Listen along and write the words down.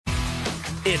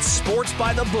It's Sports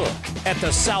by the Book at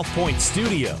the South Point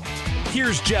Studio.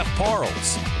 Here's Jeff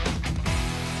Parles.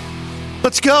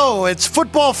 Let's go. It's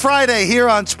Football Friday here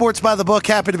on Sports by the Book.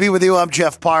 Happy to be with you. I'm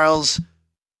Jeff Parles.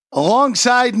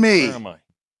 Alongside me. Where am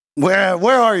I?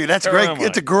 Where are you? That's Where great. am I?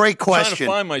 It's a great question. I'm trying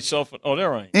to find myself. Oh,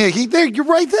 there I am. Yeah, there, you're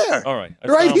right there. All right.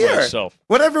 You're right found here. Myself.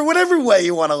 Whatever way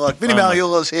you want to look. Vinny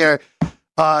Magliulo's here.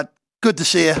 Good to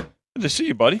see you. Good to see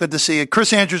you, buddy. Good to see you.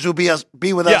 Chris Andrews will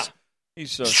be with us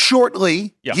He's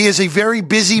shortly. Yeah. He is a very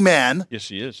busy man. Yes,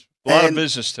 he is. A lot of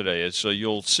business today, as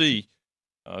you'll see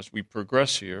as we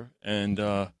progress here, and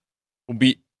will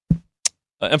be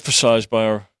emphasized by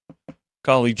our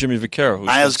colleague Jimmy Vaccaro.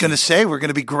 I was going to say we're going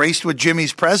to be graced with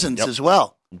Jimmy's presence as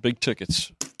well. Big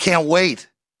tickets. Can't wait.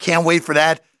 Can't wait for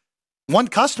that. One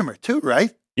customer too,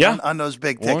 right? Yeah, on those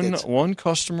big tickets. One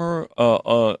customer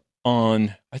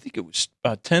on I think it was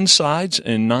about 10 sides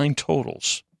and 9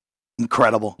 totals.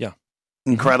 Incredible. Yeah.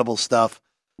 Incredible stuff.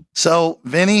 So,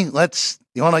 Vinny, you want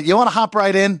to hop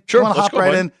right in? Sure. You want to hop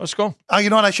right in? Let's go. You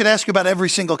know what? I should ask you about every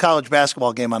single college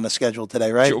basketball game on the schedule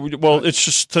today, right? Sure. Well, it's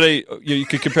just today. You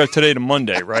could compare today to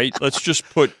Monday, right? Let's just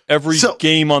put every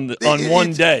game on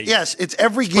one day. Yes, it's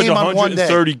every game on one day.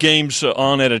 130 games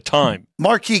on at a time.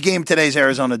 Marquee game today is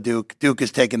Arizona Duke. Duke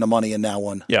is taking the money in that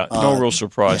one. Yeah, no real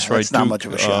surprise, right? It's not much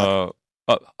of a shock.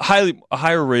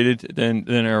 Higher rated than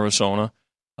Arizona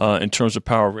in terms of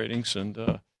power ratings,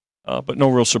 and but no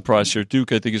real surprise here.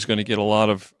 Duke, I think, is going to get a lot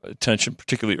of attention,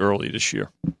 particularly early this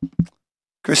year.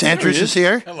 Chris Andrews is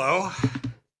here. Hello.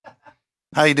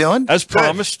 How you doing? As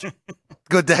promised.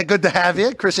 Good to have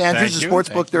you. Chris Andrews, the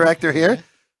sportsbook director here.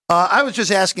 I was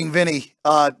just asking Vinny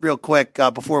real quick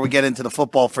before we get into the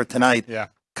football for tonight. Yeah.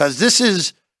 Because this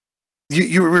is,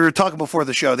 we were talking before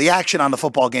the show, the action on the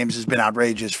football games has been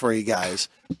outrageous for you guys.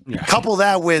 Yeah. Couple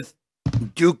that with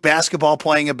Duke basketball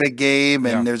playing a big game,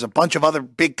 and there's a bunch of other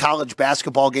big college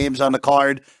basketball games on the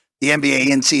card. The NBA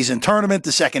in-season tournament,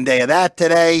 the second day of that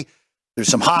today. There's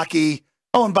some hockey.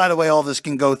 Oh, and by the way, all this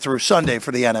can go through Sunday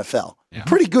for the NFL. Yeah.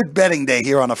 Pretty good betting day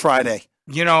here on a Friday.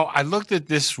 You know, I looked at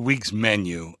this week's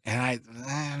menu, and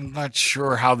I'm not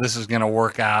sure how this is going to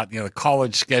work out. You know, the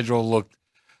college schedule looked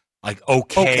like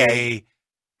okay.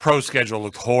 Pro schedule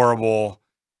looked horrible.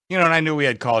 You know, and I knew we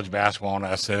had college basketball on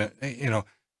us. And, you know,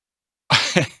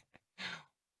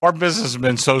 our business has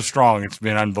been so strong. It's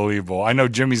been unbelievable. I know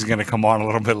Jimmy's going to come on a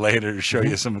little bit later to show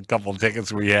you a couple of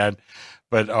tickets we had,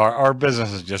 but our business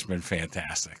has just been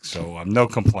fantastic. So no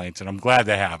complaints, and I'm glad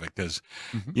to have it because,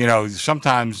 you know,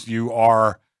 sometimes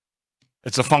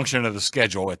it's a function of the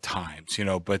schedule at times, you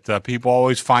know, but people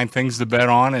always find things to bet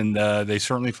on, and they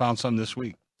certainly found some this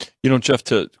week. You know, Jeff,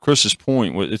 to Chris's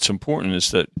point, what it's important is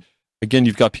that, again,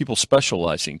 you've got people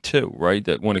specializing too, right?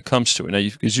 That when it comes to it, now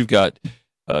because you've got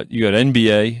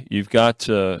NBA, you've got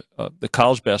the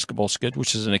college basketball schedule,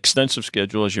 which is an extensive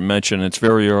schedule, as you mentioned. It's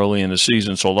very early in the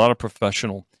season, so a lot of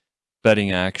professional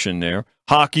betting action there.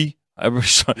 Hockey,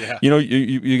 you know,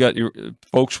 you got your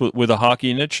folks with a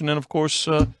hockey niche, and then of course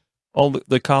all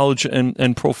the college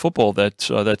and pro football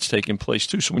that's taking place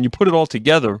too. So when you put it all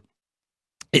together,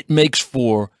 it makes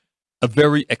for a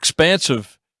very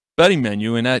expansive betting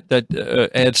menu, and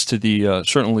that adds to the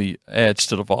certainly adds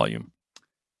to the volume.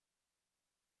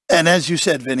 And as you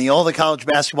said, Vinny, all the college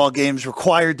basketball games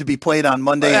required to be played on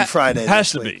Monday and Friday. It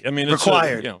has to be. I mean, it's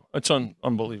required. It's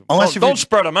unbelievable. Don't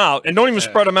spread them out, and don't even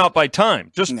spread them out by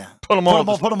time. Just put them all.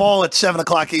 Put them all at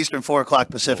 7:00 Eastern, 4:00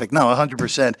 Pacific. No,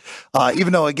 100%.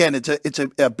 Even though, again, it's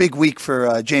a big week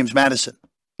for James Madison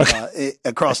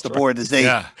across the board as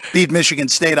they beat Michigan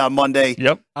State on Monday.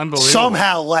 Yep, unbelievable.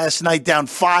 Somehow last night down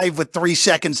 5 with 3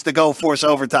 seconds to go, force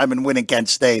overtime and win at Kent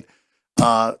State.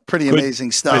 Pretty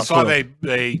amazing stuff. I saw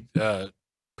they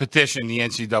petitioned the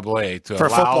NCAA to for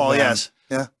allow football. them. Yes,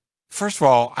 yeah. First of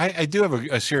all, I do have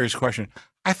a serious question.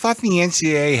 I thought the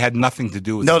NCAA had nothing to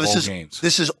do with the bowl games.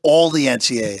 This is all the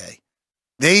NCAA.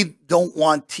 They don't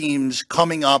want teams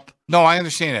coming up. No, I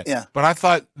understand it. Yeah, but I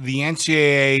thought the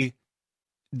NCAA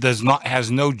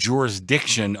has no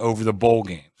jurisdiction over the bowl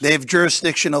games. They have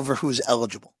jurisdiction over who's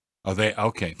eligible. Oh, they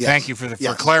okay. Yes. Thank you for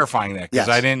clarifying that because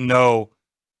I didn't know.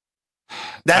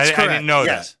 That's correct. I didn't know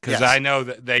that because I know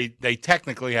that they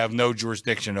technically have no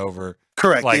jurisdiction over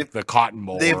correct like the Cotton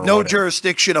Bowl. They have no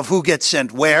jurisdiction of who gets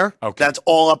sent where. Okay. That's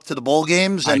all up to the bowl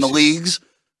games and the leagues.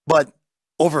 But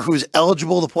over who's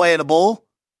eligible to play in a bowl,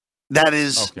 that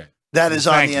is on the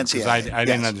NCAA. I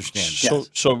didn't understand.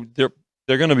 So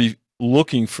they're going to be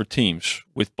looking for teams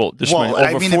with bowl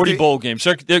over 40 bowl games.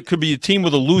 There could be a team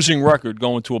with a losing record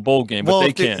going to a bowl game, but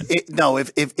they can.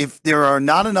 If there are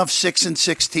not enough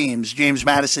 6-6 teams, James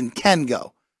Madison can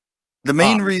go. The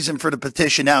main reason for the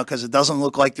petition now, because it doesn't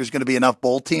look like there's going to be enough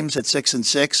bowl teams at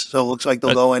 6-6, so it looks like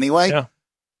they'll go anyway. Yeah.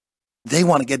 They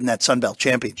want to get in that Sun Belt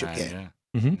championship game. Yeah.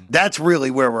 Mm-hmm. That's really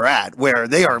where we're at, where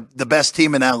they are the best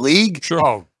team in that league. Sure.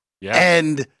 Oh, yeah.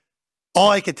 And all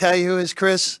I can tell you is,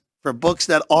 Chris, for books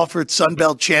that offered Sun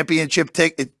Belt championship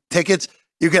tickets,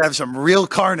 you could have some real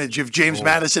carnage if James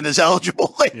Madison is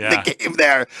eligible in the game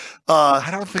there. I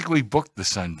don't think we booked the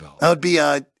Sun Belt. That would be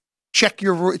check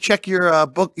your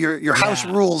book your house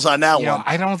rules on that one.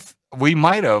 I don't. We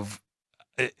might have.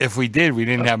 If we did, we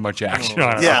didn't have much action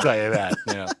on it. Yeah. I'll tell you that.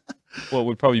 Yeah. Well, it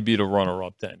would probably be the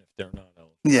runner-up then if they're not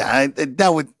eligible. Yeah,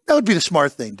 that would be the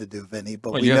smart thing to do, Vinny.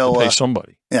 But Well, we you know have to pay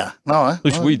somebody. Yeah, no, At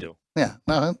least we do. Yeah,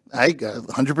 no, I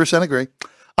 100% agree.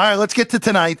 All right, let's get to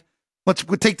tonight. We'll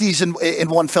take these in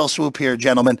one fell swoop here,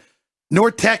 gentlemen.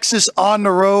 North Texas on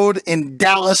the road in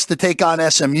Dallas to take on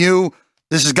SMU.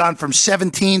 This has gone from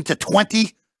 17 to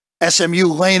 20. SMU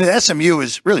laying it. SMU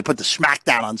has really put the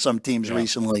smackdown on some teams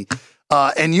recently.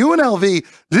 And UNLV,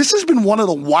 this has been one of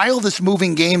the wildest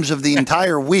moving games of the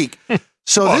entire week.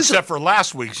 So except for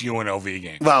last week's UNLV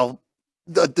game. Well,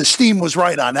 the steam was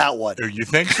right on that one. Do you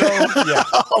think so? Yeah.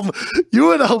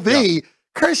 UNLV,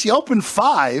 Chris, you opened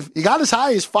 5. You got as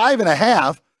high as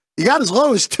 5.5. You got as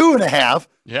low as 2.5.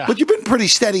 Yeah. But you've been pretty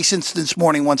steady since this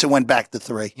morning once it went back to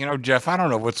 3. Jeff, I don't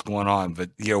know what's going on, but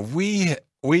we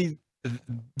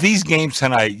these games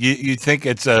tonight, you think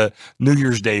it's a New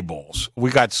Year's Day bowls.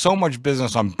 We got so much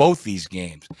business on both these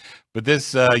games. But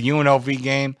this UNLV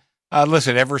game,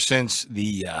 listen, ever since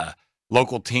the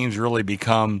local teams really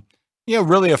become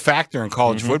really a factor in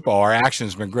college football, our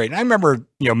action's been great. And I remember,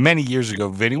 many years ago,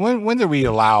 Vinny, when did we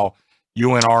allow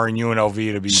UNR and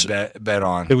UNLV to be bet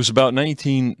on? It was about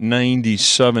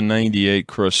 1997, 98,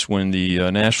 Chris, when the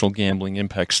National Gambling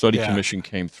Impact Study Commission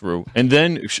came through. And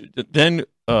then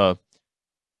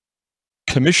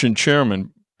Commission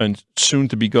Chairman and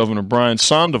soon-to-be Governor Brian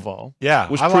Sandoval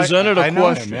was presented a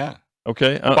question. Him,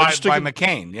 Okay, by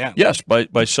McCain, Yes,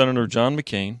 by Senator John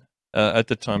McCain at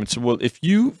the time. And said, well, if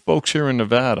you folks here in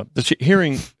Nevada,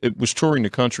 it was touring the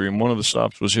country, and one of the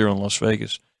stops was here in Las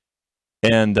Vegas.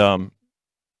 And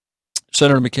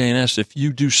Senator McCain asked, if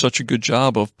you do such a good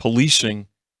job of policing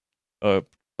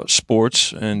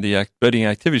sports and the betting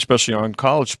activity, especially on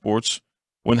college sports,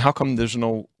 how come there's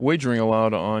no wagering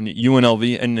allowed on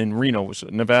UNLV? And in Reno,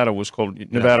 Nevada was called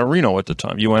Nevada Reno at the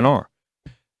time, UNR.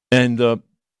 And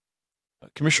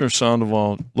Commissioner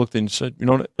Sandoval looked and said,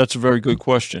 that's a very good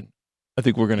question. I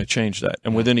think we're going to change that.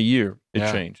 And within a year,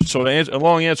 it changed. So a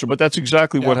long answer, but that's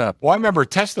exactly what happened. Well, I remember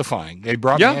testifying. They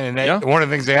brought me in, and one of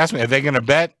the things they asked me, are they going to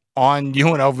bet on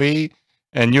UNLV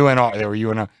and UNR? They were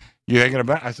UNR. Are they going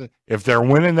to bet? I said, if they're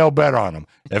winning, they'll bet on them.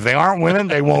 If they aren't winning,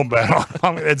 they won't bet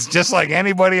on them. It's just like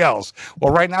anybody else.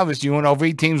 Well, right now, this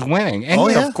UNLV team's winning. And,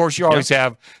 of course, you always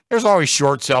there's always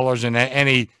short sellers in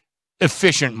any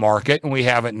efficient market, and we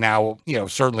have it now,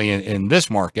 certainly in this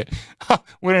market.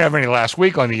 We didn't have any last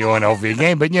week on the UNLV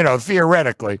game, but,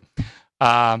 theoretically.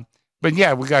 But, we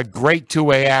got great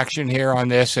two-way action here on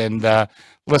this. And,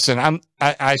 listen,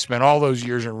 I spent all those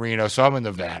years in Reno, so I'm a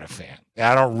Nevada fan.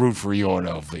 I don't root for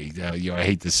UNLV. I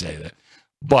hate to say that.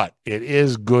 But it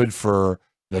is good for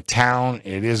the town.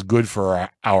 It is good for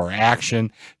our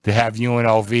action to have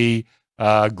UNLV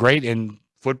great in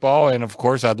football. And, of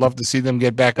course, I'd love to see them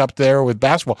get back up there with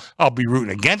basketball. I'll be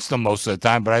rooting against them most of the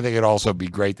time, but I think it'd also be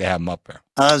great to have them up there.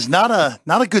 It's not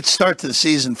a good start to the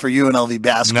season for UNLV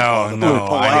basketball. No.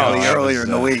 Earlier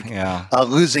in the week. Yeah.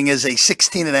 Losing as a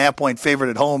 16.5-point favorite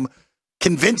at home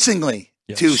convincingly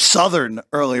to Southern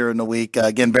earlier in the week.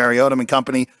 Again, Barry Odom and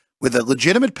company with a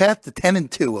legitimate path to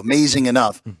 10-2. Amazing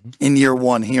enough in year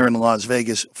one here in Las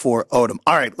Vegas for Odom.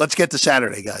 All right, let's get to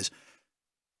Saturday, guys.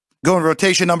 Going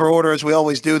rotation number order as we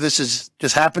always do. This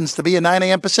just happens to be a 9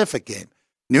 a.m. Pacific game.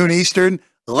 Noon Eastern,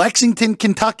 Lexington,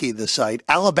 Kentucky, the site.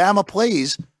 Alabama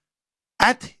plays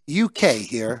at UK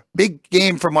here. Big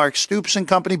game for Mark Stoops and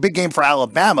company. Big game for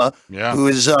Alabama, who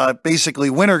is basically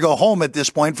win or go home at this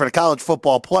point for the college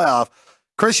football playoff.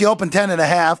 Chris, you opened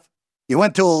 10.5. You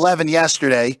went to 11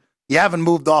 yesterday. You haven't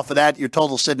moved off of that. Your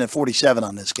total sitting at 47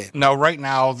 on this game. No, right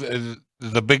now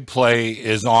the big play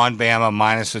is on Bama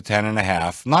minus a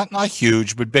 10.5. Not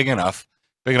huge, but big enough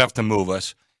to move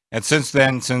us. And since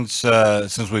then, since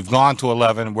we've gone to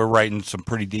 11, we're writing some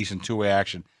pretty decent two-way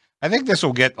action. I think this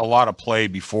will get a lot of play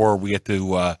before we get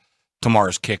to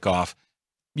tomorrow's kickoff.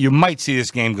 You might see this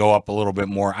game go up a little bit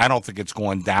more. I don't think it's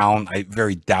going down.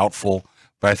 Very doubtful.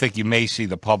 But I think you may see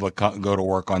the public go to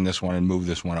work on this one and move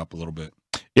this one up a little bit.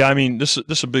 Yeah, I mean, this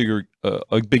is a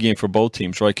big game for both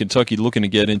teams, right? Kentucky looking to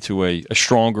get into a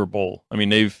stronger bowl. I mean,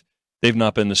 they've they've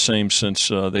not been the same since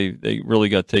they really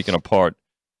got taken apart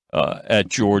at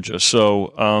Georgia.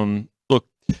 So look,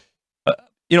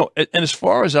 and as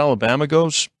far as Alabama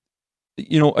goes,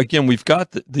 again, we've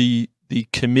got the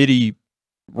committee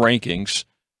rankings,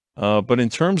 but in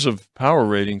terms of power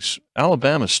ratings,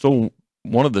 Alabama's still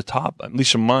one of the top, at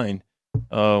least in mine,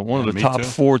 one of the top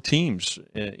 4 teams.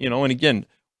 And again,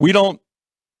 we don't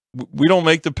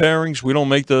make the pairings, we don't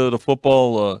make the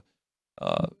football,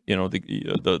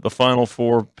 the Final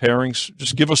Four pairings.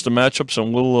 Just give us the matchups,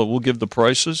 and we'll give the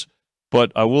prices.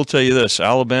 But I will tell you this: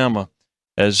 Alabama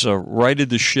has righted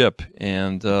the ship,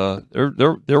 and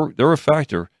they're a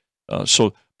factor.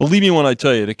 So believe me when I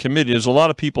tell you, the committee. There's a lot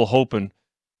of people hoping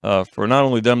for not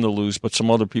only them to lose, but some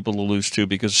other people to lose too,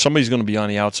 because somebody's going to be on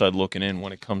the outside looking in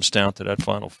when it comes down to that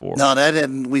Final Four. No,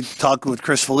 and we talked with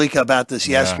Chris Felica about this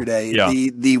yesterday. Yeah.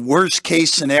 The worst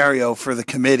case scenario for the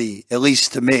committee, at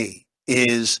least to me,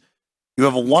 is you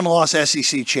have a 1-loss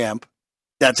SEC champ.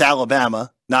 That's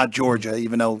Alabama, not Georgia,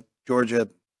 even though Georgia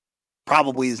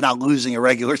probably is not losing a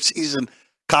regular season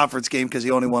conference game because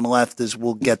the only one left is,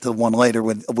 we'll get to one later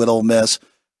with Ole Miss.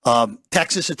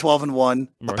 Texas at 12-1,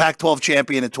 a Pac-12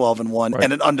 champion at 12-1,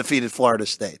 and an undefeated Florida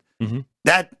State. Mm-hmm.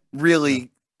 That really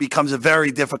becomes a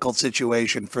very difficult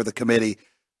situation for the committee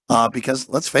because,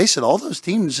 let's face it, all those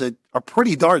teams are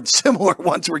pretty darn similar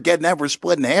once we're getting that. We're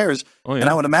splitting hairs. Oh, yeah. And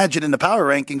I would imagine in the power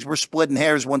rankings, we're splitting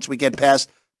hairs once we get past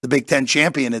the Big Ten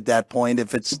champion at that point,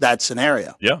 if it's that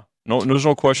scenario. Yeah. No, there's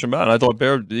no question about it. I thought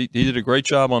Bear, he did a great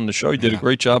job on the show. He did a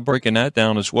great job breaking that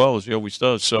down as well, as he always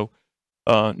does. So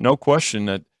no question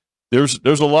that there's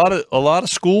a lot of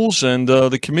schools and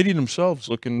the committee themselves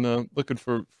looking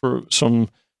for some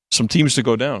teams to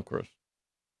go down, Chris.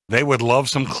 They would love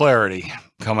some clarity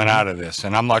coming out of this,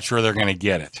 and I'm not sure they're going to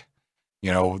get it.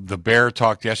 The Bear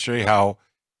talked yesterday how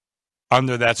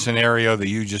under that scenario that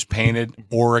you just painted,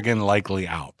 Oregon likely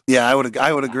out. Yeah, I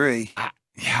would agree.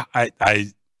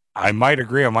 I might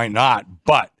agree, I might not,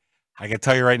 but I can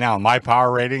tell you right now, in my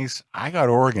power ratings, I got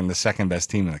Oregon the second best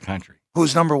team in the country.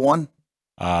 Who's number 1?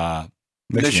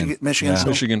 Michigan. Michigan. Yeah.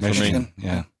 Michigan for me.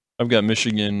 Yeah. I've got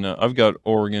Michigan. I've got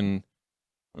Oregon.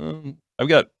 I've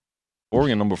got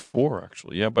Oregon number 4,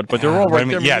 actually. Yeah, but they're all right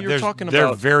there. You're talking they're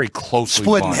about very closely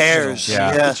splitting bunched. hairs.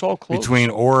 Yeah, it's all close. Between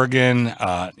Oregon,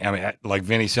 like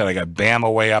Vinny said, I got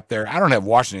Bama way up there. I don't have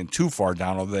Washington too far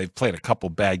down, although they've played a couple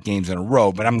bad games in a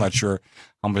row, but I'm not sure.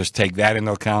 I'm going to take that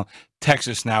into account.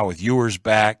 Texas now with Ewers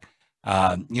back.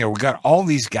 We got all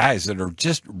these guys that are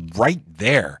just right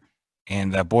there.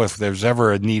 And boy, if there's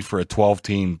ever a need for a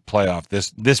 12-team playoff,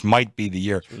 this might be the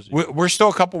year. We're still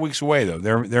a couple weeks away, though.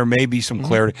 There may be some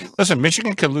clarity. Listen,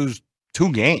 Michigan could lose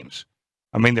 2 games.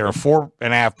 I mean, they're a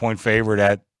 4.5-point favorite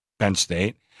at Penn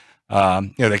State.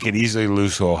 They could easily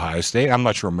lose to Ohio State. I'm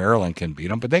not sure Maryland can beat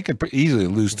them, but they could easily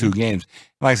lose 2 games.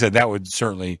 Like I said, that would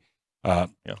certainly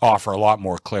offer a lot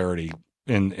more clarity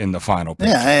in the final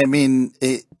picture. Yeah, I mean,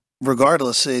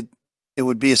 regardless, it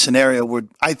would be a scenario where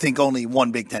I think only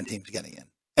one Big Ten team's getting in.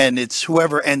 And it's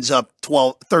whoever ends up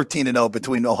 13-0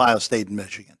 between Ohio State and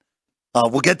Michigan.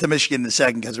 We'll get to Michigan in a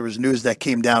second because there was news that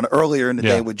came down earlier in the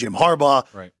day with Jim Harbaugh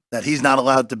that he's not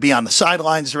allowed to be on the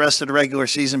sidelines the rest of the regular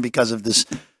season because of this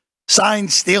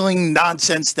sign-stealing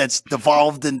nonsense that's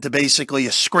devolved into basically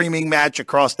a screaming match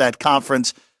across that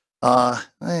conference. I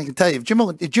can tell you,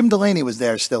 if Jim Delaney was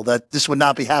there still, that this would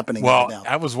not be happening right now.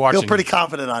 I was watching. Feel pretty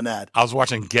confident on that. I was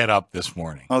watching Get Up this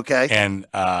morning. Okay. And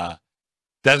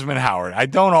Desmond Howard, I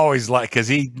don't always like, because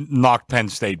he knocked Penn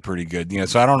State pretty good,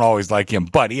 so I don't always like him,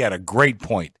 but he had a great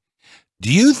point.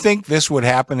 Do you think this would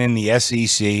happen in the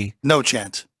SEC? No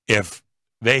chance. If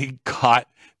they caught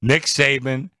Nick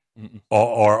Saban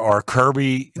or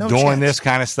Kirby doing this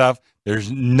kind of stuff?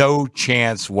 There's no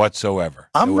chance whatsoever.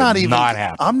 I'm not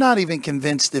even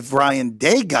convinced if Ryan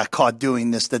Day got caught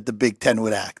doing this that the Big Ten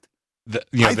would act.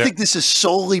 I think this is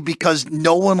solely because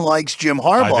no one likes Jim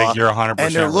Harbaugh. I think you're 100%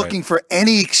 and they're looking for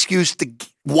any excuse to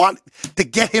want to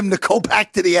get him to go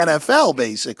back to the NFL,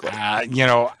 basically.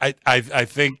 I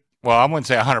think, well, I wouldn't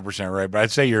say 100% right, but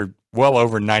I'd say you're well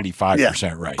over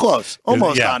 95% right. Close.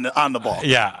 Almost on the ball.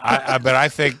 But I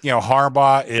think,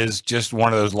 Harbaugh is just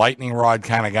one of those lightning rod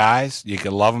kind of guys. You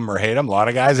can love him or hate him. A lot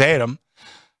of guys hate him.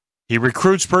 He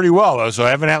recruits pretty well, though, so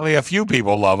evidently a few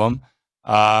people love him.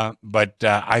 But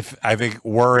I think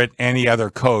were it any other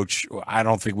coach, I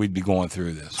don't think we'd be going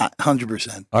through this.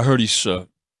 100%. I heard he's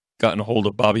gotten a a hold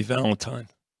of Bobby Valentine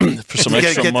for some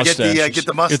extra mustache. Get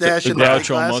the mustache and the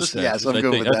Groucho mustache. Yes, I'm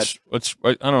good with that.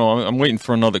 I don't know. I'm waiting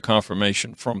for another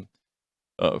confirmation from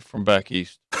back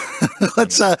east.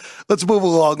 Let's move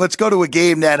along. Let's go to a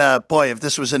game that, if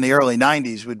this was in the early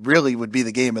 90s, would be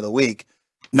the game of the week.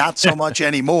 Not so much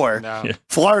anymore. No. Yeah.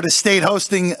 Florida State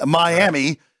hosting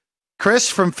Miami. Chris,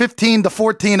 from 15 to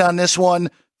 14 on this one,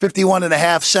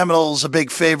 51.5. Seminoles, a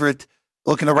big favorite,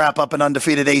 looking to wrap up an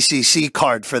undefeated ACC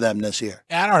card for them this year.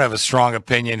 I don't have a strong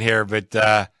opinion here, but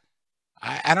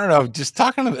I don't know. Just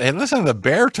talking to and listening to the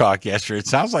Bear talk yesterday, it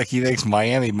sounds like he thinks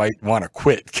Miami might want to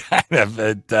quit. Kind of.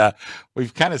 But,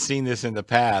 we've kind of seen this in the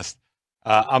past.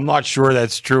 I'm not sure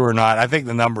that's true or not. I think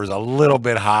the number is a little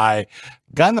bit high.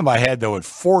 Gun to my head, though, at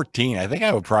 14, I think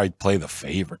I would probably play the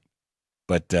favorite.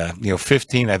 But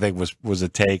 15, I think was a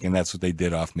take, and that's what they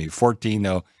did off me. 14,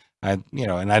 though, and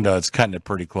I know it's cutting it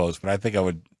pretty close, but I think I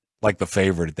would like the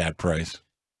favorite at that price.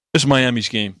 This is Miami's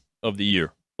game of the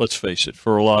year. Let's face it,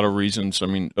 for a lot of reasons. I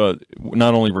mean,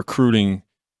 not only recruiting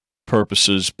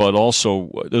purposes, but also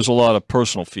there's a lot of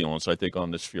personal feelings, I think,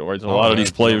 on this field. Right, a lot of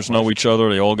these players know each other.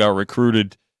 They all got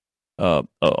recruited. A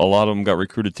lot of them got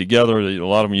recruited together. A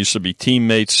lot of them used to be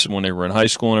teammates when they were in high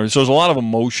school and everything. So there's a lot of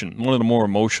emotion. One of the more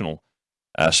emotional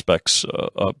aspects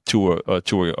to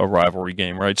a rivalry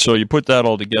game, right? So you put that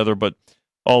all together. But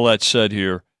all that said,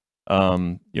 here,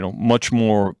 much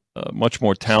more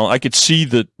talent. I could see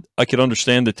that. I could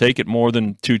understand to take it more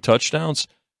than 2 touchdowns,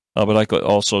 but I could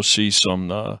also see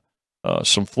some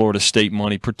Florida State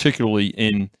money, particularly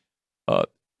in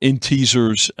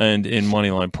teasers and in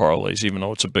moneyline parlays, even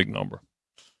though it's a big number.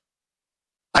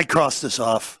 I crossed this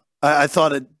off. I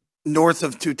thought it north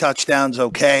of 2 touchdowns,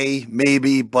 okay,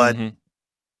 maybe, but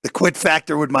the quit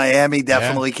factor with Miami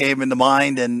definitely came into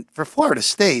mind. And for Florida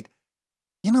State,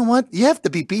 you know what? You have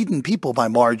to be beating people by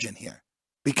margin here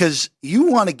because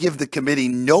you want to give the committee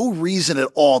no reason at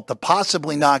all to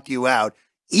possibly knock you out,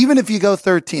 even if you go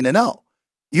 13-0.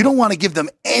 You don't want to give them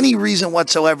any reason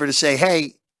whatsoever to say,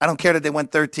 hey, I don't care that they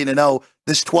went 13-0.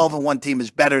 This 12-1 team is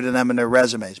better than them and their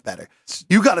resume is better.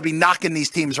 You got to be knocking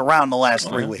these teams around the last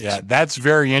 3 weeks. Yeah, that's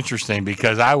very interesting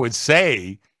because I would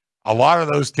say a lot of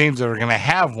those teams that are going to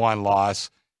have one loss,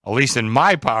 at least in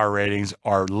my power ratings,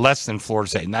 are less than Florida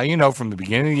State. Now, from the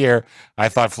beginning of the year, I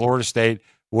thought Florida State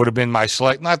would have been my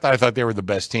select. Not that I thought they were the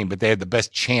best team, but they had the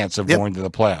best chance of going to the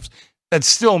playoffs. That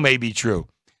still may be true.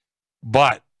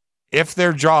 But if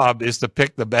their job is to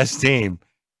pick the best team,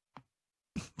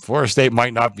 Florida State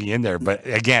might not be in there. But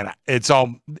again,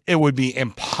 it would be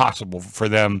impossible for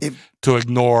them to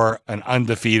ignore an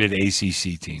undefeated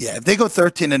ACC team. Yeah, if they go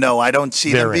 13-0, I don't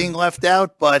see them being left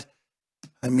out. But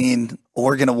I mean,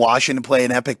 Oregon and Washington play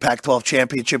an epic Pac-12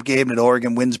 championship game that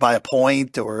Oregon wins by a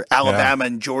point, or Alabama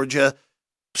and Georgia.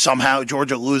 Somehow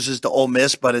Georgia loses to Ole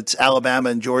Miss, but it's Alabama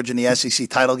and Georgia in the SEC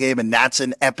title game, and that's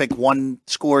an epic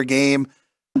one-score game.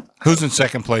 Who's in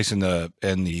second place in the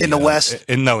West?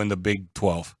 In the Big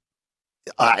 12.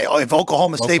 If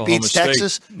Oklahoma State beats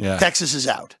Texas, Texas is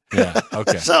out. Yeah.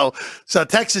 Okay. so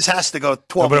Texas has to go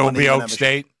 12. But it will be Oak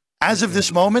State. As of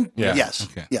this moment, yes.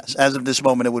 Okay. Yes. As of this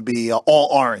moment, it would be all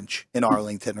orange in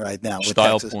Arlington right now.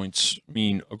 Style Texas. Points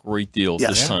mean a great deal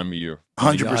this time of year.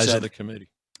 100%. The guys of the committee.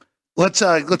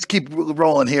 Let's keep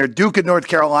rolling here. Duke and North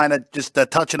Carolina, just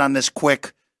touching on this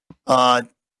quick.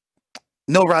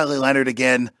 No Riley Leonard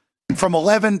again. From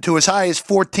 11 to as high as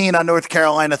 14 on North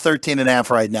Carolina, 13.5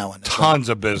 right now. Tons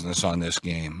of business on this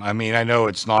game. I mean, I know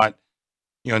it's not,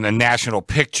 in the national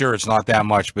picture, it's not that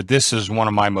much, but this is one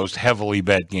of my most heavily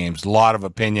bet games. A lot of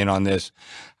opinion on this.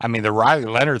 I mean, the Riley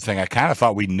Leonard thing, I kind of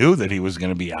thought we knew that he was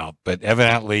going to be out, but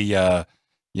evidently,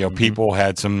 people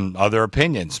had some other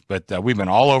opinions. But we've been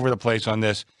all over the place on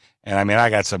this, and I mean, I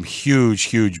got some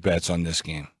huge bets on this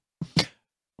game.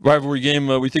 Rivalry game.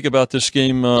 We think about this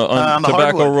game on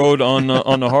Tobacco Road on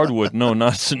the hardwood. No,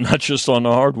 not just on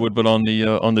the hardwood, but on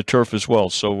the turf as well.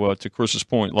 So to Chris's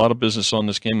point, a lot of business on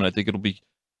this game, and I think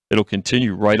it'll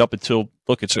continue right up until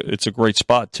it's a great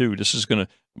spot too. This is going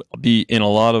to be in a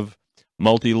lot of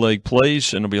multi-leg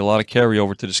plays, and there'll be a lot of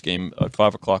carryover to this game at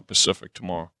 5:00 Pacific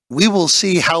tomorrow. We will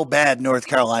see how bad North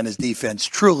Carolina's defense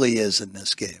truly is in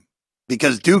this game,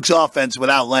 because Duke's offense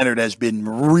without Leonard has been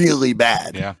really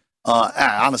bad. Yeah.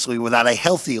 Honestly, without a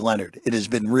healthy Leonard, it has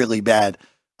been really bad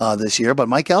this year. But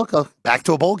Mike Elko, back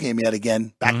to a bowl game yet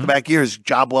again. Back-to-back years.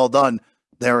 Job well done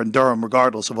there in Durham,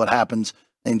 regardless of what happens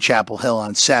in Chapel Hill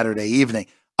on Saturday evening.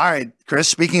 All right, Chris,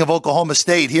 speaking of Oklahoma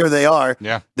State, here they are.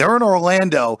 Yeah. They're in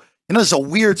Orlando. It's a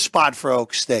weird spot for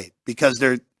Oak State because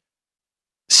they're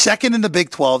second in the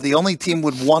Big 12, the only team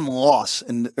with one loss,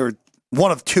 or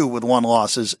one of two with one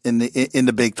losses in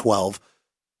the Big 12.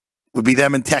 Would be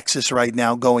them in Texas right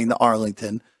now going to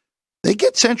Arlington. They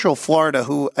get Central Florida,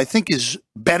 who I think is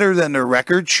better than their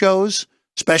record shows,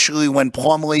 especially when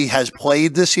Plumlee has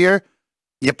played this year.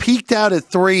 You peaked out at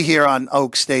 3 here on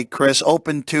Oak State, Chris.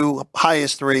 Open to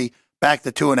highest 3, back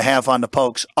to 2.5 on the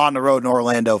Pokes on the road in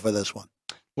Orlando for this one.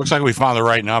 Looks like we found the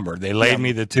right number. They laid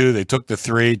me the 2. They took the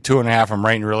 3, 2.5. I'm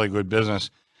right in really good business.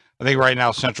 I think right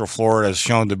now Central Florida has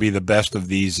shown to be the best of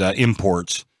these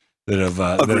imports that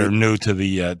are new to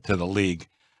the league.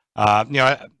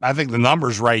 I think the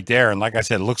number's right there, and like I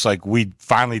said, it looks like we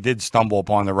finally did stumble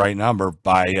upon the right number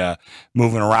by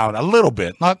moving around a little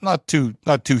bit, not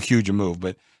too huge a move,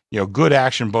 but good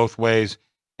action both ways.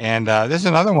 And this is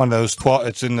another one of those 12.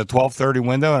 It's in the 12:30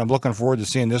 window, and I'm looking forward to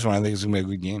seeing this one. I think it's gonna be a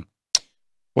good game.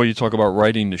 Well, you talk about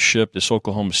righting the ship, this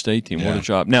Oklahoma State team. What a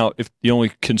job. Now, if the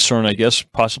only concern, I guess,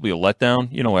 possibly a letdown,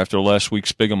 after last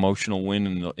week's big emotional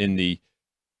win in the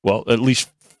at least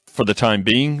for the time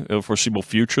being, foreseeable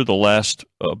future, the last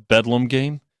Bedlam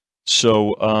game.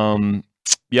 So,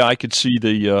 I could see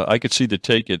the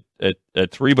take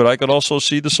at 3, but I could also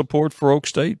see the support for Oak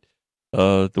State,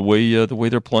 the way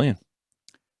they're playing.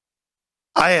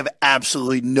 I have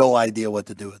absolutely no idea what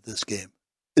to do with this game.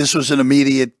 This was an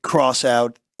immediate cross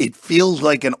out. It feels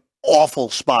like an awful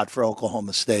spot for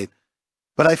Oklahoma State.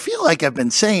 But I feel like I've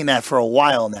been saying that for a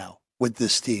while now with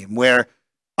this team where,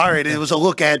 all right, it was a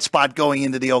look-ahead spot going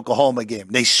into the Oklahoma game.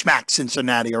 They smacked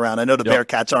Cincinnati around. I know the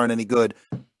Bearcats aren't any good,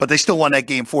 but they still won that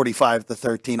game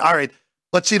 45-13. All right,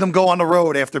 let's see them go on the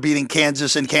road after beating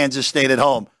Kansas and Kansas State at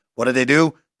home. What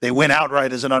do? They win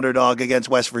outright as an underdog against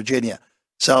West Virginia.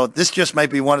 So this just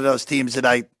might be one of those teams that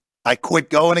I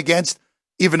quit going against.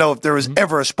 Even though if there was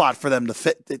ever a spot for them to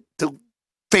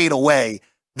fade away,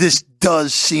 this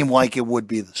does seem like it would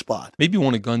be the spot. Maybe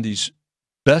one of Gundy's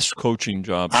best coaching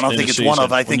jobs. I don't think it's one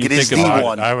of. I think it is the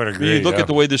one. I would agree. You look at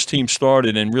the way this team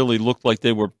started and really looked like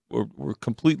they were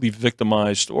completely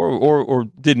victimized or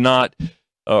did not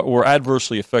or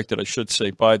adversely affected, I should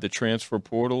say, by the transfer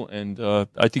portal. And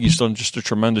I think he's done just a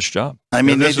tremendous job. I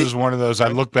mean, this is one of those. I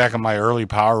look back at my early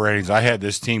power ratings. I had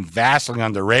this team vastly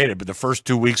underrated, but the first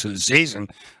 2 weeks of the season,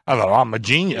 I thought, I'm a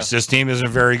genius. Yeah. This team isn't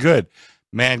very good.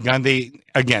 Man, Gundy,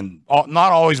 again,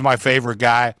 not always my favorite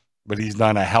guy, but he's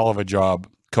done a hell of a job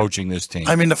coaching this team.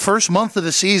 I mean, the first month of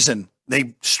the season,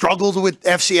 they struggled with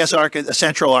FCS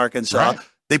Central Arkansas. Right.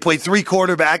 They played 3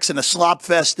 quarterbacks in a slop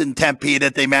fest in Tempe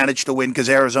that they managed to win because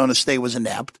Arizona State was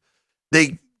inept.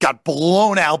 They got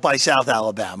blown out by South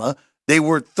Alabama. They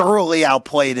were thoroughly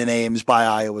outplayed in Ames by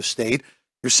Iowa State.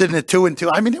 You're sitting at 2-2.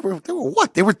 I mean, they were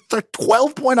what? They were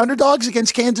 12-point underdogs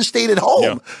against Kansas State at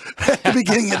home at the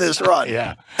beginning of this run.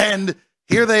 Yeah. And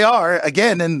here they are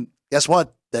again. And guess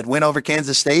what? That win over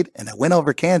Kansas State and that win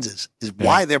over Kansas is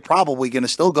why they're probably going to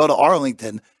still go to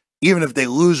Arlington, even if they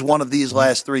lose one of these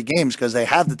last 3 games, because they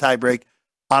have the tiebreak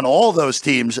on all those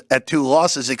teams at 2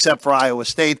 losses, except for Iowa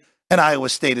State. And Iowa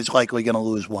State is likely going to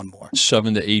lose one more.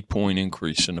 7 to 8 point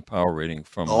increase in the power rating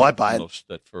from I buy it.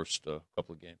 That first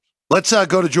couple of games. Let's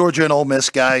go to Georgia and Ole Miss,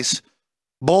 guys.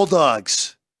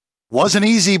 Bulldogs. Wasn't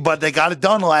easy, but they got it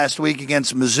done last week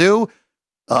against Mizzou.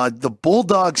 The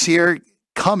Bulldogs here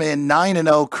come in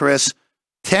 9-0, Chris.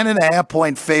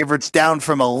 10.5-point favorites, down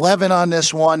from 11 on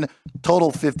this one.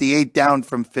 Total 58, down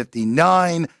from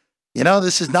 59.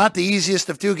 This is not the easiest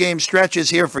of 2-game stretches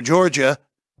here for Georgia,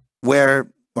 or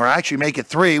actually make it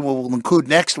 3. We'll include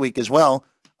next week as well.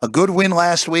 A good win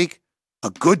last week, a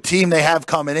good team they have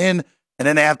coming in, and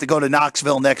then they have to go to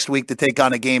Knoxville next week to take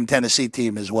on a game Tennessee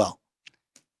team as well.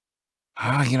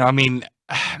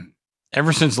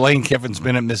 Ever since Lane Kiffin's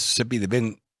been at Mississippi, they've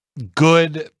been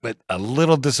good, but a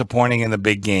little disappointing in the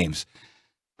big games.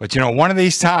 But, one of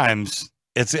these times,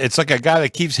 it's like a guy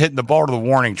that keeps hitting the ball to the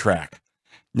warning track.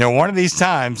 One of these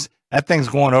times, that thing's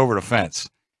going over the fence.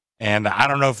 And I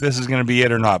don't know if this is going to be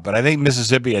it or not, but I think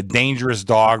Mississippi, a dangerous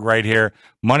dog right here.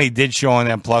 Money did show on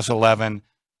them plus 11.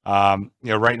 Right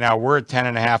now we're at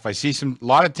 10.5. I see a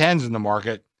lot of 10s in the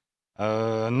market,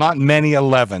 not many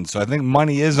 11. So I think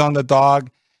money is on the dog.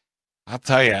 I'll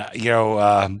tell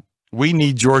you, we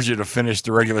need Georgia to finish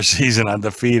the regular season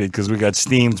undefeated because we got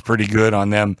steamed pretty good on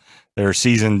them, their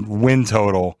season win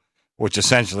total, which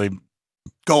essentially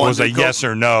was a yes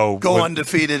or no. Go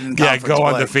undefeated in conference go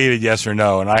play. Undefeated, yes or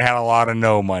no. And I had a lot of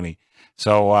no money.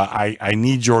 So I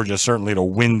need Georgia certainly to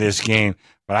win this game.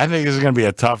 But I think this is going to be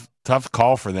a tough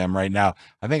call for them right now.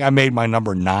 I think I made my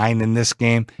number 9 in this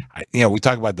game. We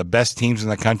talk about the best teams in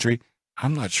the country.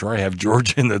 I'm not sure I have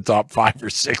Georgia in the top 5 or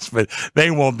 6, but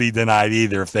they won't be denied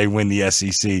either if they win the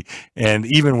SEC. And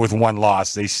even with one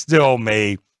loss, they still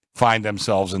may find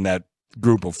themselves in that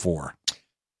group of 4.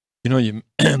 You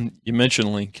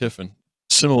mentioned Lane Kiffin.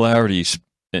 Similarities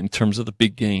in terms of the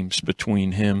big games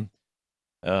between him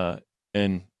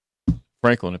and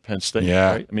Franklin at Penn State.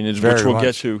 Yeah, right? I mean, which we'll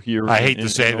get to here. I hate to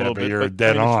say that, but you're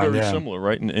dead on. It's very similar,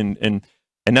 right? And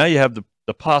now you have the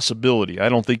possibility. I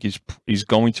don't think he's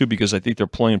going to, because I think they're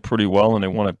playing pretty well and they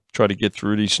want to try to get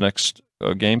through these next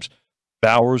games.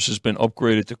 Bowers has been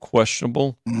upgraded to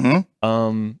questionable.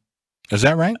 Mm-hmm. Is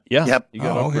that right? Yeah. Yep. He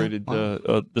got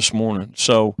upgraded this morning.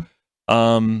 So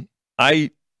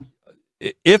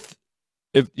if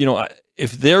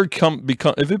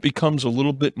it becomes a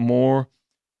little bit more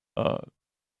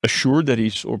assured that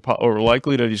he's or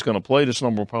likely that he's going to play, this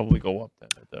number will probably go up.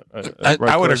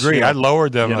 I would agree. I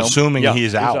lowered them, assuming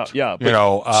he's out. Yeah,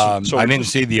 but, so I didn't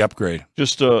see the upgrade.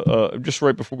 Just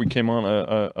right before we came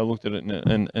on, I looked at it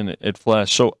and it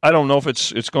flashed. So I don't know if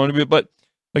it's going to be, but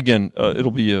again,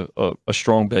 it'll be a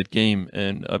strong bet game,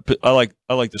 and I like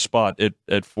the spot at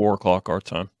 4:00 our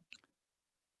time.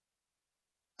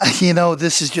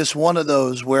 This is just one of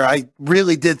those where I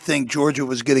really did think Georgia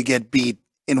was going to get beat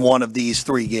in one of these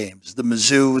three games, the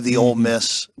Mizzou, the Ole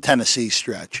Miss, Tennessee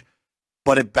stretch.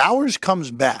 But if Bowers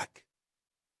comes back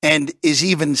and is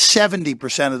even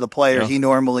 70% of the player he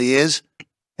normally is,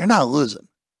 they're not losing.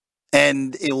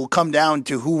 And it will come down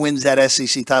to who wins that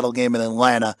SEC title game in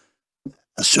Atlanta,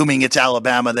 assuming it's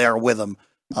Alabama there with them,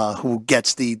 who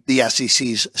gets the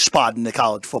SEC's spot in the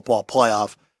college football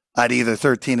playoff at either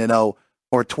 13-0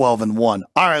 or 12-1.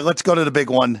 All right, let's go to the big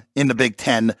one in the Big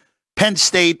Ten. Penn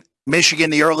State, Michigan,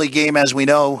 the early game, as we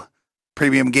know.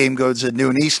 Premium game goes at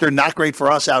noon Eastern. Not great for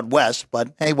us out west,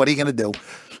 but hey, what are you going to do?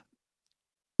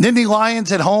 Nittany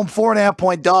Lions at home,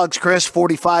 4.5-point dogs, Chris,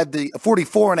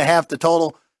 44.5 the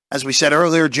total. As we said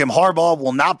earlier, Jim Harbaugh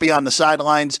will not be on the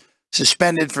sidelines,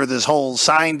 suspended for this whole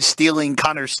sign-stealing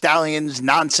Connor Stallions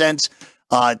nonsense.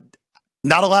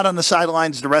 Not a lot on the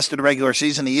sidelines the rest of the regular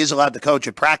season. He is allowed to coach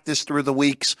at practice through the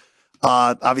weeks.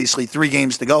 Obviously, 3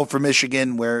 games to go for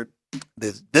Michigan, where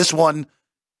this one,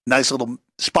 nice little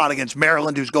spot against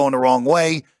Maryland, who's going the wrong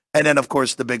way. And then, of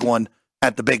course, the big one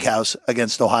at the Big House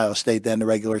against Ohio State then the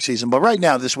regular season. But right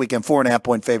now, this weekend,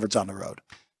 4.5-point favorites on the road.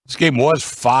 This game was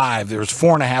 5. There was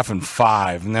 4.5 and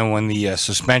 5. And then when the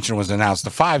suspension was announced, the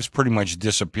 5s pretty much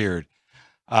disappeared.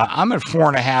 I'm at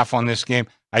 4.5 on this game.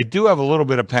 I do have a little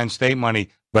bit of Penn State money,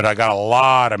 but I got a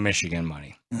lot of Michigan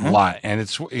money. A lot. And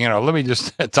it's, let me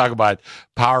just talk about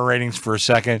power ratings for a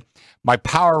second. My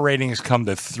power ratings come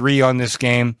to 3 on this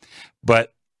game.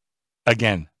 But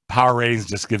again, power ratings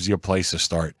just gives you a place to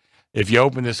start. If you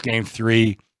open this game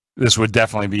 3, this would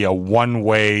definitely be a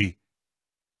one-way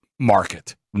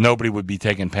market. Nobody would be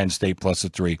taking Penn State plus a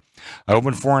 3. I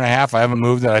opened 4.5. I haven't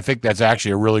moved it. I think that's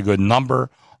actually a really good number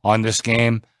on this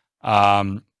game.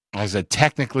 As I said,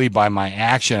 technically by my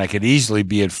action, I could easily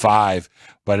be at 5,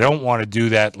 but I don't want to do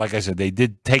that. Like I said, they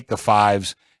did take the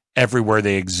 5s everywhere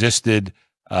they existed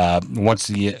once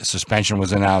the suspension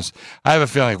was announced. I have a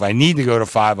feeling if I need to go to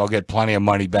 5, I'll get plenty of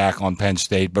money back on Penn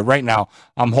State. But right now,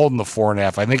 I'm holding the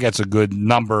 4.5. I think that's a good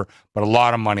number, but a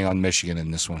lot of money on Michigan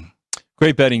in this one.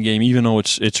 Great betting game, even though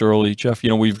it's early, Jeff.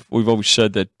 We've always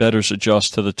said that bettors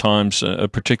adjust to the times,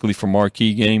 particularly for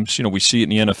marquee games. We see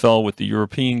it in the NFL with the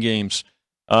European games,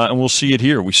 and we'll see it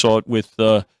here. We saw it with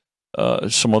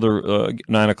some other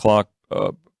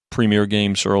 9:00 premier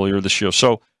games earlier this year.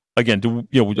 So again, do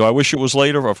I wish it was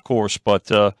later? Of course, but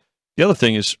the other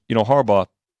thing is, Harbaugh,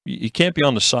 he can't be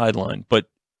on the sideline, but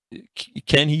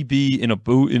can he be in a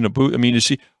boot? I mean, is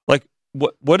he like?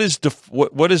 What is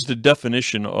the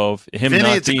definition of him Vinny,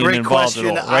 not being involved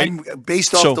question. at all? Right? I'm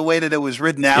based off the way that it was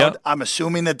written out. I'm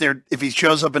assuming that if he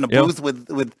shows up in a booth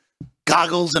with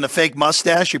goggles and a fake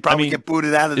mustache, you probably get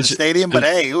booted out of the stadium. But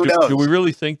hey, who knows? Do we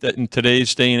really think that in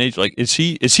today's day and age, like is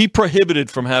he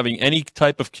prohibited from having any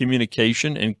type of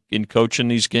communication in coaching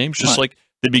these games? Just like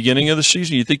the beginning of the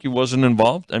season, you think he wasn't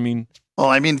involved? I mean.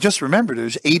 Well, just remember,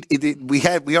 there's 8. We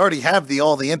already have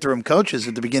all the interim coaches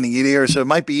at the beginning of the year, so it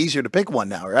might be easier to pick one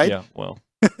now, right? Yeah. Well,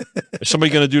 is somebody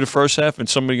going to do the first half and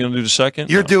somebody going to do the second?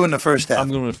 You're doing the first half. I'm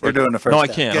doing the first. You're doing the first. No, half.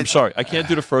 I can't. I'm sorry, I can't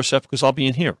do the first half because I'll be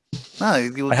in here. No,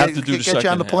 I have to do the second get you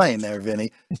on the plane there,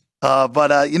 Vinny.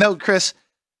 But Chris,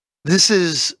 this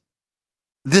is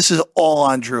all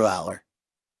on Drew Aller.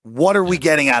 What are we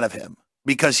getting out of him?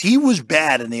 Because he was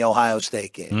bad in the Ohio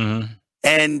State game. Mm-hmm.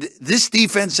 And this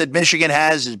defense that Michigan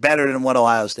has is better than what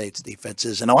Ohio State's defense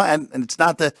is. And it's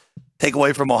not to take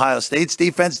away from Ohio State's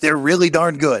defense. They're really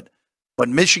darn good. But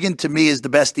Michigan, to me, is the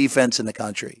best defense in the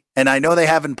country. And I know they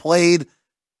haven't played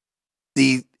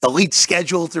the elite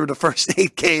schedule through the first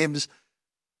 8 games,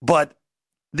 but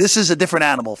this is a different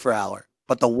animal for Aller.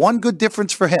 But the one good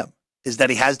difference for him is that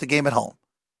he has the game at home.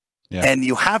 Yeah. And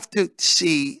you have to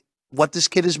see what this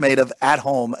kid is made of at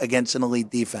home against an elite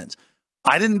defense.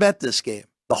 I didn't bet this game.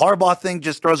 The Harbaugh thing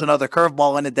just throws another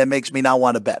curveball in it that makes me not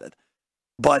want to bet it.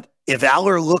 But if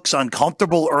Aller looks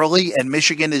uncomfortable early and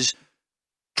Michigan is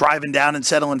driving down and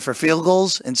settling for field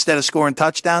goals instead of scoring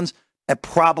touchdowns, that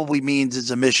probably means it's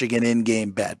a Michigan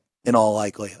in-game bet in all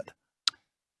likelihood.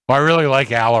 Well, I really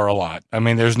like Aller a lot. I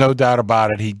mean, there's no doubt about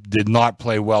it. He did not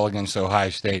play well against Ohio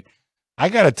State. I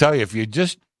got to tell you, if you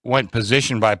just went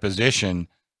position by position,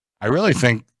 I really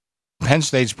think Penn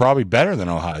State's probably better than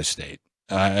Ohio State.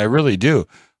 I really do.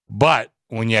 But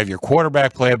when you have your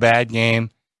quarterback play a bad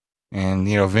game, and,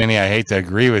 Vinny, I hate to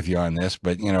agree with you on this,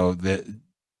 but,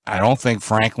 I don't think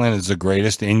Franklin is the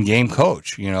greatest in-game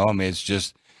coach. It's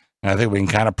just, and I think we can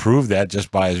kind of prove that just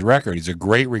by his record. He's a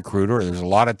great recruiter. There's a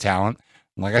lot of talent.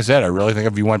 Like I said, I really think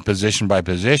if you went position by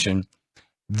position,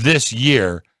 this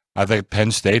year, I think Penn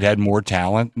State had more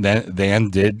talent than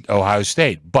did Ohio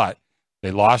State. But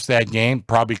they lost that game,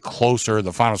 probably closer.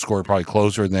 The final score probably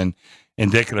closer than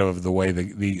indicative of the way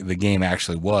the game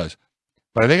actually was.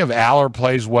 But I think if Aller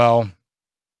plays well,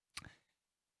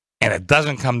 and it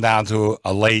doesn't come down to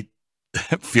a late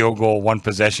field goal, one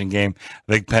possession game,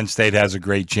 I think Penn State has a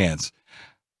great chance.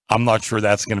 I'm not sure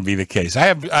that's going to be the case. I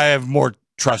have more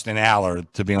trust in Aller,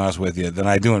 to be honest with you, than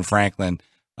I do in Franklin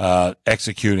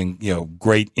executing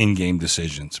great in-game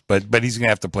decisions. But he's going to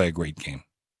have to play a great game.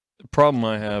 The problem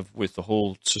I have with the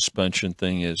whole suspension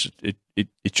thing is it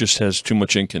just has too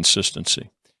much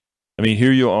inconsistency. I mean,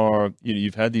 here you are,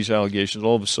 you've had these allegations.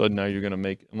 All of a sudden, now you're going to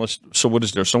make so what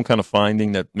is there? Some kind of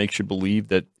finding that makes you believe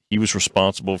that he was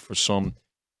responsible for some,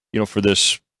 for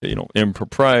this,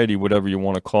 impropriety, whatever you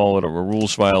want to call it, or a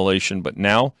rules violation. But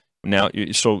now,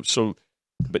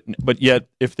 but yet,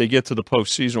 if they get to the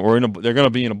postseason or they're going to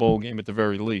be in a bowl game at the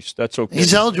very least. That's okay.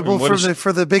 He's eligible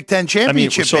for the Big Ten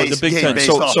championship. The Big Ten.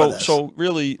 So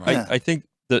really, yeah. I think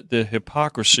that the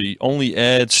hypocrisy only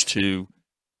adds to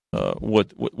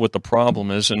what the problem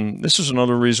is, and this is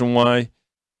another reason why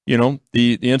the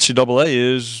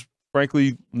NCAA is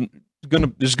frankly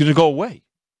going to go away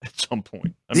at some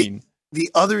point. The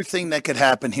other thing that could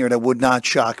happen here that would not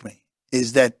shock me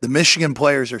is that the Michigan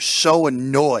players are so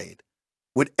annoyed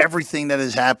with everything that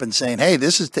has happened, saying, "Hey,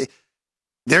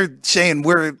 they're saying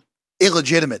we're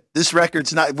illegitimate. This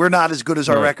record's not. We're not as good as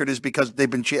our record is because they've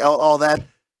been all that."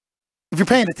 If you're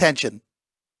paying attention,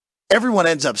 everyone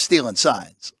ends up stealing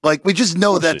signs. Like, we just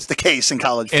know that's the case in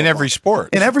college football. In every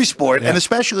sport. Yeah. And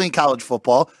especially in college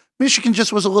football. Michigan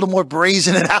just was a little more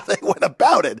brazen in how they went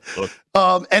about it.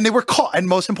 And they were caught. And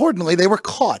most importantly, they were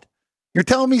caught. You're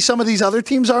telling me some of these other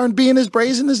teams aren't being as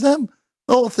brazen as them?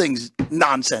 The whole thing's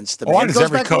nonsense to me. Why does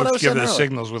every coach give the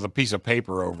signals with a piece of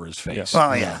paper over his face?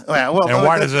 Oh, yeah. And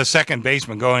why does the second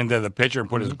baseman go into the pitcher and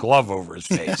put his glove over his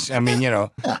face? I mean,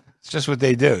 it's just what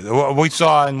they do. We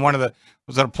saw in one of the,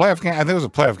 was it a playoff game? I think it was a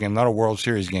playoff game, not a World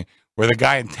Series game, where the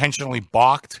guy intentionally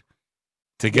balked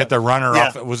to get the runner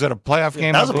off. Was it a playoff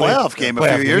game? That was a playoff game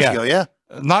a few years ago, yeah.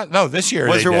 This year.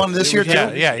 Was there one this year, too?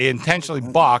 Yeah, he intentionally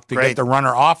balked to get the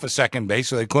runner off of second base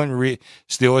so they couldn't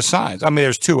steal his signs. I mean,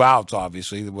 there's 2 outs,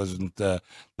 obviously. It wasn't the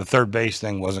third base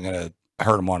thing wasn't going to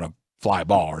hurt him on a fly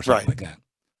ball or something like that.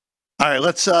 All right,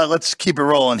 let's keep it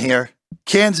rolling here.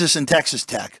 Kansas and Texas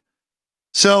Tech.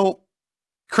 So,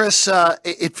 Chris,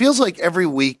 it feels like every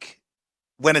week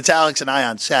when it's Alex and I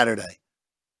on Saturday,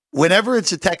 whenever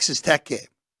it's a Texas Tech game,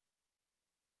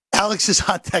 Alex is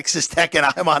on Texas Tech and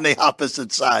I'm on the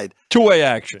opposite side. Two-way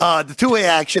action. The two-way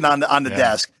action on the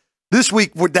desk. This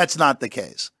week, that's not the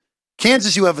case.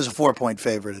 Kansas, you have as a 4-point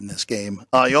favorite in this game.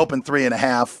 You opened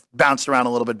 3.5, bounced around a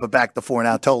little bit, but back to 4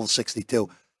 now, total 62.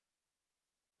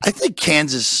 I think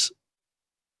Kansas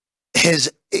has,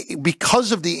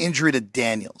 because of the injury to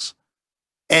Daniels,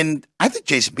 and I think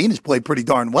Jason Bean has played pretty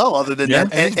darn well. Other than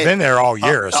that, and he's been there all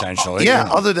year essentially.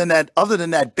 Other than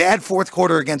that bad fourth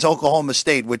quarter against Oklahoma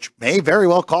State, which may very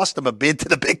well cost them a bid to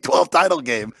the Big 12 title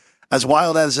game. As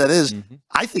wild as that is,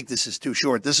 I think this is too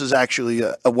short. This is actually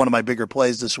one of my bigger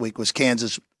plays this week. Was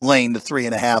Kansas laying the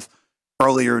 3.5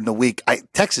 earlier in the week?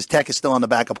 Texas Tech is still on the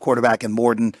backup quarterback in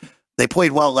Morden. They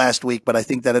played well last week, but I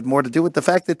think that had more to do with the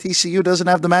fact that TCU doesn't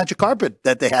have the magic carpet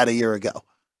that they had a year ago.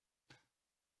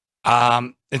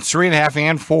 It's 3.5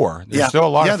 and 4. There's still a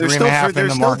lot of 3.5 in the market.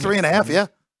 There's still 3.5, yeah.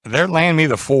 They're laying me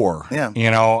the 4,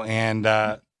 and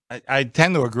I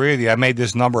tend to agree with you. I made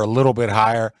this number a little bit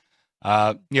higher.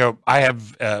 I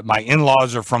have my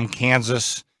in-laws are from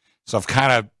Kansas, so I've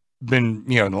kind of been,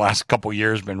 in the last couple of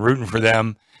years, been rooting for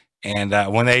them. And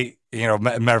when they,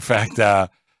 matter of fact,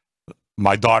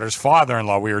 my daughter's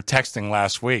father-in-law, we were texting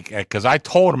last week because I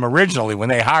told him originally when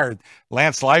they hired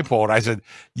Lance Leipold, I said,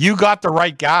 you got the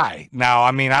right guy. Now, I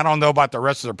mean, I don't know about the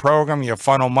rest of the program. You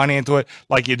funnel money into it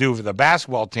like you do for the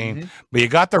basketball team, but you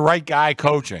got the right guy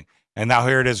coaching. And now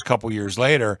here it is a couple years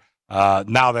later.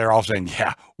 Now they're all saying,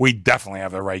 yeah, we definitely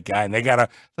have the right guy. And they got to,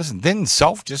 listen, didn't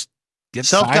Self just get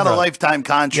Self got a lifetime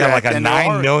contract? Yeah, like a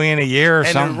 $9 million a year or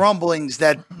something. And rumblings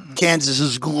that Kansas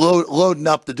is loading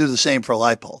up to do the same for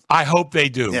Leipold. I hope they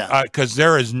do, because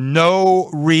there is no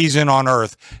reason on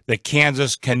earth that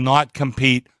Kansas cannot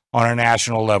compete on a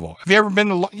national level. Have you ever been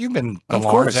to? You've been to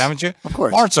Lawrence, haven't you? Of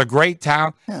course. Lawrence is a great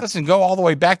town. Yeah. Listen, go all the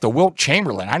way back to Wilt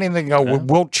Chamberlain. I didn't think go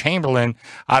with Wilt Chamberlain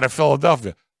out of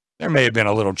Philadelphia. There may have been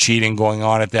a little cheating going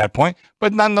on at that point,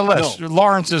 but nonetheless,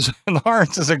 Lawrence is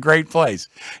a great place,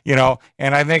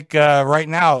 and I think right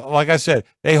now, like I said,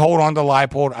 they hold on to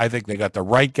Leipold. I think they got the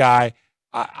right guy.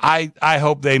 I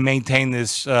hope they maintain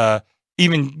this,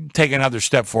 even take another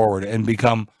step forward and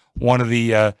become one of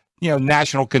the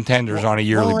national contenders on a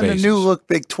yearly basis. In the new look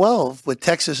Big 12 with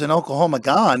Texas and Oklahoma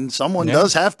gone, someone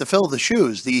does have to fill the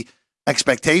shoes. The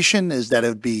expectation is that it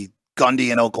would be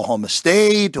Gundy in Oklahoma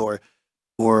State or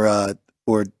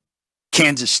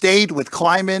Kansas State with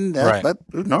Kleiman. But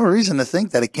there's no reason to think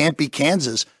that it can't be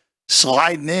Kansas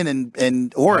sliding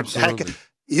in or heck,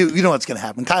 you know what's going to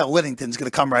happen. Kyle Whittington's going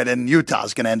to come right in, and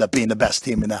Utah's going to end up being the best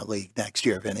team in that league next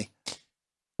year, Vinny.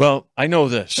 Well, I know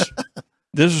this.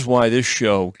 This is why this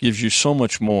show gives you so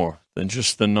much more than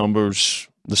just the numbers,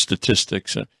 the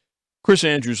statistics. Chris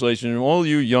Andrews, ladies and all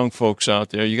you young folks out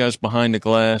there, you guys behind the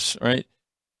glass, right?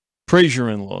 Praise your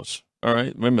in-laws, all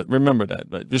right? Remember that.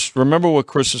 But just remember what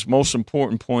Chris's most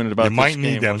important point about this game. You might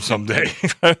need them someday.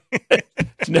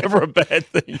 It's never a bad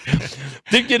thing.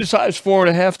 Did get as high as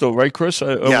 4.5, though, right, Chris?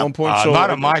 At one point,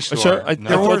 not at my store.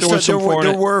 There were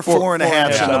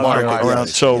 4.5 in the market.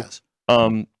 So,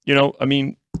 I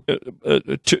mean,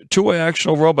 two-way action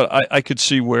overall, but I could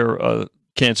see where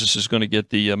Kansas is going to get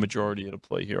the majority of the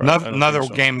play here. Another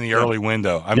game in the early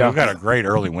window. I mean, we've got a great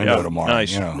early window tomorrow.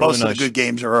 Nice. Most of the good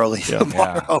games are early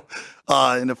tomorrow,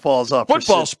 and it falls off.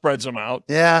 Football spreads them out.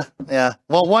 Yeah.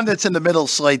 Well, one that's in the middle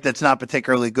slate that's not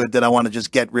particularly good that I want to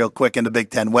just get real quick in the Big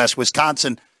Ten West.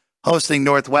 Wisconsin hosting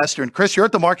Northwestern. Chris, you're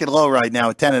at the market low right now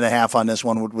at 10.5 on this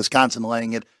one with Wisconsin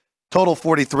laying it. Total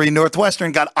 43.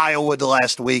 Northwestern got Iowa the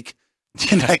last week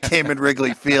in that game at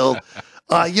Wrigley Field.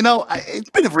 It's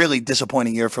been a really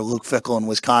disappointing year for Luke Fickell in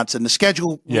Wisconsin. The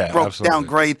schedule broke down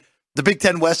great. The Big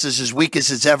Ten West is as weak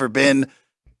as it's ever been,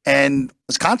 and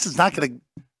Wisconsin's not going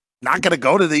to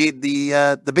go to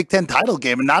the Big Ten title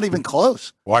game, and not even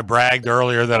close. Well, I bragged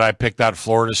earlier that I picked out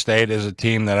Florida State as a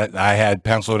team that I had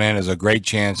penciled in as a great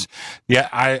chance. Yeah,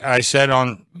 I said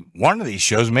on one of these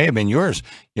shows, may have been yours,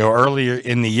 earlier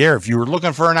in the year, if you were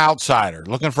looking for an outsider,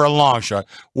 looking for a long shot,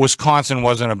 Wisconsin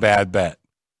wasn't a bad bet.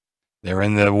 They're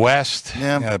in the West.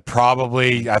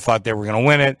 Probably, I thought they were going to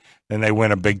win it. Then they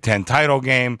win a Big Ten title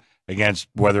game against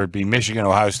whether it be Michigan,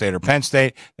 Ohio State, or Penn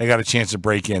State. They got a chance to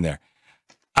break in there.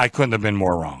 I couldn't have been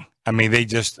more wrong. I mean, they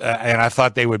just and I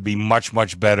thought they would be much,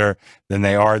 much better than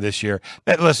they are this year.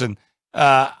 Listen,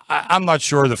 I'm not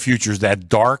sure the future's that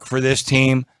dark for this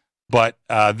team, but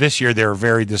this year they're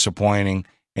very disappointing,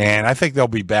 and I think they'll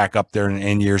be back up there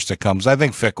in years to come. So I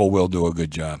think Fickell will do a good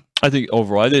job. I think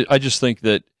overall, I just think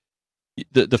that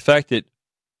the fact that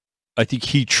I think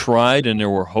he tried, and there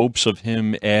were hopes of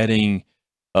him adding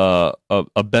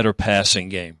a better passing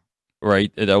game.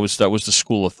 Right, that was the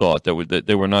school of thought that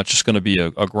they were not just going to be a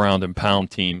ground and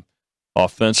pound team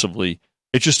offensively.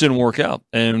 It just didn't work out,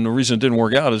 and the reason it didn't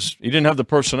work out is he didn't have the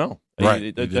personnel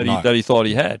that he thought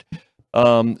he had.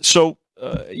 So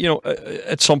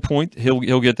at some point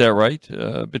he'll get that right,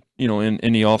 but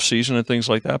in the off season and things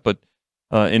like that. But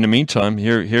in the meantime,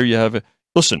 here you have it.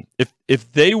 Listen,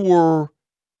 if they were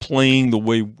playing the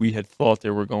way we had thought they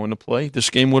were going to play,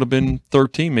 this game would have been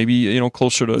 13, maybe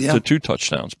closer to 2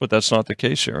 touchdowns. But that's not the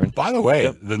case here. And by the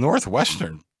way, the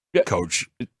Northwestern coach,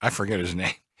 I forget his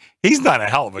name. He's done a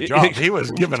hell of a job. He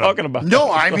was giving talking about.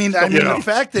 No, I mean the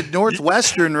fact that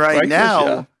Northwestern right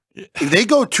now they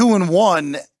go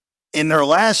 2-1 in their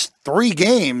last 3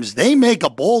 games. They make a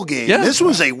bowl game. Yeah. This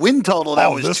was a win total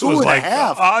that was 2.5.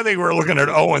 I think we're looking at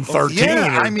 0-13.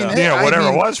 Yeah, whatever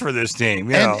it was for this team.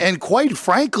 And quite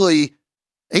frankly,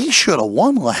 he should have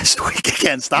won last week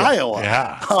against Iowa.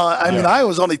 Yeah.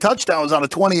 Iowa's only touchdown was on a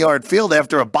 20-yard field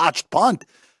after a botched punt.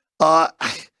 I'm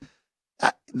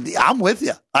with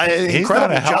you.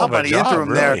 Incredible job by the interim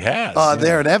really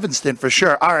there in Evanston for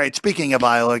sure. All right, speaking of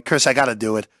Iowa, Chris, I got to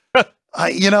do it.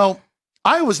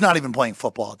 Iowa's not even playing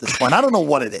football at this point. I don't know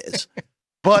what it is,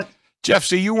 but Jeff,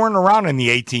 see, you weren't around in the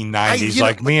 1890s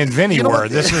like me and Vinny were.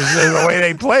 This is the way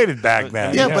they played it back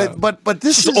then. Yeah, but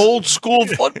this is old school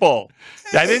football.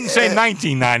 I didn't say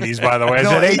 1990s, by the way. I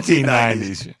said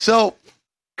 1890s. So,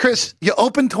 Chris, you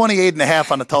opened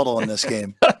 28.5 on the total in this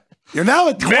game. You're now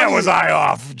at 20. Man, was I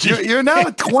off. You're now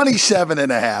at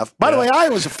 27.5. By the way,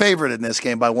 Iowa's a favorite in this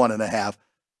game by 1.5.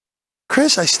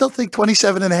 Chris, I still think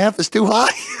 27.5 is too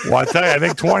high. Well, I tell you, I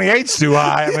think 28's too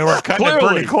high. I mean, we're cutting it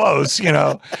pretty close,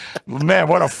 Man,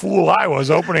 what a fool I was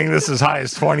opening this as high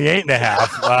as 28.5.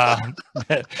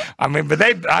 I've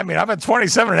had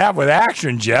 27.5 with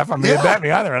action, Jeff. I mean, they bet me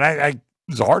on there, and it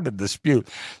was hard to dispute.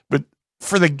 But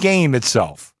for the game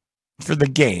itself,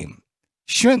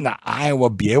 shouldn't Iowa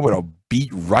be able to beat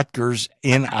Rutgers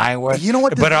in Iowa? You know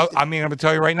what? But I'm going to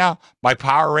tell you right now, my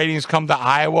power ratings come to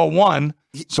Iowa 1.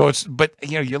 So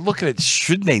you look at it,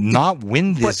 should they not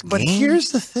win this game? But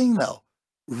here's the thing, though.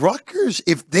 Rutgers,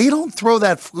 if they don't throw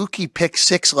that fluky pick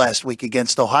 6 last week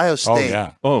against Ohio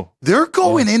State, they're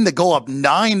going in to go up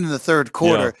 9 in the third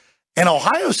quarter. Yeah. And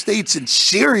Ohio State's in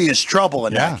serious trouble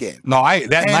in that game. No,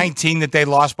 19 that they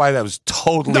lost by, that was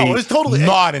totally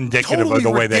not indicative of the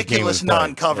way that game was played.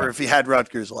 Non-cover if you had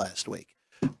Rutgers last week.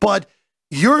 But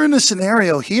you're in a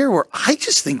scenario here where I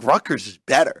just think Rutgers is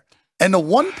better. And the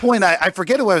one point I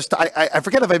forget who I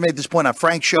forget if I made this point on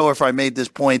Frank's show or if I made this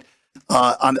point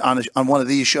on one of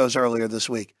these shows earlier this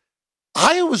week.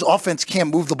 Iowa's offense can't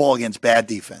move the ball against bad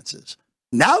defenses.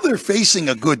 Now they're facing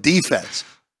a good defense.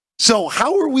 So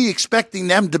how are we expecting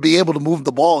them to be able to move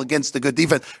the ball against the good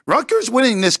defense? Rutgers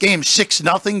winning this game 6-0,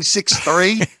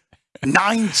 6-3,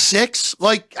 9-6.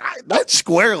 Like, that's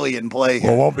squarely in play here.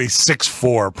 Well, it won't be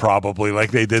 6-4 probably like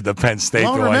they did the Penn State.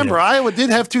 Well, remember, Iowa did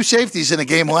have 2 safeties in a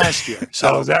game last year.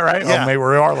 So is that right? Yeah. Oh, maybe we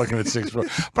are looking at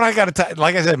 6-4. But I got to tell you,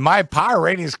 like I said, my power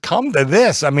ratings come to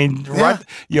this. I mean,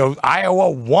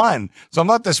 Iowa won. So I'm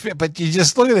not but you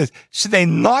just look at this. Should they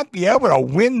not be able to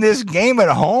win this game at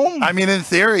home? I mean, in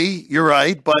theory, you're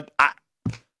right, but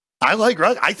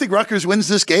I think Rutgers wins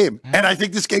this game, and I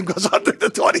think this game goes under the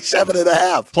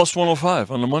 27.5. Plus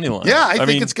 105 on the money line. Yeah, I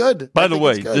think it's good. By the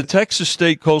way, the Texas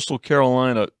State Coastal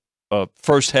Carolina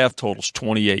first half total's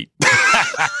 28.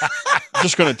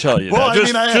 Just going to tell you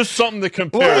that. Just something to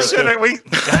compare.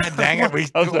 God dang it!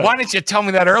 Why didn't you tell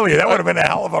me that earlier? That would have been a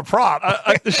hell of a prop.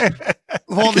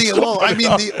 We'll get to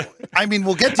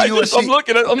USC. I'm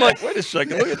looking at. I'm like, wait a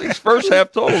second. Look at these first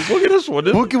half totals. Look at this one.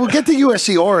 We'll get to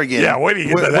USC Oregon. Yeah, wait till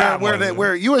you get to that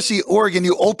where USC Oregon,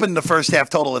 you opened the first half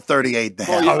total at 38.5.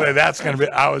 Oh, that's going to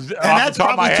be. And that's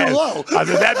probably too low.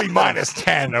 That'd be minus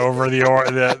 10 over the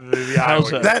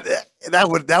Iowa. That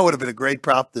would have been a great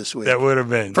prop this week. That would have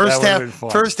been first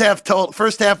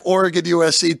half Oregon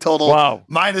USC total. Wow.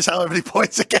 Minus how many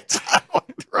points against Iowa.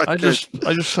 I just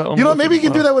maybe you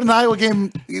can do that with an Iowa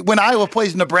game when Iowa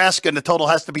plays Nebraska and the total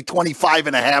has to be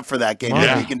 25.5 for that game.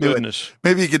 Maybe you can do it.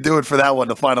 Maybe you can do it for that one,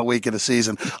 the final week of the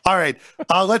season. All right,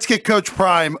 let's get Coach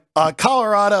Prime.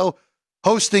 Colorado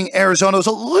hosting Arizona. It was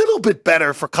a little bit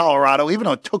better for Colorado, even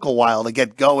though it took a while to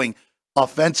get going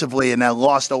offensively and that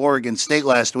lost to Oregon State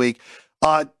last week.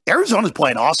 Arizona's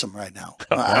playing awesome right now.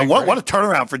 What a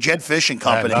turnaround for Jed Fish and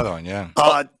company. Another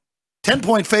one,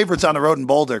 10-point favorites on the road in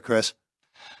Boulder, Chris.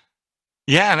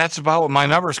 Yeah, and that's about what my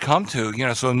numbers come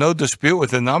to. So no dispute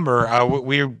with the number.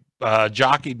 We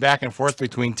jockeyed back and forth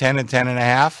between 10 and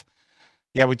 10.5.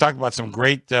 Yeah, we talked about some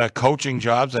great coaching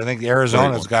jobs. I think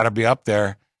Arizona's got to be up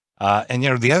there. And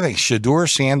the other thing, Shedeur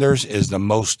Sanders is the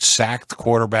most sacked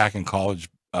quarterback in college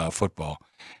football.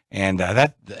 And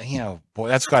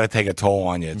that's got to take a toll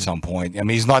on you at some point. I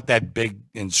mean, he's not that big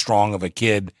and strong of a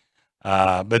kid,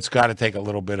 but it's got to take a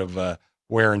little bit of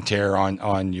wear and tear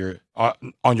on your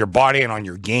body and on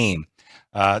your game.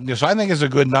 So I think it's a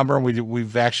good number, and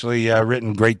we've actually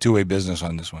written great two-way business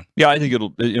on this one. Yeah, I think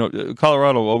it'll.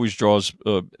 Colorado always draws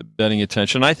betting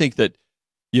attention. I think that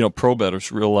pro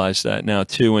bettors realize that now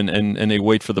too, and they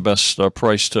wait for the best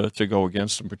price to go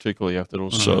against them, particularly after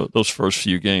those first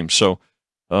few games. So.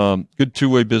 Good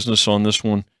two-way business on this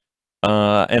one,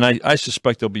 and I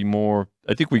suspect there'll be more.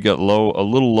 I think we got a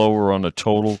little lower on the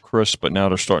total, Chris, but now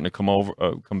they're starting to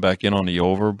come back in on the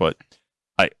over. But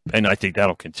I think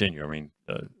that'll continue. I mean,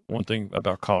 one thing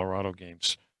about Colorado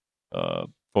games,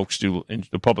 folks do, and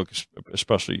the public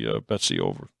especially bets the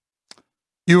over.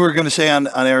 You were going to say on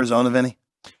Arizona, Vinny?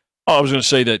 Oh, I was going to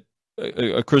say that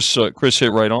Chris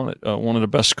hit right on it. One of the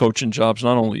best coaching jobs,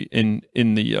 not only in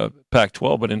the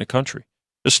Pac-12 but in the country.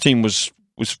 This team was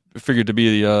figured to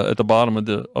be at the bottom of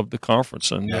the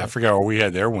conference, and I forgot what we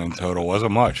had. Their win total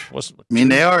wasn't much. I mean,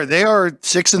 they are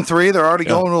 6-3. They're already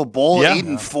going to a bowl.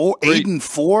 8-4.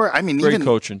 8-4. I mean, great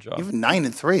coaching job. Even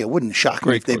 9-3. It wouldn't shock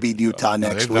me if they beat Utah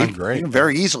next week. Done great. They can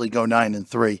very easily go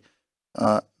 9-3.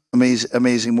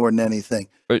 Amazing more than anything.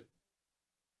 But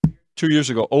 2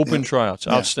 years ago, open tryouts,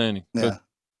 outstanding. Yeah. Good.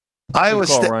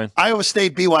 Iowa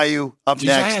State, BYU up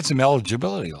next. I had some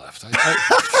eligibility left.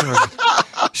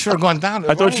 should have gone down.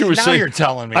 I thought you were saying. You're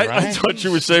telling me, I right? thought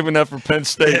you were saving that for Penn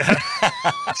State.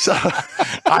 So,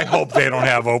 I hope they don't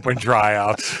have open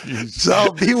tryouts. so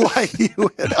BYU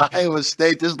and Iowa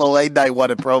State. This is the late night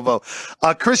one at Provo.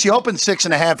 Chris, you opened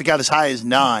 6.5. You got as high as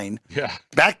 9. Yeah.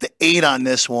 Back to 8 on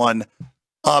this one.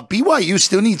 BYU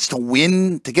still needs to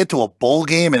win to get to a bowl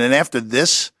game, and then after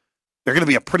this, they're going to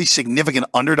be a pretty significant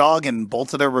underdog in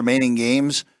both of their remaining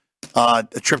games. A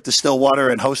trip to Stillwater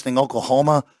and hosting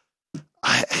Oklahoma.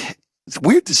 It's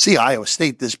weird to see Iowa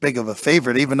State this big of a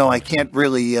favorite, even though I can't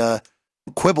really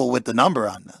quibble with the number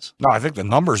on this. No, I think the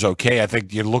number's okay. I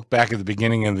think you look back at the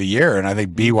beginning of the year, and I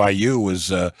think BYU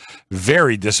was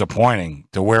very disappointing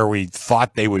to where we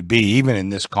thought they would be, even in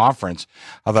this conference.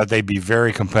 I thought they'd be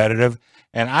very competitive.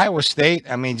 And Iowa State,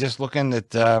 I mean, just looking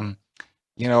at, I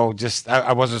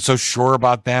wasn't so sure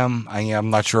about them. I'm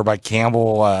not sure about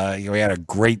Campbell. He had a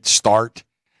great start.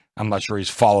 I'm not sure he's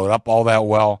followed up all that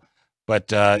well. But,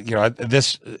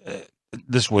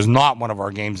 this was not one of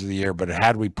our games of the year. But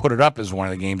had we put it up as one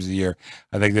of the games of the year,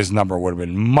 I think this number would have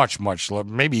been much, much lower.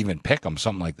 Maybe even pick them,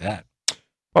 something like that.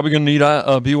 Probably going to need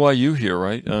BYU here,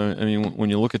 right? I mean, when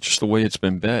you look at just the way it's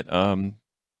been bet,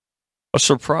 a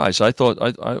surprise. I thought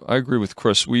I agree with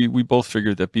Chris. We both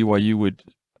figured that BYU would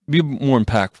be more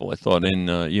impactful. I thought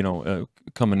in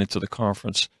coming into the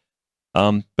conference.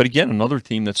 But again, another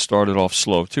team that started off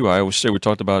slow too. I always say we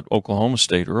talked about Oklahoma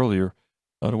State earlier,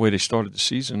 the way they started the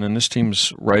season, and this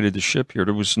team's righted the ship here.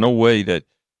 There was no way that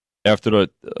after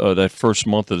that first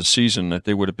month of the season that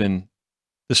they would have been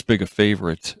this big a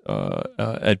favorite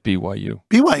at BYU.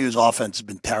 BYU's offense has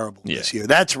been terrible this year.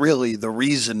 That's really the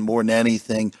reason more than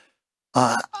anything.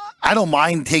 I don't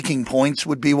mind taking points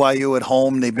with BYU at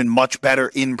home. They've been much better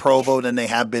in Provo than they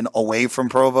have been away from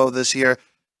Provo this year.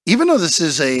 Even though this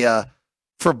is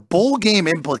for bowl game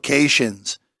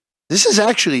implications, this is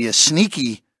actually a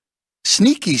sneaky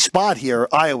spot here,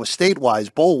 Iowa State-wise,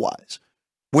 bowl-wise,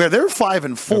 where they're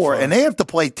 5-4, and they have to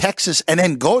play Texas and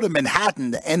then go to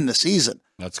Manhattan to end the season.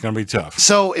 That's going to be tough.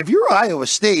 So if you're Iowa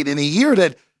State in a year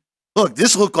that, look,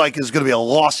 this looked like it was going to be a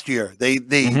lost year. They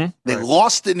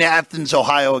lost in Athens,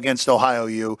 Ohio against Ohio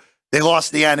U. They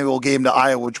lost the annual game to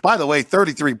Iowa, which, by the way,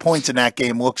 33 points in that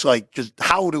game looks like just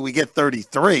how do we get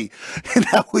 33 in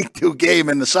that Week 2 game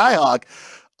in the Cyhawk?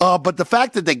 But the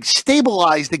fact that they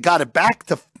stabilized, they got it back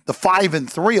to the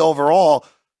 5-3 overall.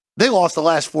 They lost the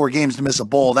last 4 games to miss a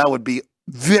bowl. That would be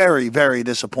very, very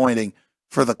disappointing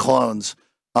for the Clones.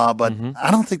 But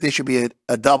I don't think they should be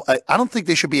a double. I don't think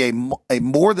they should be a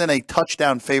more than a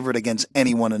touchdown favorite against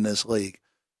anyone in this league.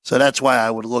 So that's why I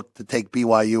would look to take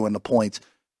BYU and the points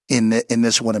in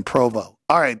this one in Provo.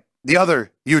 All right, the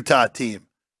other Utah team,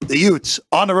 the Utes,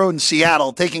 on the road in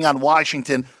Seattle, taking on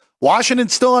Washington.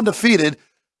 Washington's still undefeated.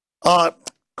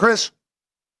 Chris,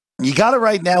 you got it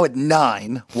right now at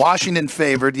 9. Washington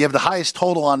favored. You have the highest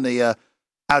total on the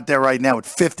out there right now at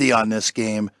 50 on this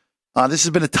game. This has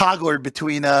been a toggler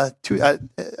between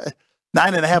 9.5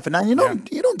 and 9.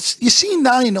 You see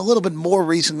 9 a little bit more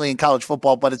recently in college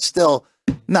football, but it's still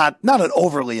not an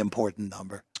overly important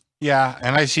number. Yeah,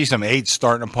 and I see some 8s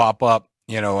starting to pop up.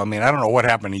 I mean, I don't know what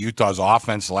happened to Utah's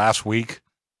offense last week.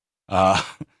 All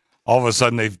of a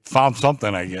sudden, they found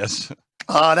something, I guess.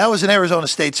 That was an Arizona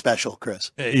State special,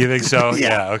 Chris. You think so?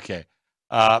 Yeah. Okay.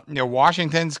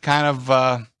 Washington's kind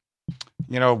of,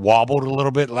 wobbled a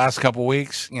little bit the last couple of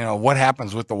weeks. What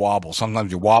happens with the wobble?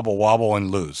 Sometimes you wobble,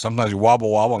 and lose. Sometimes you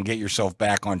wobble, and get yourself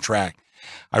back on track.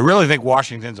 I really think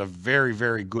Washington's a very,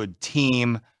 very good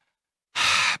team.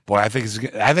 Boy, I think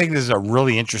this is a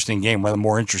really interesting game, one of the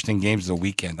more interesting games of the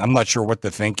weekend. I'm not sure what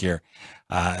to think here.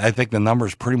 I think the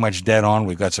number's pretty much dead on.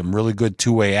 We've got some really good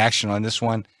two-way action on this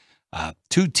one.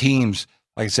 2 teams,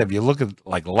 like I said, if you look at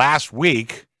like last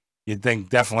week, you'd think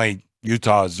definitely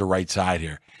Utah is the right side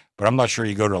here. But I'm not sure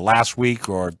you go to last week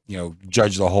or,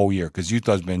 judge the whole year because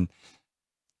Utah's been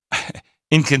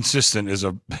inconsistent is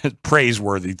a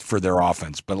praiseworthy for their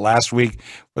offense. But last week,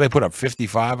 they put up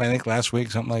 55, I think, last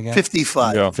week, something like that.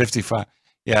 55. Yeah. 55.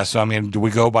 Yeah, so, I mean, do we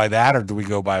go by that or do we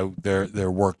go by their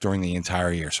work during the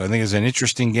entire year? So I think it's an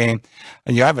interesting game.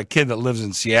 And you have a kid that lives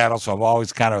in Seattle, so I've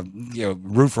always kind of,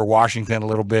 root for Washington a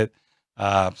little bit.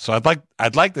 So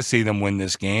I'd like to see them win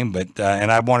this game, but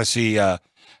and I want to see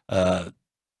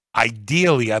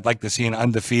ideally I'd like to see an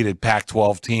undefeated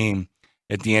Pac-12 team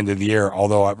at the end of the year,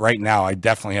 although right now I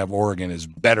definitely have Oregon as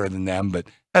better than them, but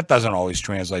that doesn't always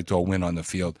translate to a win on the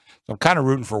field. So I'm kind of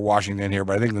rooting for Washington here,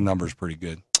 but I think the number is pretty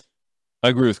good. I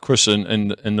agree with Chris,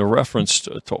 and the reference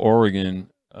to Oregon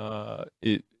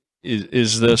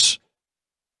is this,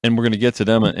 and we're going to get to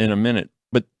them in a minute.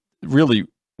 But really,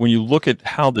 when you look at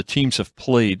how the teams have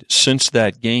played since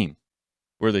that game,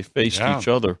 where they faced each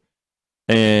other.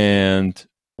 And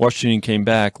Washington came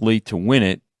back late to win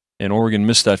it, and Oregon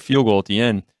missed that field goal at the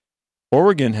end.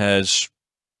 Oregon has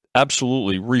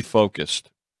absolutely refocused.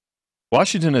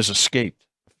 Washington has escaped.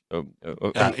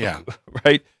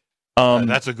 Right?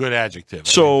 That's a good adjective.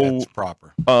 That's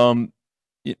proper.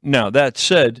 Now, that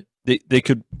said, they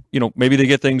could, maybe they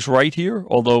get things right here,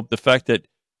 although the fact that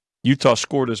Utah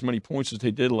scored as many points as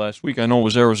they did last week, I know it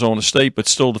was Arizona State, but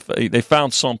still they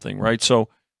found something, right? So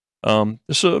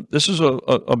this is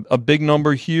a big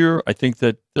number here. I think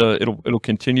that it'll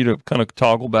continue to kind of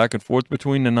toggle back and forth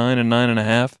between the 9 and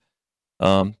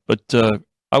 9.5. But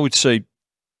I would say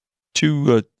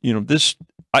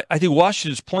I think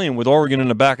Washington's playing with Oregon in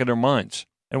the back of their minds,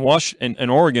 and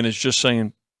Oregon is just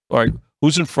saying, all right,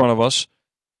 who's in front of us?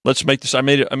 Let's make this. I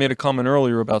made a comment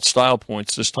earlier about style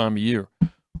points this time of year.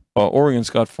 Oregon's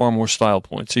got far more style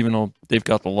points, even though they've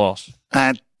got the loss.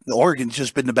 Oregon's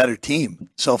just been the better team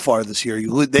so far this year.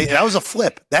 That was a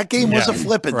flip. That game was a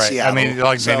flip in Seattle. I mean,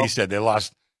 like Vinny said, they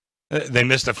lost. They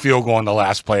missed a field goal in the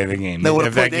last play of the game.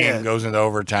 If that game goes into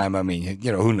overtime, I mean,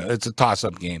 who knows? It's a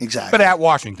toss-up game. Exactly. But at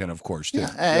Washington, of course, too.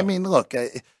 Yeah, I mean, look,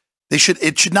 it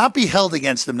should not be held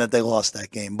against them that they lost that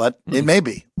game, but it may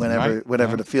be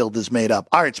whenever the field is made up.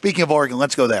 All right, speaking of Oregon,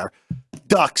 let's go there.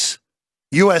 Ducks,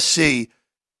 USC.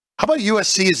 How about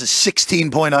USC as a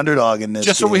 16-point underdog in this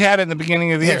Just game? what we had in the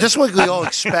beginning of the year. Just what we all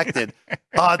expected.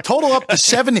 Total up to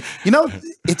 70.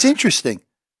 It's interesting.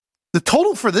 The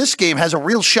total for this game has a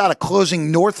real shot at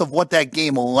closing north of what that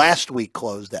game last week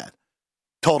closed at,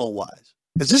 total-wise.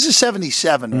 Because this is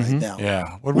 77 right now.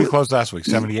 Yeah. What did we close last week?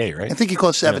 78, right? I think you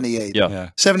closed 78.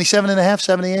 Yeah. 77.5,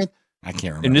 78? I can't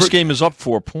remember. And this game is up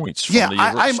 4 points from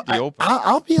the open.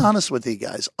 I'll be honest with you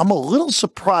guys. I'm a little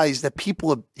surprised that people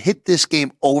have hit this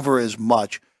game over as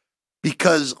much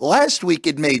because last week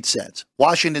it made sense.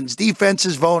 Washington's defense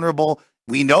is vulnerable.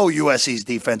 We know USC's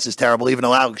defense is terrible, even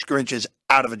though Alex Grinch is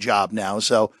out of a job now.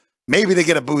 So maybe they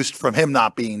get a boost from him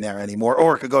not being there anymore,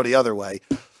 or it could go the other way.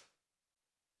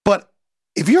 But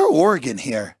if you're Oregon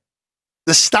here,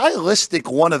 the stylistic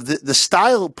one of the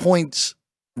style points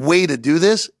way to do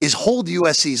this is hold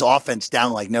USC's offense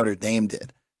down like Notre Dame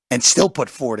did and still put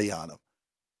 40 on them.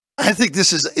 I think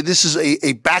this is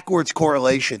a backwards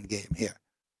correlation game here,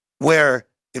 where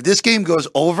if this game goes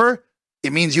over,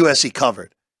 it means USC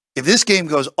covered. If this game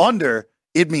goes under,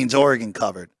 it means Oregon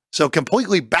covered. So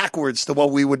completely backwards to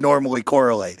what we would normally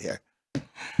correlate here.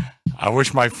 I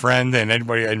wish my friend and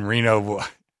anybody in Reno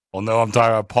will know I'm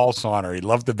talking about Paul Sauner. He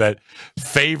loved to bet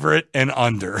favorite and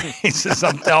under. He says,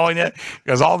 I'm telling you,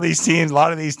 because a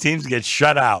lot of these teams get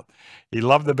shut out. He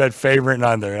loved to bet favorite and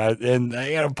under.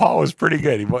 And Paul was pretty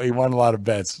good. He won a lot of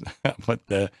bets. But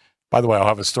by the way, I'll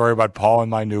have a story about Paul in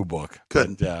my new book.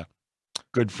 Good. But,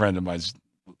 good friend of mine's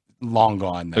long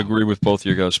gone now. Agree with both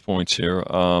your guys' points here.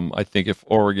 I think if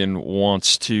Oregon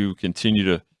wants to continue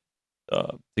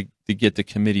to get the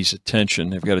committee's attention,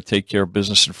 they've got to take care of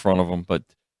business in front of them, but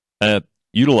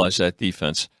utilize that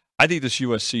defense. I think this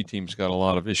USC team's got a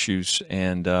lot of issues,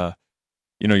 and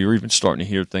you're even starting to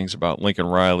hear things about Lincoln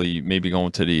Riley maybe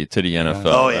going to the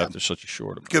NFL after such a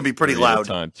short it's going to be pretty loud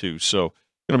time too. So it's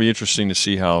going to be interesting to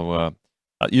see how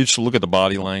you just look at the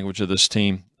body language of this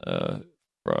team.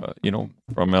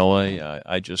 From LA,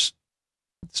 it's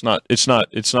not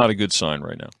a good sign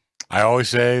right now. I always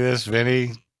say this,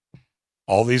 Vinny.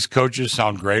 All these coaches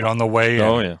sound great on the way in.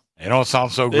 Oh yeah, they don't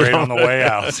sound so great on the way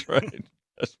out. That's right.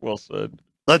 That's well said.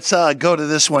 Let's go to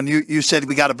this one. You said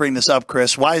we got to bring this up,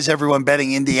 Chris. Why is everyone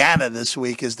betting Indiana this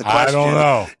week is the question. I don't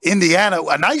know. Indiana,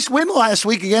 a nice win last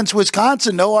week against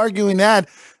Wisconsin. No arguing that.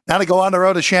 Now to go on the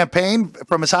road to Champaign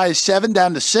from as high as 7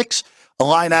 down to 6.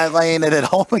 Illini laying it at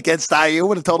home against IU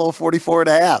with a total of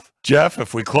 44.5. Jeff,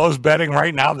 if we close betting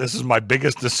right now, this is my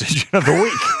biggest decision of the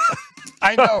week.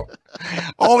 I know.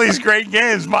 All these great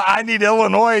games. I need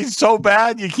Illinois so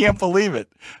bad, you can't believe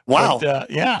it. Wow. But,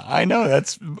 yeah, I know.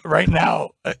 That's right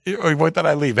now. What did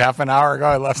I leave? Half an hour ago,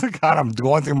 I left the car. I'm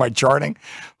going through my charting.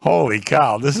 Holy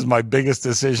cow. This is my biggest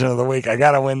decision of the week. I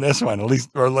got to win this one, at least,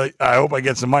 I hope I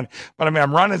get some money. But, I mean,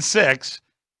 I'm running 6.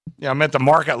 I'm at the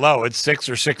market low. It's 6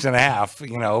 or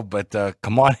 6.5, but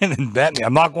come on in and bet me.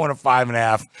 I'm not going to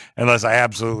 5.5 unless I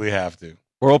absolutely have to.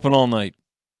 We're open all night.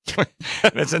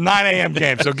 It's a 9 a.m.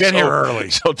 game, so get here early.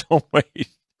 So don't wait.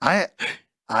 I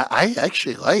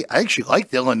actually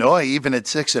liked Illinois even at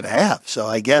 6.5. So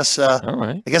I guess all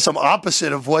right. I guess I'm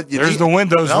opposite of what you. There's the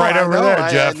windows right over there,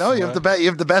 Jeff. No, you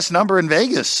have the best number in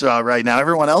Vegas right now.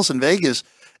 Everyone else in Vegas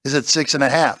is at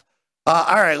 6.5. All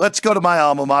right, let's go to my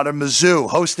alma mater, Mizzou,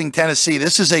 hosting Tennessee.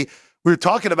 We were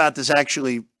talking about this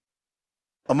actually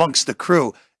amongst the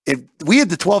crew. if we had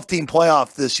the 12-team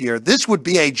playoff this year, this would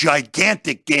be a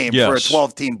gigantic game for a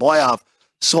 12-team playoff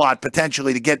slot,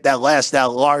 potentially, to get that last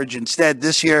out large. Instead,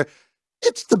 this year,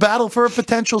 it's the battle for a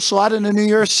potential slot in a New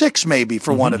Year's Six, maybe,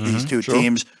 for one of these two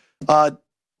teams.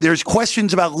 There's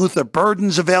questions about Luther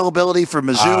Burden's availability for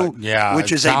Mizzou.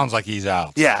 Which sounds like he's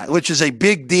out. Yeah, which is a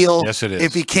big deal. Yes, it is.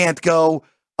 If he can't go.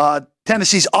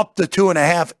 Tennessee's up to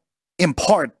 2.5 in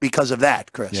part because of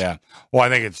that, Chris. Yeah. Well, I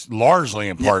think it's largely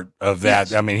in part of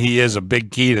that. Yes. I mean, he is a big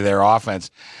key to their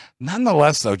offense.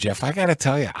 Nonetheless, though, Jeff, I got to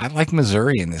tell you, I like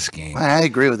Missouri in this game. I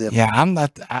agree with you. Yeah, I'm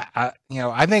not.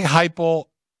 I think Heupel,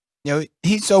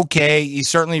 he's okay. He's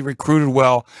certainly recruited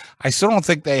well. I still don't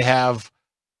think they have,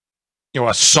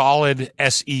 a solid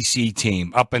SEC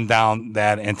team up and down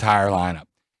that entire lineup.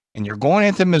 And you're going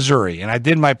into Missouri, and I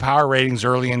did my power ratings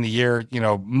early in the year,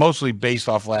 mostly based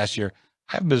off last year.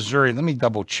 I have Missouri. Let me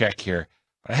double check here.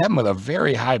 But I have them with a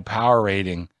very high power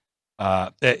rating.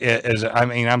 As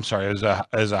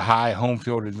a high home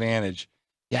field advantage.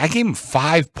 Yeah, I gave them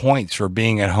 5 points for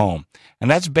being at home, and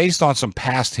that's based on some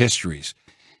past histories.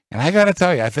 And I got to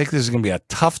tell you, I think this is going to be a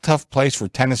tough place for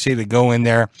Tennessee to go in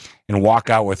there and walk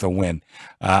out with a win.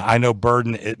 I know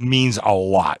Burden, it means a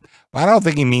lot, but I don't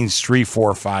think he means 3,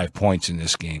 4, 5 points in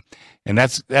this game. And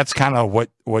that's kind of what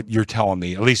you're telling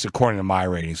me, at least according to my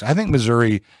ratings. I think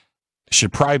Missouri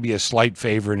should probably be a slight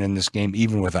favorite in this game,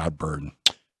 even without Burden.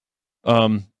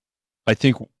 I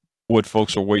think what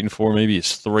folks are waiting for maybe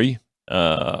is 3. It's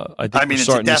a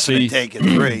definite take at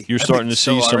 3. You're starting to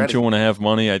see some 2.5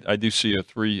 money. I do see a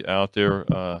 3 out there.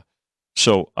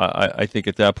 So I think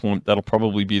at that point that'll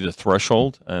probably be the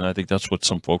threshold, and I think that's what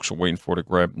some folks are waiting for to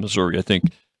grab Missouri. I think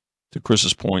to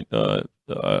Chris's point, I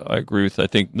agree with. I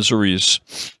think Missouri is,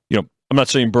 I'm not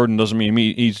saying Burden doesn't mean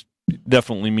he's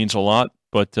definitely means a lot,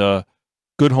 but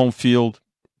good home field,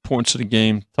 points to the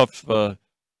game, tough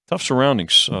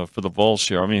surroundings for the Vols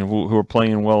here. I mean, who are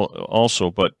playing well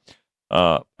also, but.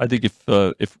 I think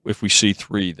if we see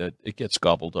 3, that it gets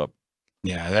gobbled up.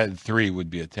 Yeah, that 3 would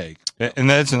be a take, and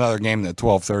that's another game in the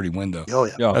 12:30 window. Oh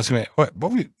yeah, that's gonna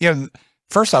be,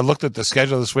 First, I looked at the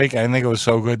schedule this week. I didn't think it was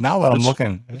so good. Now that I'm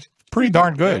looking, it's pretty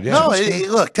darn good. Yeah. No,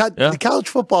 the college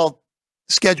football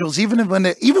schedules, even when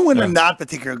they're not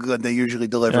particularly good, they usually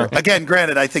deliver. Yeah. Again,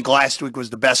 granted, I think last week was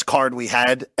the best card we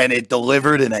had, and it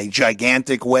delivered in a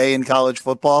gigantic way in college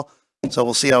football. So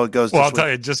we'll see how it goes. Well, I'll tell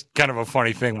you, just kind of a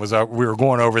funny thing was we were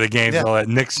going over the games. Yeah.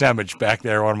 And Nick Semich back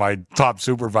there, one of my top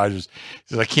supervisors,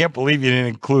 says, "I can't believe you didn't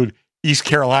include East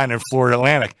Carolina and Florida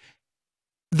Atlantic."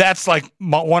 That's like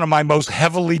one of my most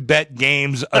heavily bet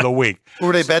games of the week. Who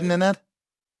were they betting in that?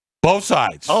 Both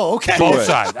sides. Oh, okay. Both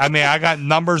sides. I mean, I got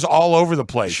numbers all over the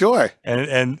place. Sure.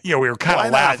 And we were kind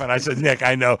of laughing. I said, Nick,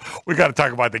 I know we got to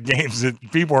talk about the games that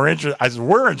people are interested. I said,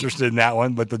 we're interested in that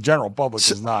one, but the general public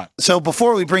is not. So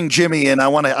before we bring Jimmy in, I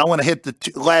want to hit the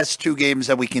last 2 games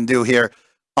that we can do here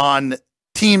on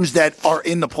teams that are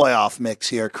in the playoff mix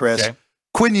here, Chris. Okay.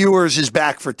 Quinn Ewers is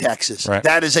back for Texas. Right.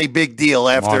 That is a big deal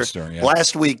after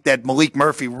last week that Malik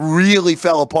Murphy really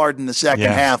fell apart in the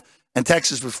second half. And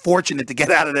Texas was fortunate to get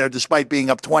out of there despite being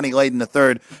up 20 late in the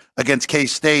third against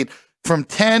K-State. From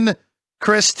 10,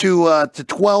 Chris, to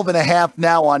 12.5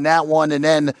 now on that one. And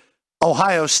then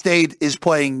Ohio State is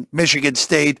playing Michigan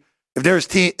State. If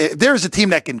there's a team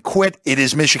that can quit, it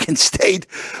is Michigan State.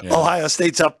 Yeah. Ohio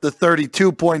State's up to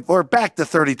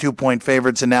 32-point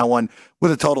favorites in that one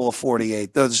with a total of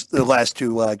 48. Those are the last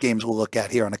 2 games we'll look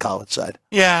at here on the college side.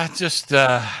 Yeah, just,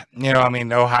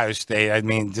 Ohio State,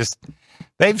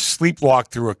 they've sleepwalked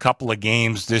through a couple of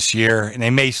games this year, and they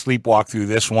may sleepwalk through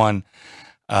this one.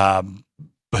 But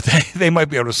they might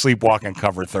be able to sleepwalk and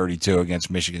cover 32 against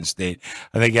Michigan State.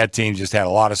 I think that team just had a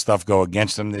lot of stuff go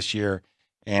against them this year.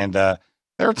 And there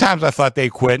were times I thought they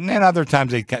quit, and then other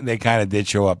times they kind of did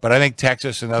show up. But I think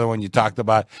Texas, another one you talked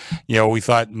about, we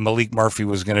thought Malik Murphy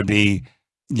was going to be,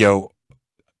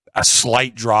 a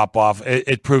slight drop-off.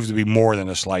 It proves to be more than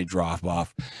a slight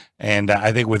drop-off. And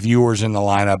I think with Ewers in the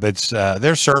lineup,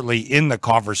 they're certainly in the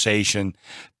conversation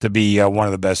to be one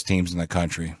of the best teams in the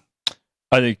country.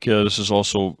 I think this is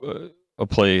also a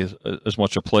play, as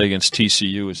much a play against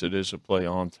TCU as it is a play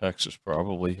on Texas,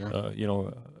 probably.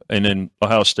 Sure. And then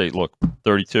Ohio State, look,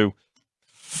 32.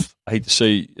 I hate to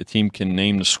say a team can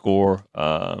name the score.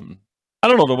 I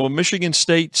don't know, though. Michigan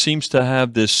State seems to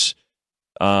have this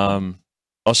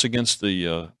us against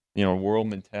the world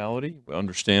mentality,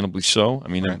 understandably so. I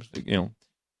mean,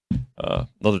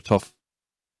 another tough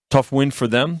win for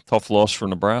them, tough loss for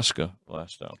Nebraska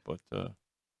last out. But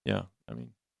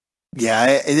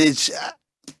it's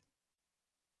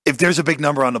if there's a big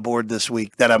number on the board this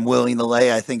week that I'm willing to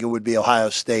lay, I think it would be Ohio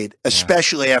State,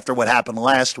 especially after what happened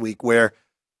last week, where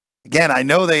Again, I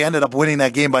know they ended up winning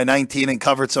that game by 19 and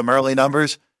covered some early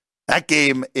numbers. That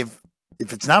game, if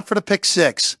it's not for the pick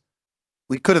six,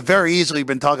 we could have very easily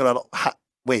been talking about,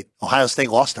 Ohio State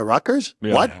lost to Rutgers?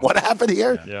 Yeah. What happened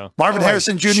here? Yeah. Marvin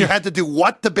Harrison Jr. had to do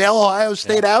what to bail Ohio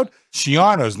State out?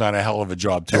 Schiano's done a hell of a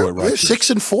job, too, at Rutgers. They're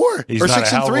 6-4. He's or done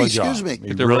 6-3, excuse me.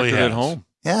 They're really at home.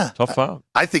 Yeah. Tough out.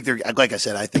 I think like I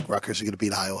said, I think Rutgers are going to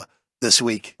beat Iowa this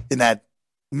week in that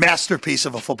masterpiece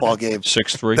of a football game.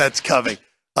 6-3. That's coming.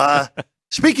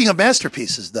 Speaking of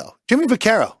masterpieces, though, Jimmy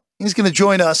Vaccaro, he's going to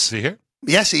join us. Is he here?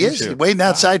 Yes, he is. He's waiting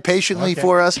outside patiently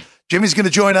for us. Jimmy's going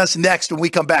to join us next when we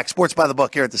come back. Sports by the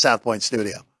Book here at the South Point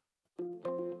studio.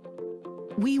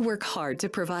 We work hard to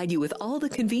provide you with all the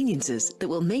conveniences that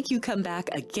will make you come back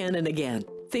again and again.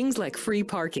 Things like free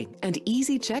parking and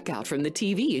easy checkout from the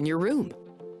TV in your room.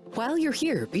 While you're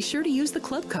here, be sure to use the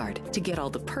club card to get all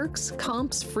the perks,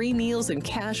 comps, free meals, and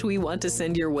cash we want to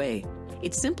send your way.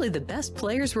 It's simply the best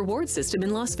players' reward system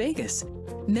in Las Vegas.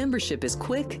 Membership is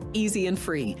quick, easy, and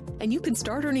free, and you can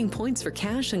start earning points for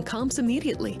cash and comps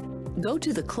immediately. Go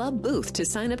to the club booth to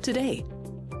sign up today.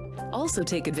 Also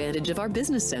take advantage of our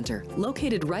business center,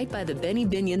 located right by the Benny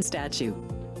Binion statue.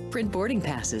 Print boarding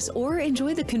passes or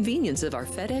enjoy the convenience of our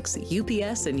FedEx,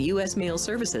 UPS, and U.S. mail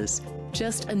services.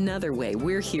 Just another way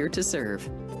we're here to serve.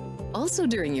 Also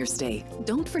during your stay,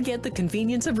 don't forget the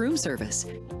convenience of room service.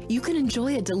 You can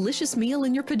enjoy a delicious meal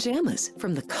in your pajamas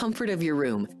from the comfort of your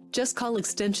room. Just call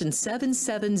extension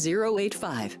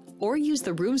 77085 or use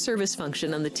the room service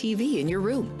function on the TV in your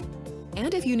room.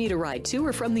 And if you need a ride to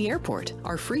or from the airport,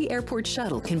 our free airport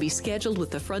shuttle can be scheduled with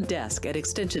the front desk at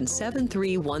extension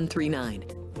 73139.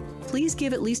 Please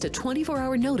give at least a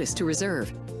 24-hour notice to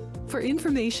reserve. For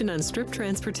information on Strip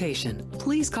transportation,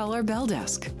 please call our bell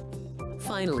desk.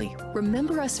 Finally,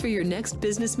 remember us for your next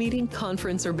business meeting,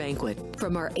 conference, or banquet.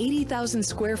 From our 80,000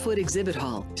 square foot exhibit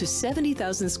hall to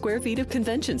 70,000 square feet of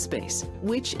convention space,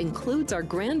 which includes our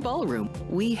grand ballroom,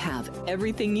 we have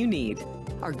everything you need.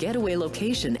 Our getaway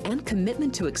location and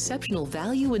commitment to exceptional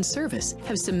value and service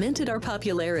have cemented our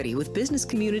popularity with business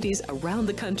communities around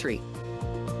the country.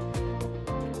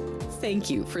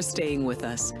 Thank you for staying with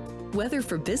us. Whether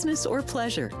for business or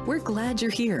pleasure, we're glad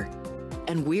you're here.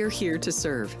 And we're here to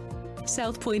serve.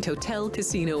 South Point Hotel,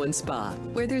 Casino, and Spa,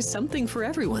 where there's something for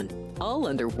everyone, all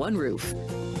under one roof.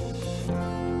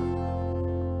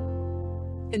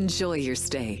 Enjoy your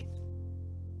stay.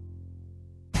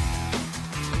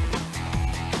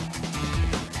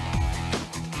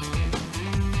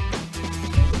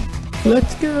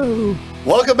 Let's go.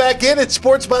 Welcome back in. It's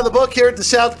Sports by the Book here at the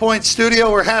South Point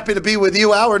studio. We're happy to be with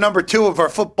you. Hour number 2 of our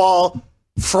Football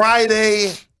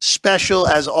Friday special.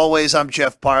 As always, I'm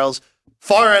Jeff Parles.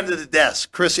 Far end of the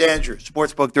desk, Chris Andrews,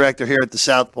 sportsbook director here at the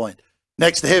South Point.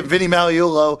 Next to him, Vinny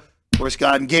Magliulo, of course,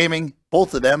 God and Gaming.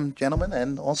 Both of them, gentlemen,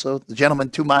 and also the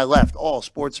gentleman to my left, all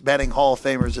sports betting Hall of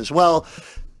Famers as well.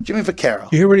 Jimmy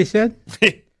Vaccaro. You hear what he said?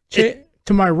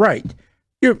 To my right.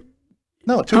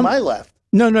 No, to my left.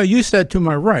 No, you said to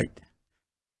my right.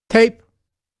 Tape?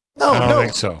 No, I don't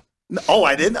think so. Oh,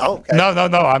 I didn't? Oh, okay. No,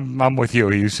 I'm with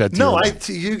you. You said to your right.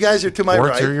 You guys are to my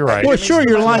right. You're right. Well, sure,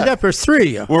 you're lined up. There's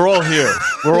 3 of you. We're all here.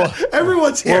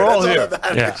 Everyone's here. We're all That's here. all that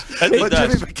matters. Yeah. But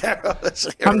Jimmy Vaccaro is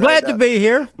here I'm glad right to be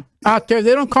here out there.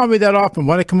 They don't call me that often.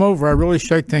 When I come over, I really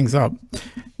shake things up.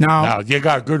 Now, you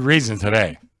got good reason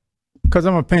today. Because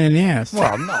I'm a pain in the ass.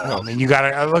 Well, no. I mean, you got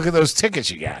to look at those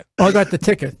tickets you got. Oh, I got the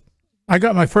ticket. I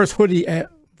got my first hoodie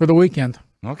for the weekend.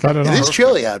 Okay. It is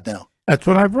chilly out now. That's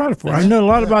what I brought it for. I know a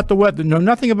lot about the weather. Know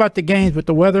nothing about the games, but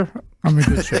the weather, I'm in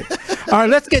good shape. All right,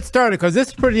 let's get started because this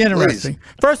is pretty interesting. Please.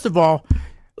 First of all,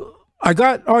 I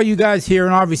got all you guys here,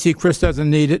 and obviously Chris doesn't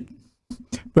need it,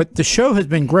 but the show has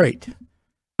been great.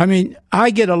 I mean, I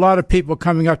get a lot of people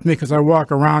coming up to me because I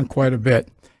walk around quite a bit.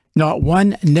 Not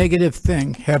one negative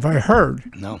thing have I heard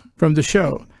from the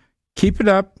show. Keep it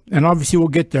up, and obviously we'll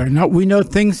get there. Now, we know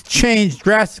things changed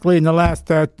drastically in the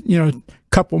last,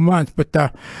 couple months, but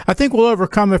I think we'll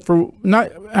overcome it.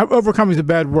 Overcoming is a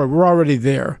bad word. We're already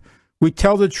there. We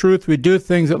tell the truth. We do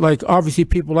things that, obviously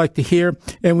people like to hear,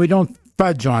 and we don't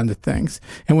fudge on the things.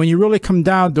 And when you really come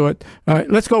down to it,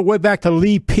 let's go way back to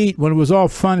Lee Pete when it was all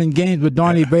fun and games with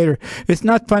Donnie Bader. It's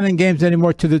not fun and games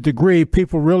anymore to the degree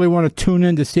people really want to tune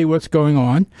in to see what's going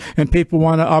on, and people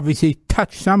want to obviously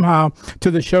touch somehow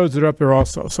to the shows that are up there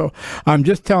also. So I'm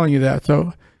just telling you that.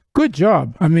 So good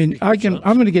job. I mean, I'm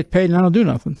going to get paid and I don't do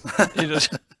nothing.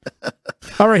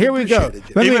 All right, here we go.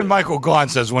 Even Michael Gaughan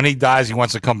says when he dies, he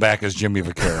wants to come back as Jimmy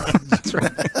Vaccaro. That's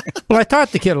right. Well, I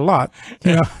taught the kid a lot.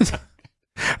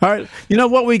 All right. You know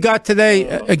what we got today?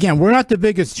 Again, we're not the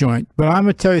biggest joint, but I'm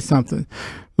going to tell you something.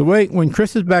 the way when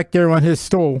Chris is back there on his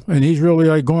stool and he's really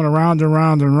like going around and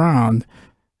around and around,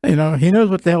 he knows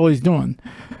what the hell he's doing.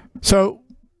 So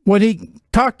when he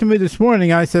talked to me this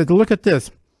morning, I said, look at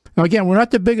this. Now, again, we're not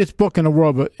the biggest book in the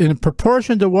world, but in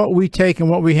proportion to what we take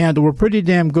and what we handle, we're pretty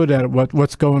damn good at it,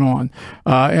 what's going on.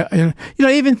 And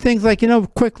even things like,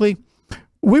 quickly,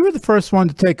 we were the first one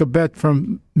to take a bet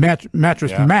from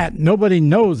Mattress Matt. Nobody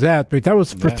knows that, but that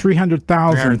was for $300,000.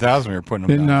 $300,000 we were putting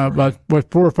them down about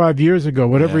 4 or 5 years ago,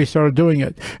 whatever he started doing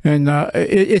it. And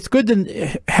it's good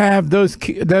to have those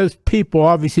people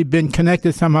obviously been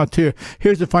connected somehow too.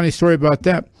 Here's a funny story about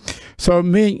that. So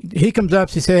he comes up,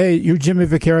 he says, hey, you're Jimmy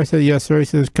Vaccaro? I said, yes, sir. He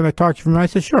says, can I talk to you for a minute? I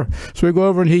said, sure. So we go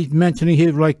over and he's mentioning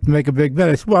he'd like to make a big bet.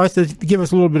 I said, well, give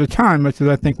us a little bit of time. I said,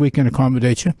 I think we can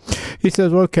accommodate you. He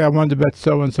says, well, okay, I wanted to bet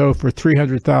so-and-so for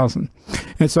 $300,000.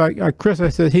 And so Chris, I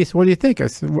said, what do you think? I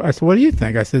said, what do you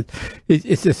think? I said,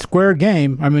 it's a square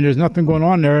game. I mean, there's nothing going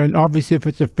on there. And obviously if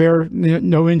it's a fair,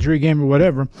 no injury game or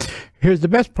whatever, here's the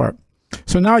best part.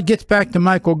 So now it gets back to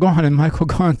Michael Gaughan, and Michael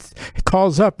Gaughan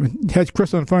calls up and has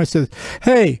Chris on the phone and says,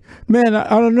 hey, man, I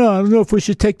don't know if we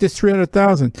should take this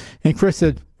 $300,000. And Chris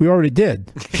said, we already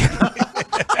did.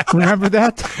 Remember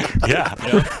that? Yeah.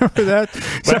 Remember that?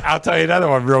 But I'll tell you another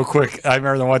one real quick. I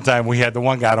remember the one time we had the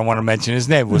one guy, I don't want to mention his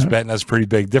name, was betting us pretty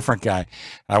big, different guy.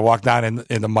 I walked down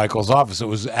into Michael's office. It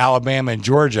was Alabama and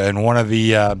Georgia in one of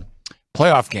the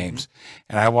playoff games.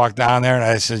 And I walked down there and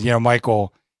I said,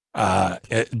 Michael,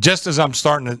 just as I'm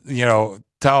starting to,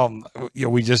 tell him,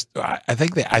 I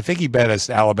think he bet us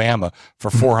Alabama for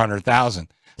 $400,000.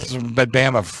 Bet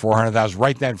Bama for $400,000.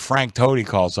 Right then, Frank Toady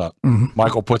calls up.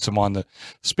 Michael puts him on the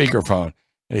speakerphone,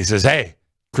 and he says, "Hey,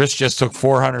 Chris just took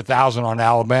 $400,000 on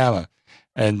Alabama."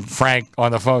 And Frank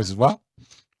on the phone says, "Well,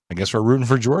 I guess we're rooting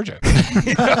for Georgia."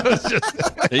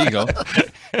 There you go.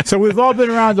 So we've all been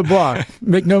around the block.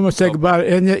 Make no mistake about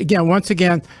it. And again, once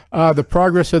again, the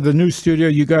progress of the new studio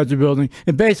you guys are building,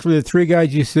 and basically the three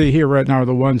guys you see here right now are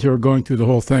the ones who are going through the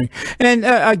whole thing. And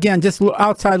again, just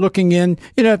outside looking in,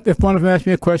 if one of them asks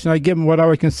me a question, I give them what I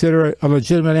would consider a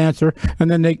legitimate answer,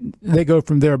 and then they go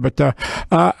from there. But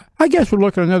I guess we're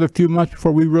looking at another few months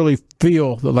before we really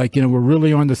feel that, we're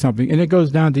really onto something. And it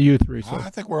goes down to you three. So. I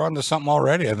think we're onto something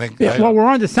already. I think. Yeah, we're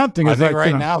onto something. I think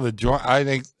now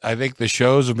I think the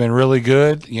shows have been really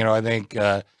good.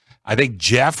 I think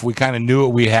Jeff, we kind of knew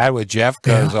what we had with Jeff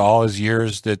because all his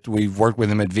years that we've worked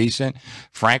with him at VSiN.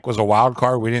 Frank was a wild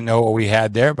card. We didn't know what we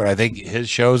had there, but I think his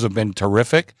shows have been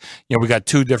terrific. We got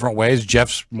two different ways.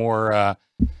 Jeff's more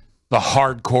the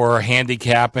hardcore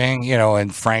handicapping,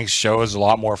 and Frank's show is a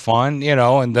lot more fun,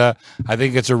 and I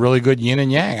think it's a really good yin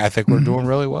and yang. I think we're doing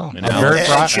really well. I'm very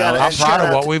proud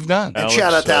of what we've done. And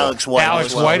shout out to Alex White.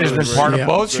 Alex White has been part of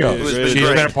both shows. She's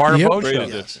been a part of both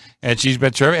shows. And she's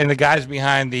been terrific. And the guys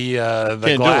behind the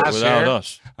glass without here,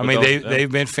 us. I mean, they've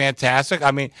been fantastic.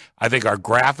 I mean, I think our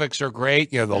graphics are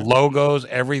great. The logos,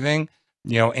 everything.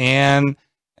 Ann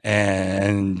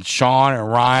and Sean and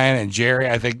Ryan and Jerry,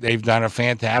 I think they've done a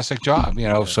fantastic job.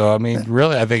 So I mean,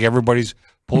 really, I think everybody's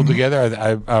pulled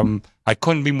together. I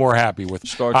couldn't be more happy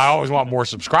with. I always want more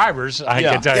subscribers. I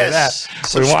can tell you that.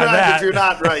 Subscribe we want that. if you're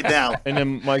not right now. And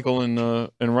then Michael and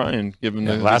Ryan giving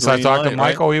the last I talked to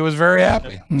Michael, he was very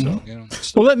happy.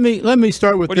 So let me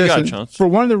start with what do this. you got, Chance? For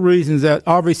one of the reasons that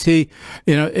obviously,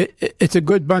 it's a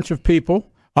good bunch of people.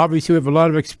 Obviously, we have a lot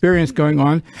of experience going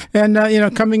on. And,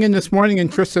 coming in this morning, and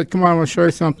Chris said, come on, I want to show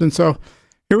you something. So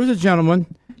here was a gentleman.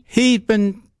 He's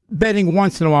been betting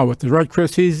once in a while with us, right,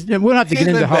 Chris? We don't have to get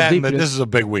into how deep but this is a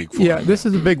big week for him. Yeah, this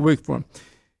is a big week for him.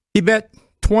 He bet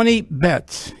 20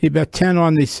 bets. He bet 10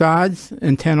 on the sides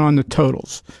and 10 on the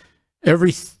totals.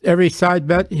 Every side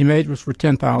bet he made was for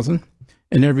 $10,000,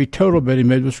 and every total bet he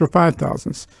made was for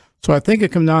 $5,000. So I think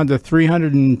it comes down to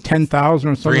 $310,000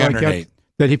 or something like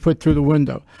that he put through the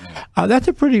window. That's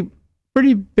a pretty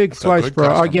big slice for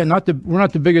again. We're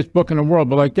not the biggest book in the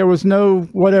world, but there was no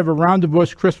whatever round the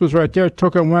bush. Chris was right there,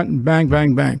 took and went, and bang,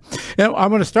 bang, bang. And I'm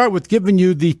going to start with giving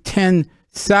you the 10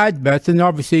 side bets, and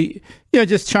obviously,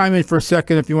 just chime in for a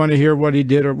second if you want to hear what he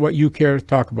did or what you care to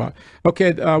talk about.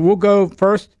 Okay, we'll go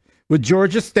first with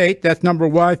Georgia State. That's number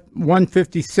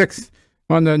 156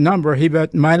 on the number. He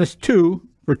bet -2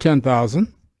 for $10,000.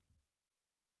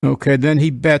 Okay, then he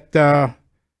bet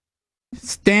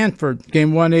Stanford,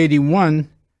 game 181,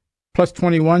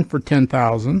 +21 for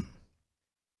 $10,000.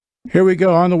 Here we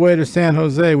go on the way to San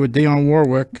Jose with Dionne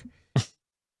Warwick.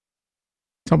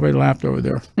 Somebody laughed over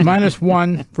there.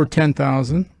 -1 for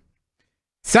 $10,000.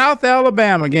 South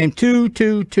Alabama, game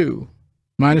 222,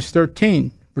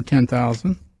 -13 for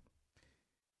 $10,000.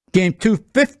 Game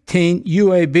 215,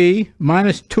 UAB,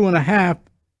 -2.5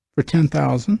 for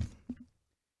 $10,000.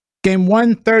 Game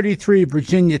 133,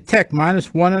 Virginia Tech minus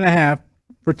 1.5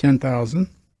 for 10,000.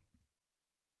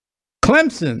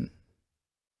 Clemson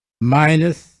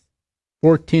minus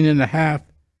 14.5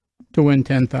 to win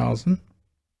 10,000.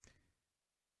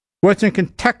 Western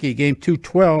Kentucky, game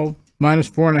 212, minus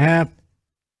 4.5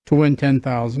 to win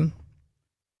 10,000.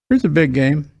 Here's a big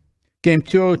game. Game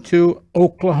 202,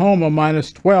 Oklahoma,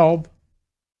 minus 12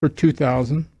 for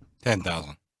 2,000.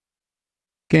 10,000.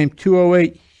 Game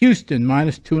 208, Houston,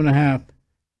 minus 2.5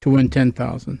 to win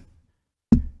 10,000.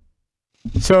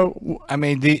 So, I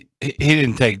mean, he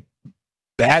didn't take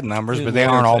bad numbers, but they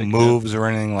aren't all moves or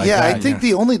anything like that. Yeah, I think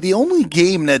the only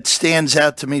game that stands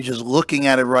out to me, just looking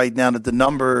at it right now, that the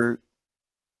number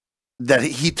that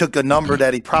he took a number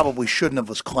that he probably shouldn't have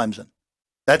was Clemson.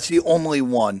 That's the only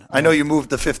one. I know you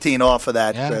moved the 15 off of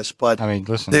that, Chris, but I mean,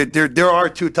 listen, there are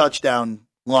 2 touchdown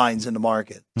lines in the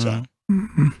market. So,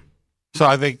 So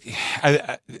I think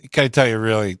I got to tell you,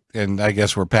 really, and I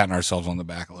guess we're patting ourselves on the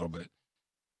back a little bit.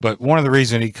 But one of the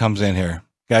reasons he comes in here,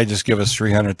 guy just give us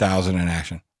 300,000 in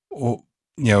action. Well,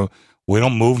 we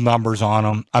don't move numbers on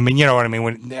him. I mean, you know what I mean?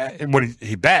 When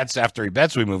he bets, after he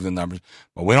bets, we move the numbers.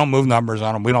 But we don't move numbers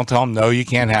on him. We don't tell him, no, you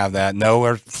can't have that. No,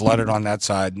 we're flooded on that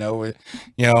side. No,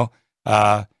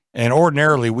 and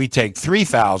ordinarily we take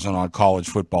 3,000 on college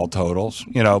football totals,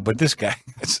 but this guy,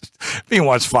 if he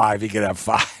wants 5, he could have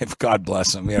 5. God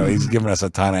bless him. He's giving us a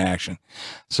ton of action.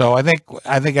 So I think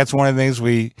that's one of the things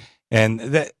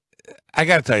I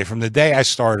got to tell you, from the day I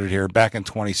started here back in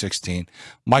 2016,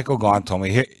 Michael Gaunt told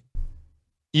me,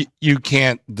 you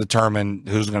can't determine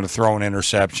who's going to throw an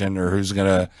interception or who's going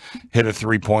to hit a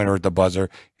 3-pointer at the buzzer.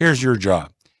 Here's your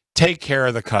job. Take care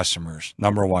of the customers,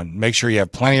 number one. Make sure you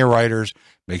have plenty of writers.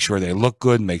 Make sure they look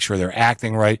good. Make sure they're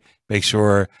acting right. Make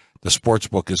sure the sports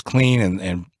book is clean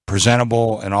and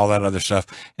presentable and all that other stuff.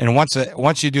 And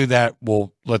once you do that,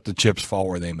 we'll let the chips fall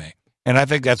where they may. And I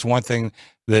think that's one thing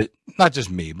that not just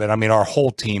me, but I mean our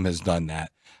whole team has done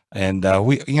that. And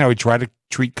we try to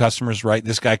treat customers right.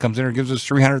 This guy comes in and gives us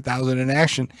 300,000 in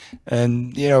action,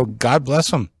 and God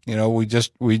bless him.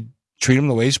 We treat him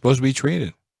the way he's supposed to be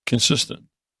treated. Consistent.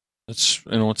 That's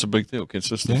it's a big deal.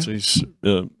 Consistency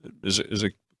is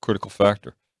a critical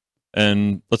factor.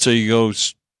 And let's say he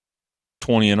goes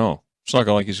 20-0. It's not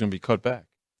like he's going to be cut back.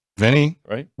 Vinny,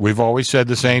 right? We've always said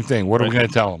the same thing. What are we going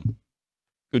to tell him?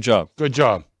 Good job. Good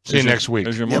job. See you next week.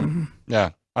 There's your money. Yeah,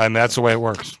 I mean that's the way it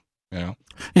works.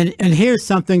 And here's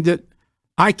something that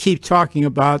I keep talking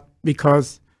about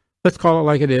because let's call it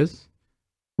like it is.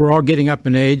 We're all getting up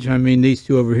in age. I mean, these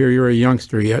two over here, you're a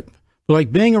youngster yet. But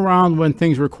like being around when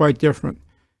things were quite different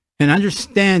and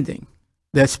understanding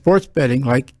that sports betting,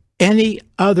 like any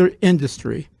other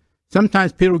industry,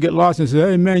 sometimes people get lost and say,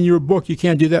 hey, man, you're a book. You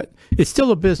can't do that. It's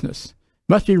still a business.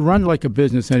 Must be run like a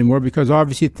business anymore because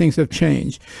obviously things have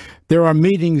changed. There are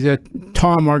meetings that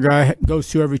Tom, our guy, goes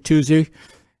to every Tuesday.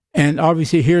 And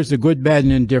obviously, here's the good, bad,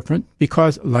 and indifferent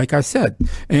because, like I said,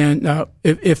 and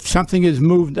if something is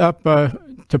moved up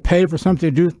to pay for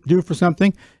something, do for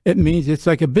something, it means it's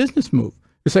like a business move.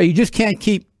 It's like you just can't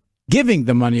keep giving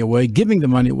the money away.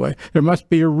 There must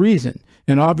be a reason.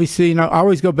 And obviously, I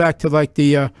always go back to like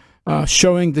the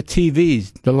showing the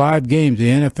TVs, the live games, the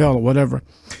NFL or whatever.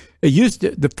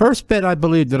 The first bet I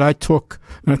believe that I took,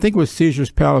 and I think it was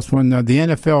Caesar's Palace when the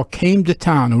NFL came to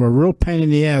town and were a real pain in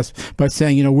the ass by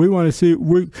saying, we want to see,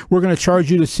 we're going to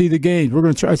charge you to see the games. We're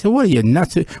going to I said, what are you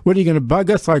nuts? What are you going to bug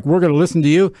us? Like we're going to listen to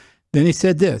you? Then he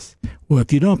said this, well,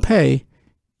 if you don't pay,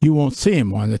 you won't see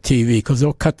him on the TV because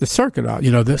they'll cut the circuit out.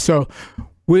 So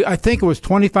I think it was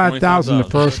 25,000 the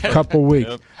first couple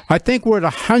weeks. Yep. I think we're at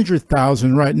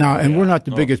 100,000 right now, and we're not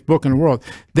the biggest book in the world.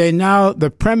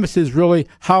 The premise is really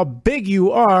how big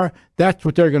you are. That's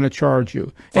what they're going to charge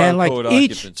you. And like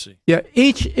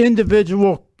each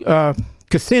individual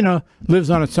casino lives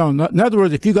on its own. In other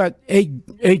words, if you got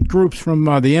eight groups from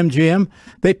the MGM,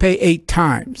 they pay 8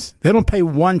 times. They don't pay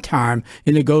 1 time,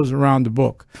 and it goes around the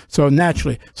book. So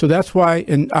naturally, that's why.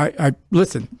 And I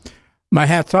listen. My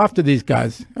hat's off to these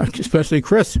guys, especially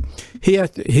Chris. He has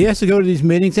to go to these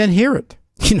meetings and hear it.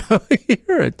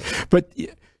 Hear it. But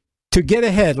to get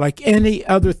ahead, like any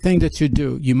other thing that you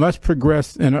do, you must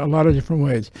progress in a lot of different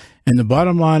ways. And the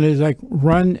bottom line is like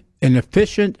run an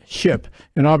efficient ship,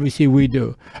 and obviously we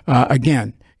do.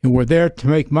 Again, and we're there to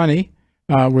make money.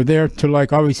 We're there to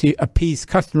obviously appease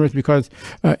customers because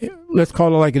let's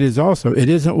call it like it is. Also, it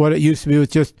isn't what it used to be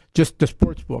with just the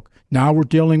sports book. Now we're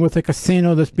dealing with a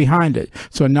casino that's behind it.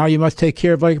 So now you must take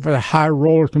care of if a high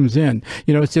roller comes in.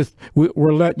 It's just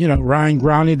we're let Ryan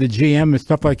Growney, the GM, and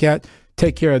stuff like that.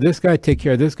 Take care of this guy. Take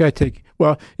care of this guy.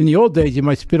 Well, in the old days, you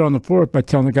might spit on the floor by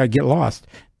telling the guy get lost.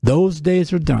 Those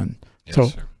days are done. Yes, so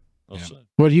sir. Well said.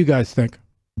 What do you guys think?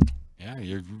 Yeah,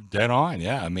 you're dead on.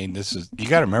 Yeah, I mean, you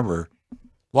got to remember,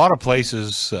 a lot of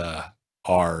places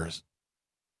are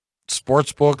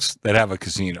sports books that have a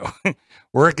casino.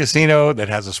 We're a casino that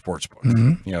has a sports book.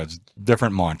 Mm-hmm. It's a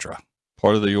different mantra.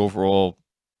 Part of the overall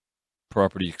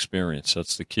property experience.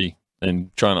 That's the key.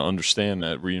 And trying to understand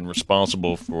that, being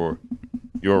responsible for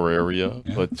your area,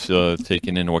 but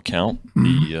taking into account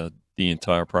the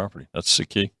entire property. That's the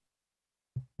key.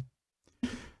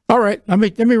 All right, let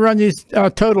me run these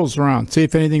totals around, see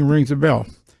if anything rings a bell.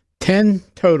 10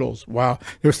 totals. Wow.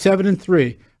 There were 7 and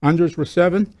 3. Unders were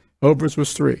 7, overs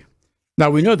was 3. Now,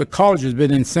 we know the college has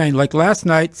been insane. Like last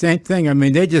night, same thing. I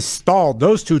mean, they just stalled.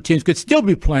 Those two teams could still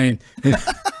be playing.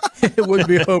 It would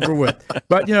be over with.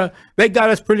 But, they got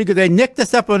us pretty good. They nicked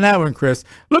us up on that one, Chris.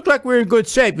 Looked like we were in good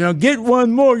shape. Get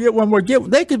one more.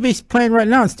 They could be playing right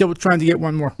now and still trying to get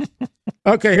one more.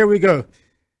 Okay, here we go.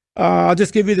 I'll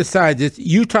just give you the sides. It's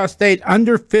Utah State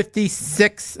under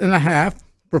 56.5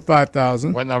 for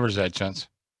 5,000. What number is that, Chance?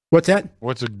 What's that?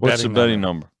 What's the betting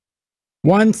number?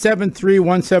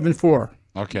 173-174.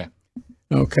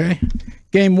 Okay.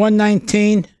 Game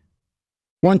 119,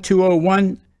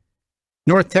 1201,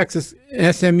 North Texas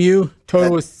SMU.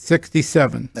 Total is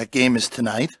 67. That game is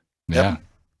tonight. Yeah.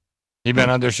 You been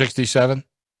under 67?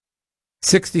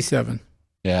 67.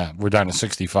 Yeah, we're down to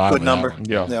 65. Good number.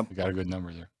 Yeah, we got a good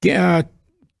number there.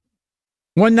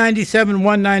 197,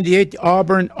 198,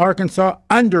 Auburn, Arkansas,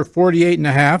 under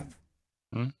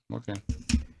 48.5. Okay.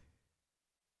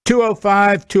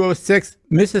 205, 206,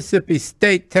 Mississippi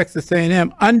State, Texas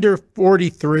A&M, under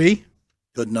 43.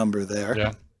 Good number there.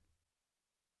 Yeah.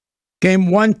 Game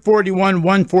 141,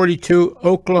 142,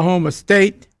 Oklahoma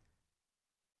State,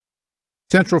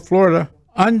 Central Florida,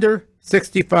 under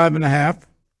 65.5.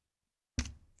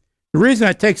 The reason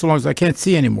I take so long is I can't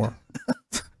see anymore.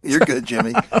 You're good,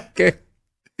 Jimmy. Okay.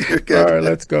 You're good. All right,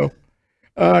 let's go.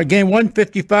 Game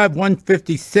 155,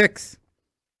 156,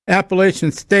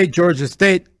 Appalachian State, Georgia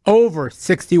State, over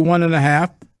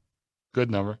 61.5.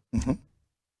 Good number. Mm-hmm.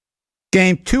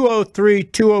 Game 203,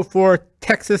 204,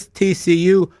 Texas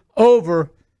TCU,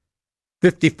 over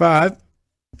 55.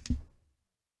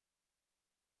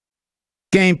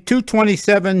 Game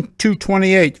 227,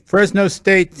 228, Fresno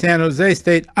State, San Jose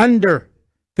State, under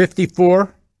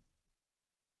 54.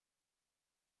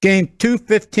 Game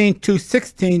 215,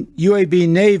 216, UAB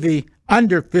Navy,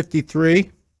 under 53.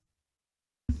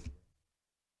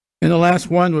 And the last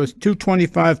one was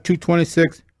 225,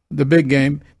 226, the big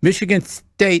game. Michigan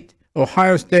State,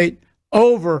 Ohio State,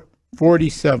 over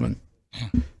 47.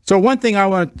 So one thing I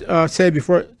want to say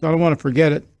before, I don't want to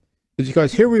forget it, is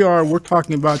because here we are, we're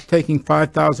talking about taking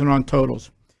 5,000 on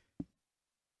totals.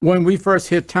 When we first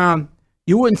hit town,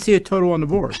 you wouldn't see a total on the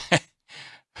board.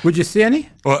 Would you see any?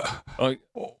 Well,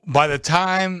 by the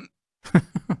time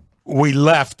we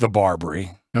left the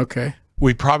Barbary, okay,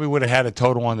 we probably would have had a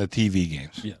total on the TV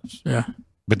games. Yes. Yeah.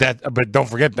 But don't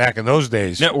forget, back in those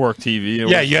days, Network TV.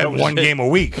 Yeah, you had one game a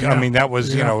week. Yeah. I mean, that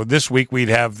was this week we'd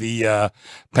have the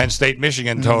Penn State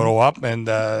Michigan total up, and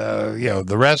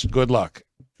the rest. Good luck.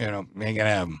 Ain't gonna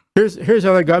have them. Here's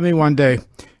how they got me one day.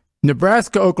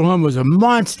 Nebraska Oklahoma was a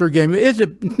monster game. It's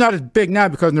not as big now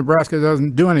because Nebraska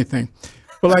doesn't do anything,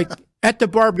 but like at the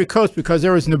Barbary Coast, because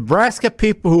there was Nebraska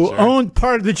people who owned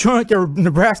part of the joint. There were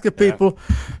Nebraska people.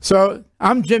 Yeah. So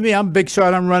I'm Jimmy. I'm Big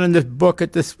Shot. I'm running this book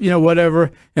at this,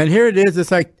 whatever. And here it is. It's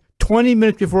like 20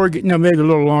 minutes before, maybe a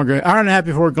little longer, an hour and a half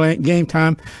before game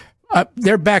time.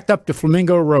 They're backed up to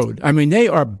Flamingo Road. I mean, they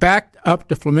are backed up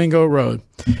to Flamingo Road.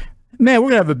 Man, we're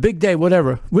gonna have a big day.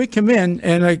 Whatever. We come in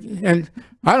and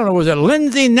I don't know, was it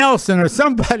Lindsey Nelson or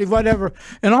somebody, whatever?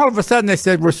 And all of a sudden they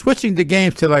said, we're switching the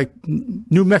games to like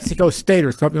New Mexico State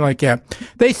or something like that.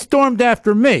 They stormed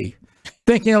after me,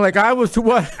 thinking like I was the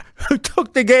one who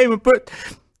took the game and put.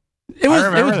 It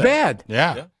was bad.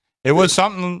 Yeah. It was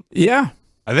something. Yeah.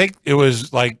 I think it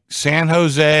was like San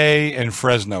Jose and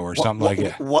Fresno or something like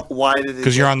that. Why did it?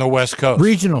 Because you're on the West Coast.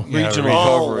 Regional.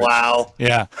 Oh, wow.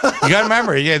 Yeah. You got to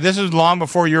remember, this is long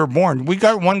before you were born. We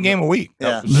got one game a week.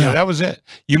 Yeah. That was it.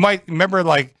 You might remember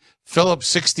like Phillips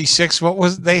 66. What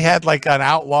was they had like an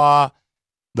outlaw,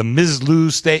 the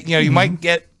Magliulo State. You might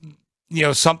get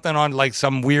something on like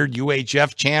some weird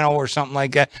UHF channel or something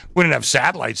like that. We didn't have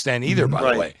satellites then either,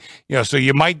 by the way. So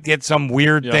you might get some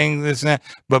weird thing, this and that.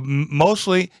 But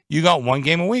mostly, you got one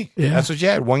game a week. Yeah. That's what you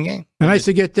had, one game. And I used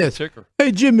to get this.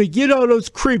 Hey, Jimmy, get all those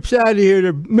creeps out of here.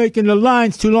 They're making the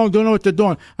lines too long, don't know what they're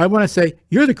doing. I want to say,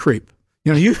 you're the creep.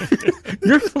 You're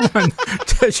the one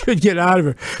that should get out of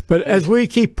it. But as we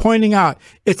keep pointing out,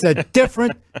 it's a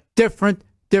different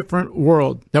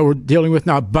world that we're dealing with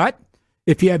now. But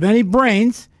if you have any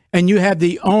brains and you have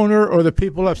the owner or the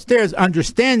people upstairs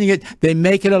understanding it, they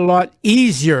make it a lot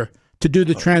easier to do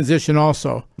the transition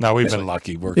also. No, we've been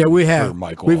lucky working we have. for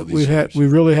Michael all these years. We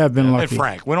really have been lucky. And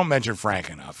Frank. We don't mention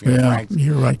Frank enough.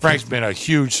 You're right. Frank's been a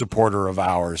huge supporter of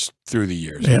ours through the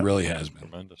years. He really has been.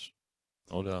 Tremendous.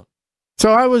 No doubt.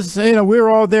 So I was, we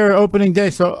were all there opening day,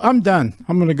 so I'm done.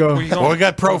 I'm going to go. Well, we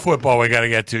got pro football we got to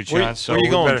get to, John. Where are you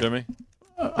going, Jimmy?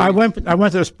 I went to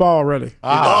the spa already.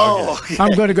 Okay.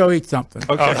 I'm going to go eat something.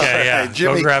 Okay, yeah.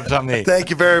 Jimmy, go grab something to eat.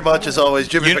 Thank you very much, as always.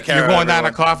 Jimmy Vaccaro. You're going down to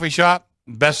a coffee shop?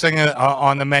 Best thing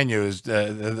on the menu is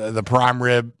the prime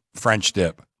rib French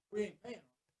dip.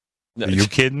 Are you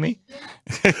kidding me?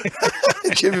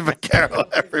 Jimmy Vaccaro,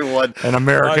 everyone. An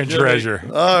American treasure.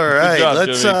 All right.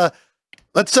 Job,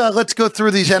 let's go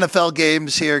through these NFL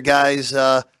games here, guys.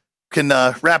 Can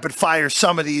rapid fire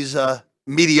some of these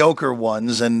mediocre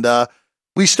ones, and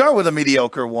we start with a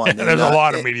mediocre one. There's a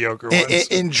lot of mediocre ones.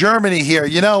 In Germany here.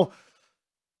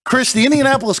 Chris, the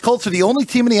Indianapolis Colts are the only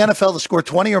team in the NFL to score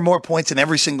 20 or more points in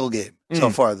every single game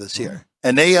so far this year.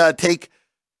 And they take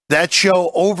that show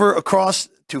over across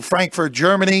to Frankfurt,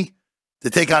 Germany,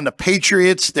 to take on the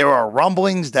Patriots. There are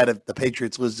rumblings that if the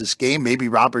Patriots lose this game, maybe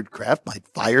Robert Kraft might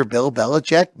fire Bill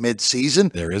Belichick mid-season.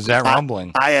 There is that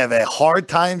rumbling. I have a hard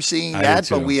time seeing that,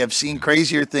 but we have seen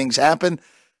crazier things happen.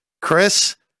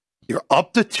 Chris, you're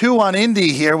up to 2 on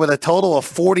Indy here with a total of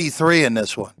 43 in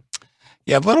this one.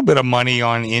 Yeah, a little bit of money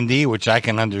on Indy, which I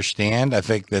can understand. I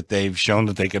think that they've shown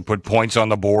that they can put points on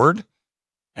the board,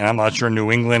 and I'm not sure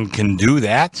New England can do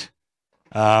that.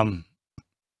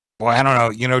 Boy, I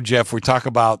don't know. Jeff, we talk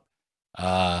about,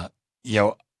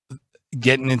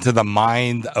 getting into the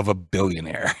mind of a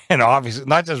billionaire. And obviously,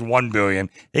 not just 1 billion.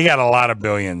 He got a lot of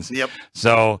billions. Yep.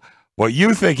 So what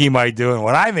you think he might do and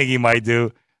what I think he might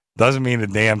do doesn't mean a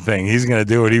damn thing. He's going to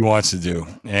do what he wants to do.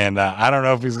 And I don't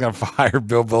know if he's going to fire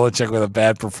Bill Belichick with a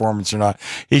bad performance or not.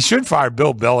 He should fire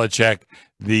Bill Belichick,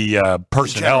 the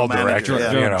personnel director,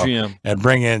 GM. and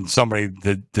bring in somebody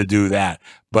to do that.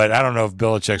 But I don't know if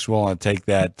Belichick's willing to take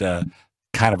that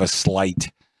kind of a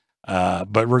slight.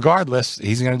 But regardless,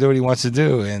 he's going to do what he wants to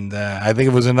do. And I think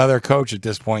if it was another coach at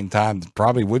this point in time,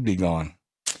 probably would be gone.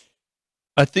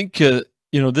 I think,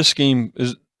 this game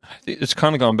is, it's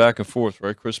kind of gone back and forth,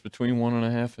 right, Chris, between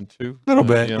 1.5 and 2? A little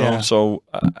bit, yeah. So,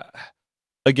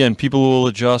 again, people will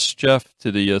adjust, Jeff,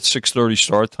 to the 6:30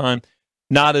 start time.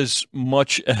 Not as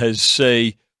much as,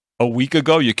 say, a week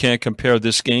ago. You can't compare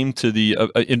this game to the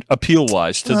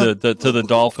appeal-wise to the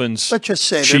Dolphins. Let's just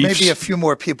say Chiefs, there may be a few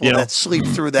more people that sleep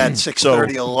through that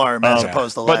 6:30 alarm as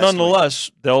opposed to last But nonetheless,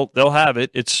 week. they'll have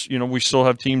it. It's we still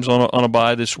have teams on a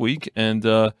bye this week, and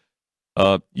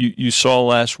you saw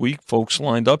last week folks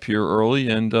lined up here early,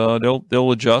 and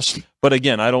they'll adjust. But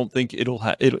again, I don't think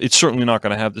it's certainly not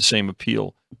going to have the same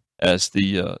appeal as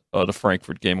the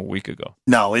Frankfurt game a week ago.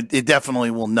 No, it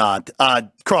definitely will not.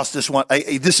 Cross this one.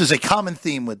 This is a common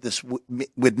theme with this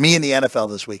with me in the NFL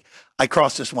this week. I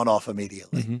crossed this one off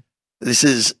immediately. Mm-hmm. This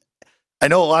is. I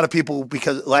know a lot of people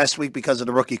because last week because of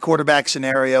the rookie quarterback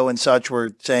scenario and such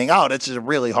were saying, "Oh, this is a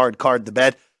really hard card to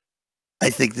bet."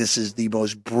 I think this is the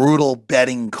most brutal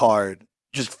betting card.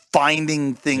 Just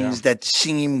finding things that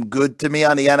seem good to me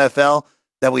on the NFL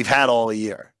that we've had all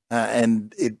year,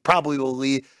 and it probably will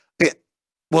lead.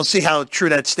 We'll see how true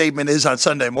that statement is on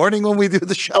Sunday morning when we do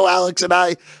the show, Alex and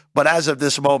I. But as of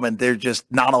this moment, there's just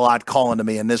not a lot calling to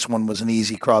me, and this one was an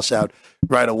easy cross out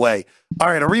right away. All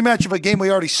right, a rematch of a game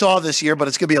we already saw this year, but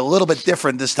it's going to be a little bit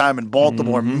different this time in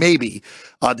Baltimore, maybe.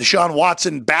 Deshaun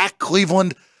Watson back.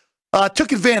 Cleveland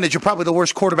took advantage of probably the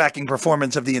worst quarterbacking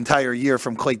performance of the entire year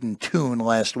from Clayton Tune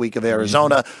last week of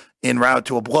Arizona en route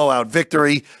to a blowout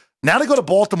victory. Now to go to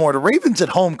Baltimore. The Ravens at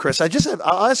home, Chris.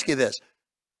 I'll ask you this.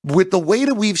 With the way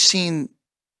that we've seen,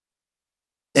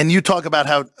 and you talk about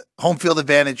how home field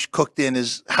advantage cooked in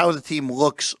is how the team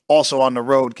looks also on the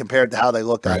road compared to how they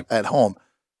look at home.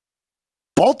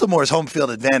 Baltimore's home field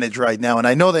advantage right now, and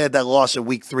I know they had that loss in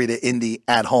week 3 to Indy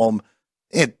at home.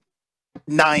 It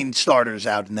 9 starters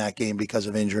out in that game because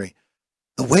of injury.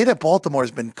 The way that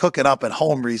Baltimore's been cooking up at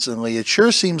home recently, it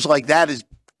sure seems like that is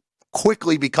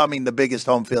quickly becoming the biggest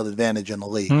home field advantage in the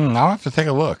league. I'll have to take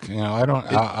a look.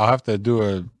 I'll have to do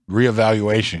a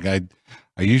reevaluation.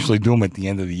 I usually do them at the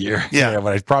end of the year. Yeah.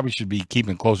 But I probably should be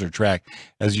keeping closer track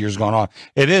as the year's gone on.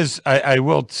 It is. I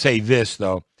will say this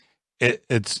though.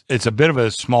 It's a bit of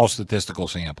a small statistical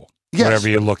sample. Yes, whatever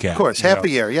you look at. Of course, half a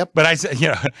year, yep. But I said,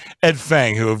 Ed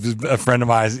Feng, who is a friend of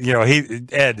mine,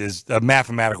 Ed is a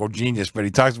mathematical genius, but he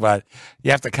talks about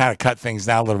you have to kind of cut things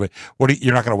down a little bit.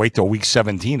 You're not going to wait till week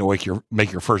 17 to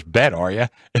make your first bet, are you?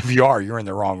 If you are, you're in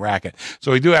the wrong racket.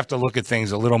 So we do have to look at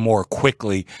things a little more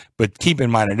quickly, but keep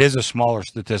in mind it is a smaller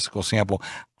statistical sample.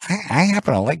 I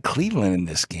happen to like Cleveland in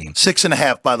this game.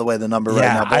 6.5, by the way, the number right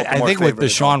now. I think with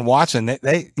Deshaun Watson,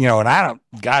 they and I don't,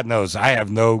 God knows, I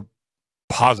have no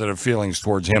positive feelings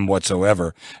towards him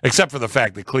whatsoever, except for the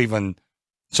fact that Cleveland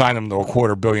signed him to a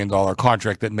 $250 million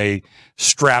contract that may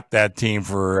strap that team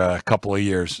for a couple of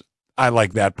years. I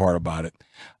like that part about it.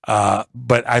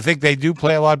 But I think they do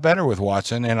play a lot better with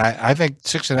Watson, and I think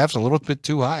 6.5 is a little bit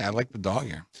too high. I like the dog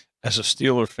here. As a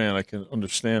Steeler fan, I can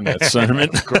understand that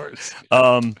sentiment. Of course.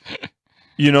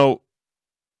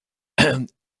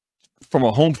 From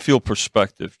a home field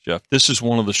perspective, Jeff, this is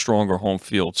one of the stronger home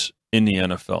fields in the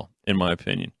NFL, in my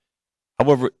opinion.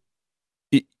 However,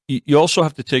 you also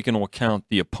have to take into account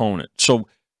the opponent. So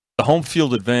the home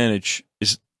field advantage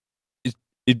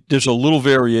there's a little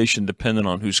variation depending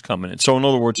on who's coming in. So in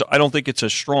other words, I don't think it's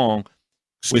as strong.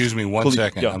 Excuse me one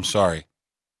second. Yeah. I'm sorry.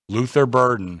 Luther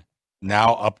Burden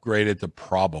now upgraded to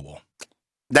probable.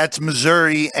 That's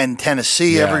Missouri and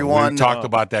Tennessee, everyone. We talked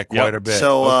about that quite a bit.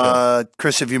 So,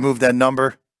 Chris, have you moved that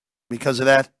number because of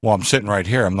that? Well, I'm sitting right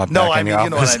here. I'm not back in the office. You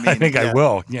know what I mean. I think I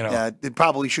will. Yeah, it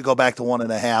probably should go back to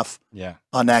 1.5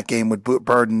 on that game with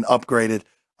Burden upgraded.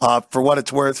 For what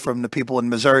it's worth, from the people in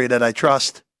Missouri that I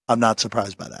trust, I'm not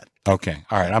surprised by that. Okay.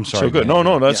 All right. I'm sorry. So good.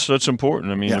 No, that's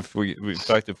important. I mean, if we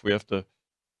have to,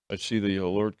 I see the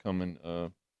alert coming,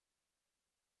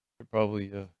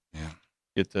 probably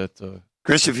get that.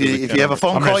 Chris, if you have a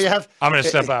phone call, I'm going to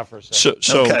step out for a second.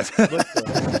 So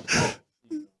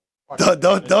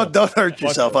don't hurt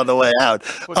yourself on the way out.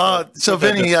 So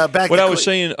Vinny, back what to I was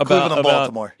saying about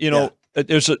Baltimore.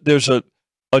 There's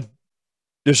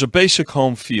a basic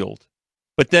home field,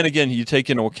 but then again, you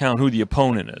take into account who the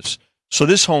opponent is. So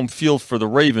this home field for the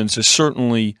Ravens is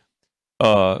certainly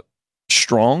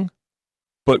strong,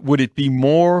 but would it be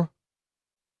more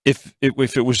if it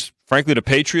was frankly the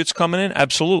Patriots coming in?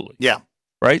 Absolutely. Yeah.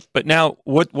 Right? But now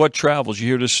what travels? You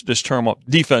hear this term up,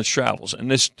 defense travels,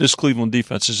 and this Cleveland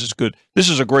defense is good. This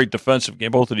is a great defensive game.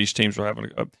 Both of these teams are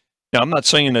having now, I'm not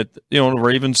saying that the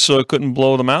Ravens couldn't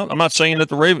blow them out. I'm not saying that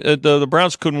the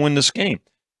Browns couldn't win this game.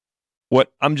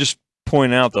 What I'm just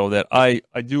pointing out, though, that I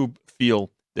do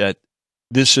feel that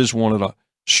this is one of the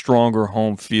stronger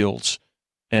home fields,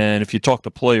 and if you talk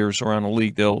to players around the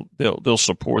league, they'll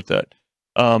support that.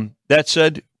 That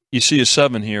said, you see a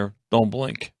 7 here, don't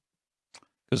blink,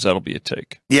 because that'll be a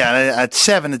take. Yeah, at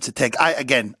 7, it's a take.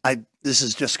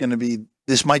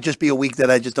 This might just be a week that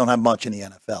I just don't have much in the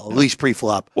NFL, at least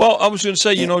pre-flop. Well, I was going to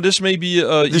say, this may be a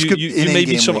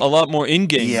lot more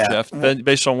in-game, Jeff,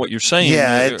 based on what you're saying.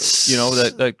 Yeah,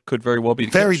 that could very well be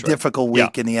the very case, difficult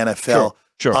week in the NFL.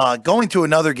 Sure. Going to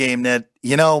another game that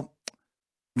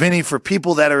Vinny, for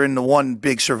people that are in the one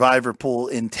big survivor pool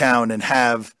in town and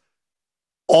have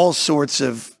all sorts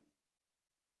of,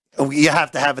 you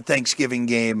have to have a Thanksgiving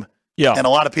game. Yeah. And a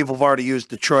lot of people have already used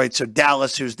Detroit. So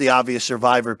Dallas, who's the obvious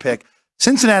survivor pick.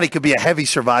 Cincinnati could be a heavy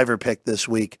survivor pick this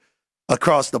week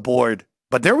across the board,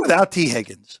 but they're without T.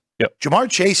 Higgins. Yep. Jamar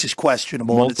Chase is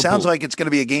questionable, and it sounds like it's going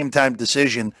to be a game-time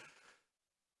decision.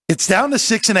 It's down to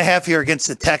 6.5 here against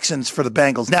the Texans for the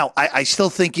Bengals. Now, I still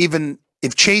think even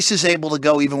if Chase is able to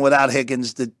go even without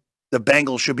Higgins, the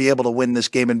Bengals should be able to win this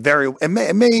game and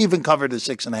may even cover the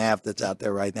 6.5 that's out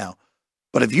there right now.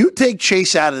 But if you take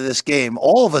Chase out of this game,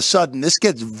 all of a sudden this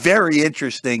gets very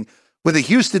interesting with a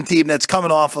Houston team that's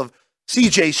coming off of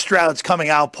C.J. Stroud's coming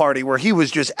out party where he was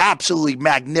just absolutely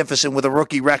magnificent with a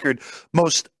rookie record,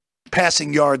 most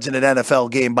passing yards in an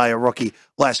NFL game by a rookie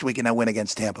last week in that win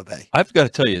against Tampa Bay. I've got to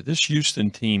tell you, this Houston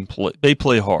team, they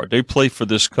play hard. They play for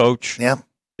this coach. Yeah.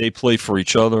 They play for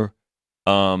each other.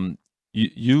 You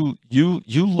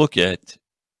look at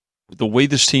the way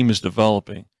this team is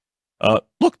developing.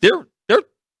 Look, they're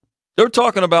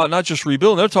talking about not just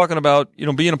rebuilding. They're talking about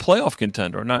being a playoff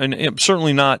contender. And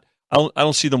certainly not. I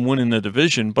don't see them winning the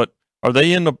division, but are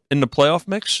they in the playoff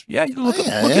mix? Yeah, you look.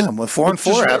 At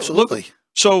 4-4, absolutely.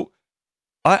 So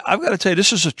I've got to tell you,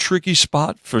 this is a tricky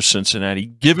spot for Cincinnati,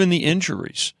 given the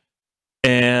injuries,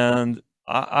 and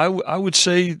I would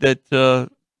say that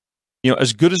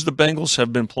as good as the Bengals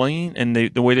have been playing and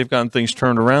the way they've gotten things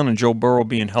turned around, and Joe Burrow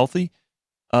being healthy,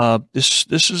 this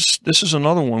is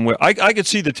another one where I could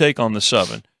see the take on the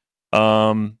 7.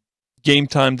 Game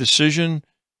time decision.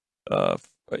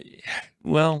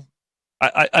 Well,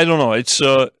 I don't know. It's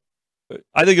I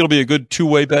think it'll be a good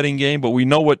two-way betting game, but we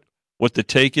know what the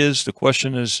take is. The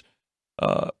question is,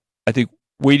 I think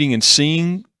waiting and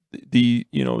seeing the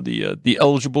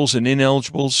eligibles and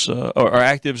ineligibles or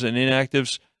actives and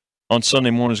inactives on Sunday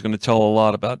morning is going to tell a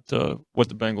lot about what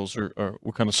the Bengals are,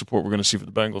 what kind of support we're going to see for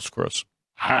the Bengals, Chris.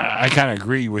 I kind of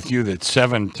agree with you that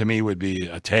 7 to me would be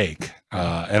a take,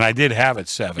 and I did have it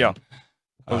 7. Yeah.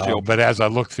 But as I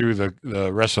look through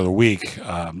the rest of the week,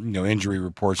 injury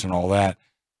reports and all that,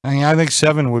 I think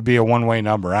 7 would be a one-way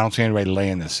number. I don't see anybody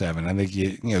laying the 7. I think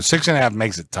 6.5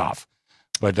 makes it tough,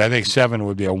 but I think 7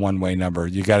 would be a one-way number.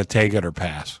 You got to take it or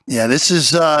pass. Yeah, this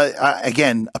is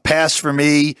again a pass for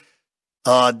me.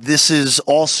 This is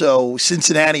also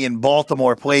Cincinnati and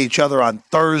Baltimore play each other on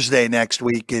Thursday next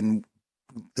week, and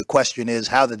the question is,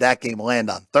 how did that game land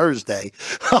on Thursday?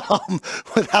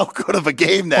 With how good of a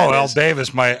game that is. Al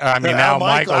Davis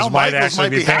Michaels might actually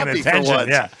be paying attention.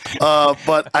 Yeah.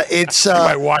 But it's you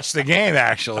might watch the game,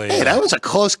 actually. Hey, that was a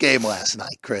close game last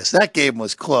night, Chris. That game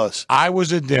was close. I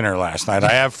was at dinner last night.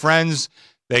 I have friends.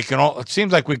 It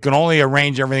seems like we can only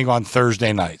arrange everything on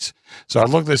Thursday nights. So I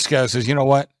looked at the schedule and says, you know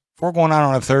what? If we're going out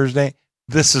on a Thursday,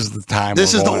 this is the time.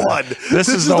 This is the one. This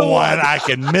is the one. I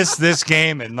can miss this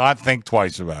game and not think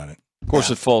twice about it. Of course,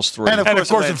 it falls 3. And of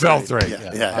course it fell 3.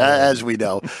 Yeah, as we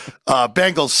know.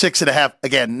 Bengals 6.5.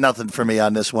 Again, nothing for me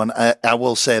on this one. I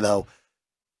will say, though,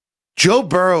 Joe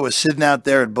Burrow is sitting out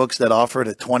there at books that offered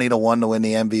at 20-1 to win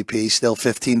the MVP, still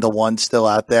 15-1, still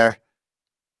out there.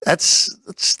 That's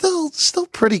still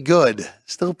pretty good.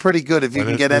 Still pretty good if you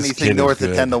can get anything north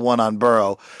of 10-1 on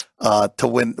Burrow to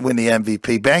win the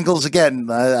MVP. Bengals, again,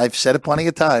 I've said it plenty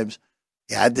of times.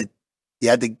 You had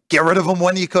to get rid of them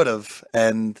when you could have,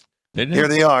 and here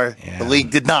they are. Yeah. The league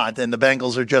did not, and the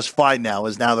Bengals are just fine now,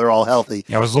 as now they're all healthy.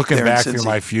 Yeah, I was looking back through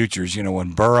my futures.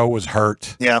 When Burrow was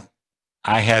hurt,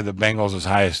 I had the Bengals as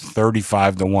high as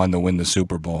 35-1 to win the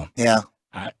Super Bowl. Yeah.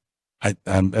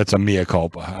 It's a mea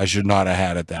culpa. I should not have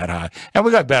had it that high. And we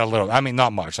got bet a little.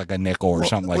 not much, like a nickel or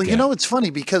something like that. It's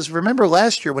funny because remember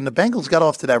last year when the Bengals got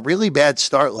off to that really bad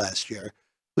start last year, it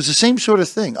was the same sort of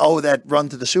thing. Oh, that run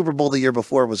to the Super Bowl the year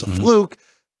before was a fluke.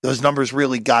 Those numbers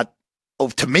really got,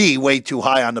 to me, way too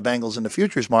high on the Bengals in the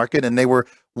futures market, and they were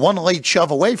one late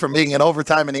shove away from being in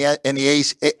overtime in the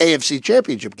AFC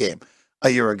Championship game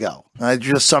a year ago.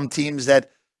 Just some teams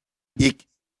that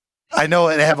I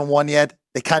know they haven't won yet.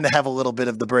 They kind of have a little bit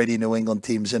of the Brady New England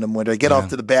teams in them where they get off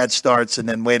to the bad starts and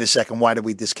then wait a second, why did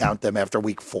we discount them after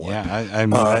week 4? Yeah, I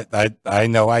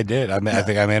know I did. I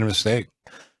think I made a mistake.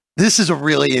 This is a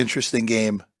really interesting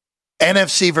game.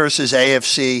 NFC versus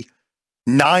AFC.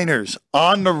 Niners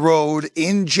on the road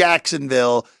in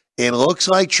Jacksonville. It looks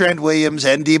like Trent Williams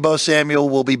and Deebo Samuel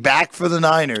will be back for the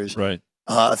Niners. Right.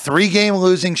 3-game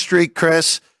losing streak,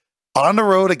 Chris. On the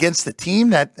road against the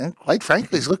team that, quite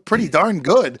frankly, has looked pretty darn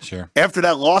good. Sure. After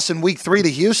that loss in week 3 to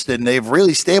Houston, they've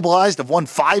really stabilized. Have won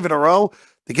 5 in a row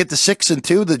to get to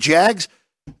 6-2. The Jags,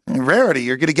 rarity.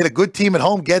 You're going to get a good team at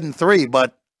home getting 3,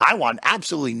 but I want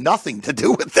absolutely nothing to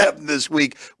do with them this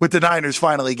week with the Niners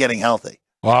finally getting healthy.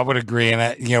 Well, I would agree.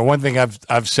 And, one thing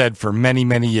I've said for many,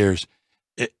 many years,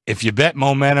 if you bet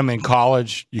momentum in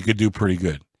college, you could do pretty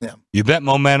good. Yeah. You bet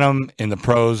momentum in the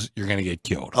pros, you're going to get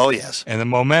killed. Oh, yes. And the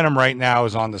momentum right now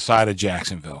is on the side of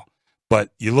Jacksonville.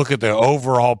 But you look at the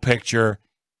overall picture,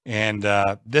 and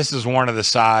this is one of the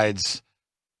sides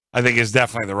I think is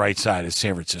definitely the right side is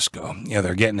San Francisco.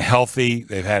 They're getting healthy.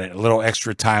 They've had a little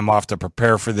extra time off to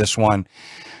prepare for this one.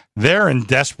 They're in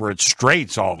desperate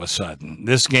straits all of a sudden.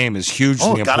 This game is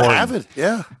hugely important. Gotta have it,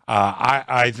 yeah.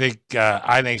 I think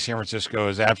San Francisco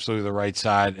is absolutely the right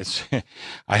side.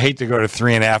 I hate to go to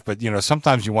 3.5, but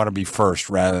sometimes you want to be first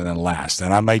rather than last,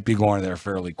 and I might be going there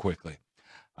fairly quickly.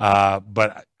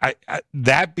 But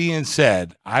that being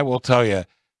said, I will tell you,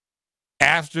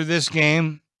 after this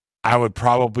game, I would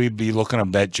probably be looking to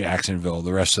bet Jacksonville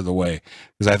the rest of the way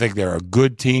because I think they're a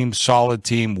good team, solid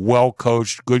team, well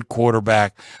coached, good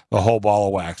quarterback, the whole ball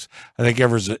of wax. I think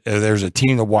there's a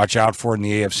team to watch out for in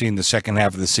the AFC in the second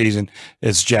half of the season.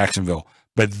 It's Jacksonville.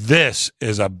 But this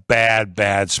is a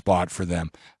bad spot for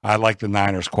them. I like the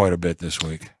Niners quite a bit this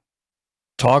week.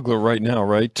 Toggler right now,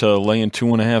 right? Laying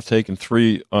 2.5, taking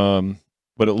 3.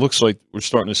 But it looks like we're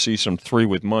starting to see some 3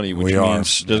 with money, which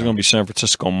means there's going to be San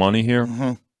Francisco money here.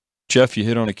 Mm-hmm. Jeff, you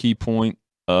hit on a key point,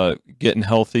 getting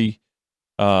healthy.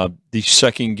 The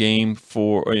second game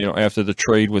after the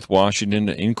trade with Washington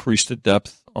to increase the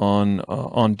depth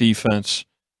on defense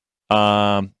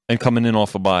and coming in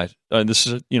off a bye. This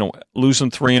is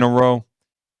losing 3 in a row.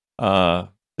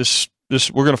 This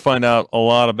we're going to find out a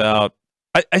lot about.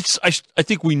 I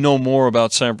think we know more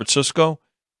about San Francisco.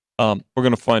 We're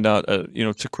going to find out,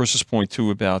 to Chris's point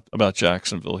too about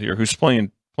Jacksonville here, who's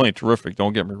playing terrific.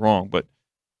 Don't get me wrong, but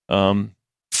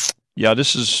Yeah,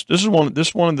 this is probably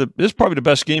the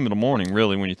best game of the morning,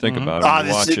 really, when you think about it. When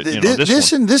you watch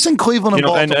it. This in Cleveland and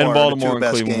Baltimore, and Baltimore and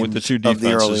Cleveland with the two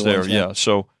defenses there. Yeah.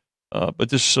 So, but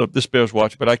this Bears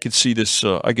watch. But I could see this.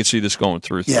 I could see this going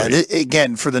through. Yeah.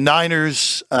 Again, for the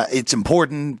Niners, it's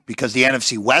important because the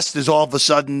NFC West is all of a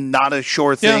sudden not a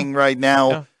sure thing right now.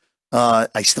 Yeah.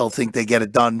 I still think they get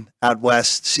it done out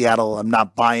west. Seattle, I'm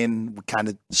not buying. We kind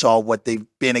of saw what they've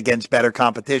been against better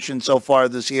competition so far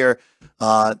this year.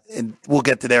 And we'll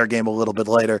get to their game a little bit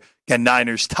later. Again,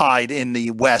 Niners tied in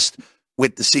the West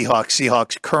with the Seahawks.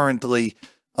 Seahawks currently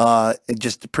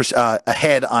just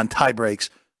ahead on tie breaks,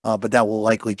 but that will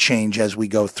likely change as we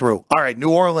go through. All right,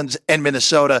 New Orleans and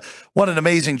Minnesota. What an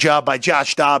amazing job by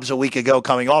Josh Dobbs a week ago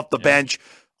coming off the bench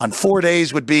on 4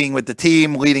 days with being with the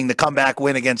team, leading the comeback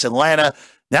win against Atlanta.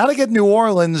 Now to get New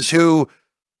Orleans, who,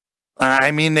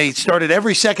 they started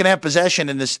every second half possession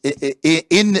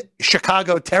in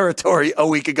Chicago territory a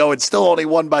week ago and still only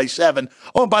won by 7.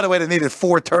 Oh, and by the way, they needed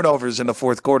 4 turnovers in the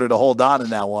fourth quarter to hold on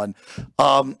in that one.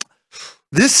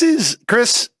 This is,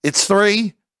 Chris, it's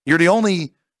 3. You're the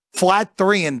only flat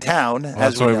 3 in town.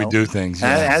 That's the way we do things.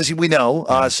 Yeah. As we know.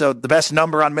 So the best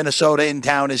number on Minnesota in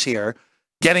town is here.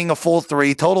 Getting a full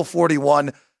 3, total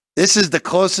 41. This is the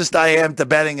closest I am to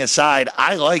betting aside.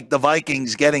 I like the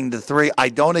Vikings getting the 3. I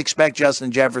don't expect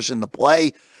Justin Jefferson to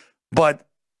play, but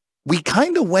we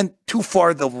kind of went too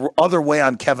far the other way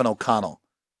on Kevin O'Connell.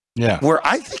 Yeah. Where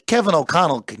I think Kevin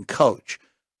O'Connell can coach.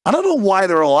 I don't know why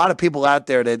there are a lot of people out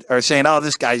there that are saying, oh,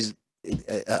 this guy's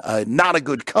not a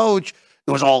good coach.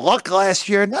 It was all luck last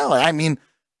year. No,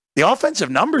 the offensive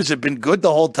numbers have been good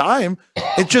the whole time.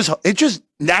 It's just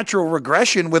natural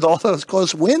regression with all those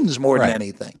close wins more than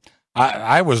anything.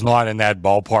 I was not in that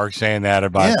ballpark saying that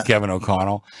about Kevin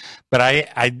O'Connell, but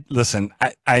I listen.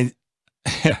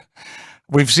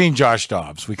 We've seen Josh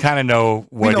Dobbs. We kind of know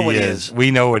what he is.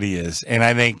 We know what he is, and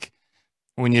I think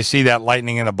when you see that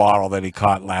lightning in a bottle that he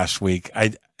caught last week, I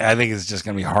think it's just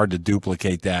going to be hard to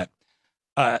duplicate that.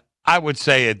 I would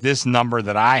say at this number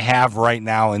that I have right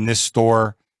now in this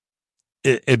store,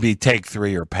 it'd be take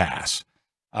 3 or pass.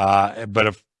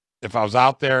 But if I was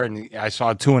out there and I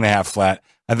saw a 2.5 flat,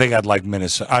 I think I'd like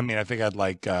Minnesota. I think I'd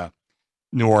like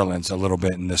New Orleans a little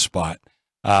bit in this spot.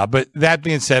 But that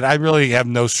being said, I really have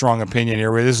no strong opinion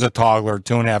here. This is a toggler,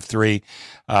 2.5, 3.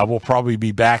 We'll probably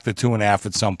be back to 2.5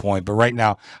 at some point. But right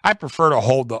now, I prefer to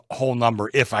hold the whole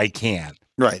number if I can.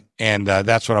 Right. And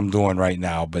that's what I'm doing right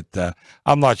now. But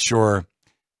I'm not sure.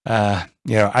 I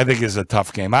think it's a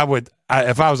tough game.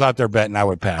 If I was out there betting, I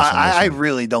would pass. I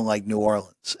really don't like New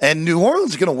Orleans. And New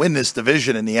Orleans is going to win this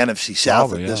division in the NFC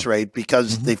South at this rate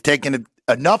because they've taken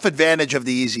enough advantage of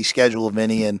the easy schedule of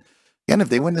Vinny. And again, if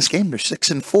they win this game, they're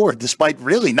 6-4, despite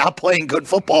really not playing good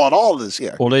football at all this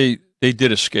year. Well, they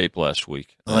did escape last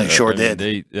week. They sure did.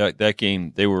 That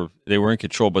game they were in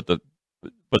control, but the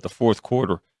fourth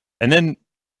quarter, and then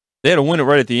they had to win it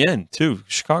right at the end too.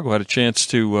 Chicago had a chance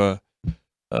to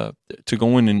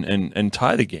go in and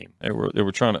tie the game. They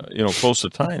were trying to close to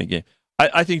tying the game.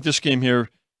 I think this game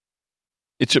here,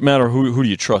 it's a matter of who do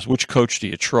you trust, which coach do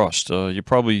you trust. You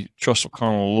probably trust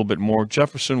O'Connell a little bit more.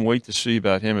 Jefferson, wait to see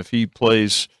about him. If he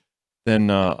plays, then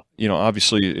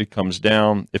obviously it comes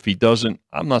down. If he doesn't,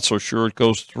 I'm not so sure it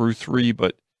goes through 3,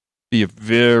 but be a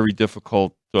very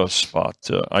difficult spot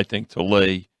I think to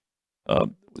lay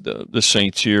the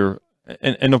Saints here.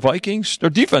 And the Vikings,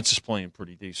 their defense is playing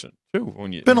pretty decent too.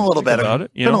 When you been a little better about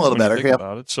it, been a little better.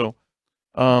 About it. So,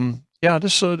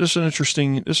 this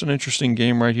is an interesting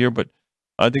game right here. But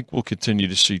I think we'll continue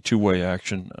to see two-way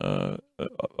action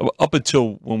up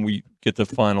until when we get the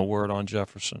final word on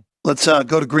Jefferson. Let's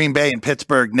go to Green Bay and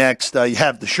Pittsburgh next. You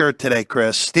have the shirt today,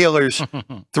 Chris. Steelers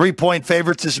 3-point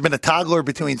favorites. This has been a toggler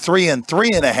between 3 and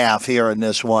 3.5 here in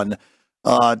this one.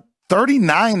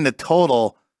 39 the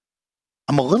total.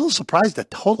 I'm a little surprised the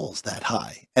total's that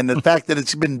high, and the fact that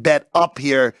it's been bet up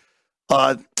here.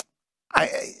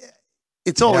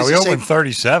 It's always we opened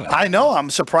 37. I know. I'm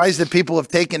surprised that people have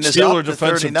taken this Steeler up to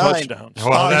defensive 39. touchdowns.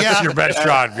 Well, that's your best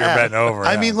shot if you're betting over.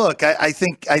 I mean, look, I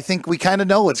think we kind of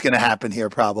know what's going to happen here.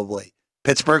 Probably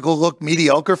Pittsburgh will look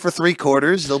mediocre for 3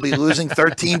 quarters. They'll be losing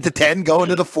 13-10 going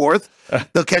to the fourth.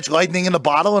 They'll catch lightning in the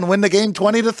bottle and win the game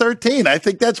 20-13. I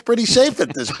think that's pretty safe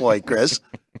at this point, Chris.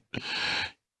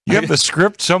 You have the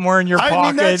script somewhere in your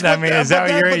pocket. Is that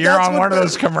what you're on one of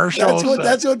those commercials?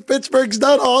 That's what Pittsburgh's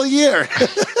done all year.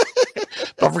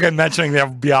 Don't forget mentioning they'll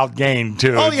be outgained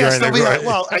too. Oh yes, they'll be.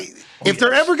 If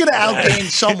they're ever going to outgain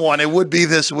someone, it would be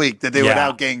this week that they would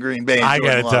outgain Green Bay. I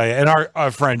got to tell you, and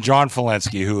our friend John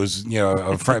Falensky, who is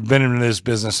been in this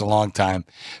business a long time,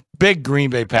 big Green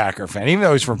Bay Packer fan, even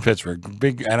though he's from Pittsburgh.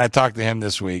 And I talked to him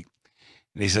this week.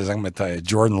 And he says, I'm going to tell you,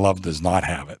 Jordan Love does not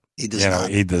have it. He does not.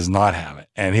 He does not have it.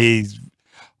 And he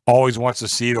always wants to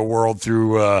see the world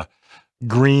through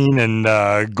green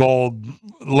and gold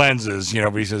lenses,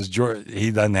 but he says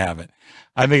he doesn't have it.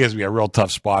 I think it's going to be a real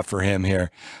tough spot for him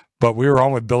here. But we were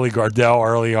on with Billy Gardell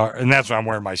early on, and that's why I'm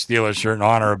wearing my Steelers shirt in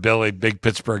honor of Billy, big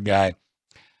Pittsburgh guy.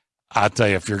 I'll tell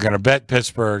you, if you're going to bet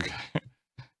Pittsburgh,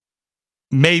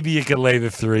 maybe you could lay the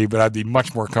 3, but I'd be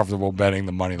much more comfortable betting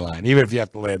the money line, even if you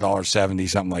have to lay $1.70,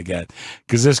 something like that,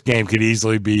 because this game could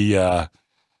easily be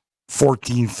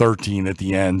 14-13 at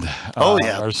the end.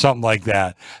 Or something like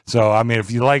that. So, I mean, if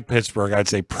you like Pittsburgh, I'd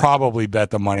say probably bet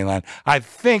the money line. I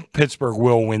think Pittsburgh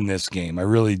will win this game. I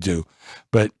really do.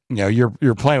 But,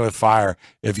 you're playing with fire.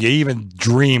 If you even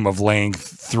dream of laying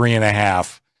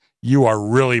 3.5, you are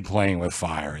really playing with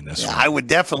fire in this one. I would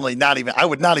definitely not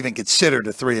even consider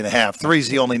the 3.5. 3 is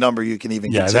the only number you can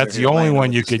even consider. Yeah, that's the only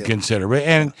one you could consider.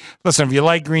 And listen, if you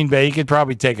like Green Bay, you could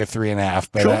probably take a 3.5.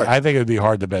 But sure. I think it would be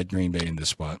hard to bet Green Bay in this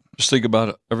spot. Just think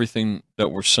about everything that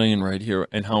we're saying right here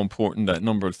and how important that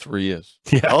number 3 is.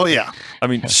 Yeah. Oh, yeah. I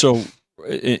mean, so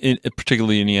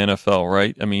particularly in the NFL,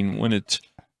 right? I mean, when it's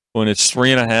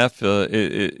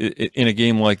 3.5 in a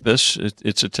game like this,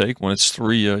 it's a take. When it's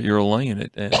 3, you're laying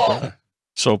it. And,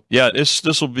 so yeah, this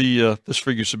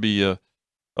figures to be a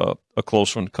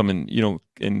close one coming,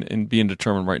 and being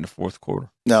determined right in the fourth quarter.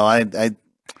 No,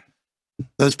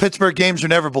 those Pittsburgh games are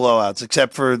never blowouts,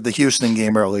 except for the Houston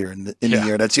game earlier in the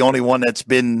year. That's the only one that's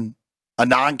been a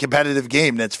non-competitive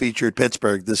game that's featured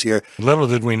Pittsburgh this year. Little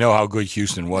did we know how good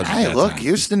Houston was. Hey, look,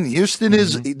 Houston is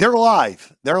they're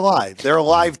alive. They're alive. They're a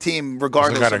live team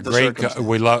regardless of the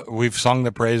circumstances. We've sung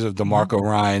the praise of DeMarco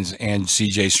Ryans and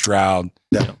C.J. Stroud.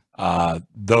 Yeah.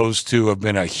 Those two have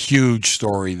been a huge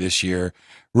story this year,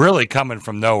 really coming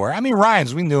from nowhere. I mean,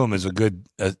 Ryans, we knew him as a good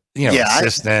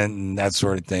assistant and that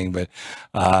sort of thing, but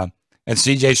and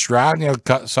C.J. Stroud,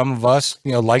 some of us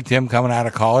liked him coming out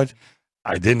of college.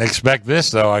 I didn't expect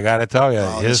this, though. I got to tell you,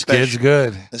 his kid's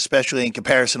good, especially in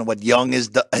comparison to what Young has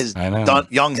done.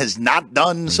 Young has not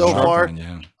done so far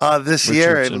this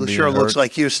year. It sure looks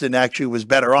like Houston actually was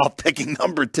better off picking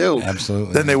number 2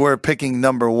 than they were picking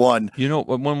number 1.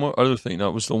 One more other thing. That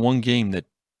was the one game that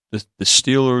the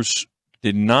Steelers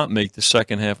did not make the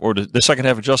second half, or the second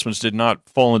half adjustments did not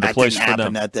fall into place for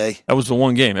them that day. That was the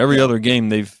one game. Every other game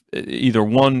they've either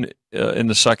won in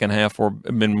the second half or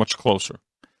been much closer.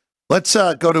 Let's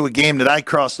go to a game that I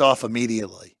crossed off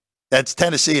immediately. That's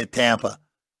Tennessee at Tampa.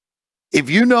 If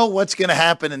you know what's going to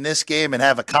happen in this game and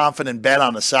have a confident bet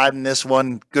on the side in this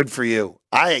one, good for you.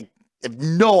 I have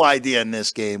no idea in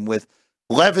this game. With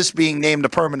Levis being named a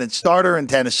permanent starter in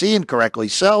Tennessee, and correctly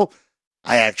so,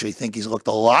 I actually think he's looked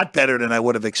a lot better than I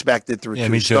would have expected through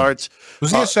 2 starts.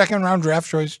 Was he a second-round draft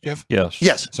choice, Jeff? Yes.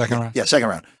 Second round? Yeah, second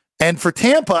round. And for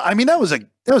Tampa, I mean, that was a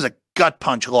gut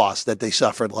punch loss that they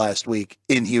suffered last week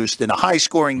in Houston. A high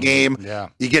scoring game. Yeah.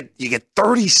 You get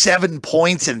 37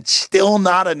 points and it's still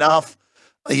not enough.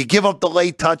 You give up the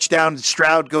late touchdown.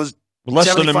 Stroud goes less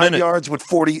 75 than a minute. Yards with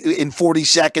 40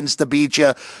 seconds to beat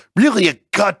you. Really a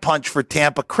gut punch for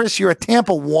Tampa. Chris, you're at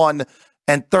Tampa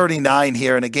 1-39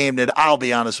 here in a game that, I'll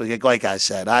be honest with you, like I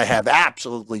said, I have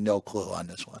absolutely no clue on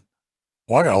this one.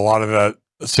 Well, I got a lot of the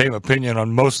same opinion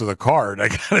on most of the card. I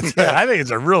gotta say, I think it's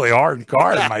a really hard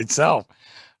card myself.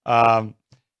 I'm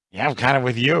kind of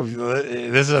with you.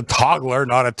 This is a toggler,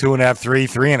 not a 2.5,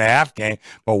 3.5 game,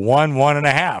 but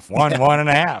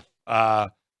 1.5,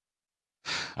 1.5.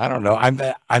 I don't know.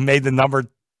 I made the number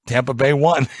Tampa Bay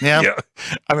 1. Yeah.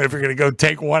 I mean, if you're going to go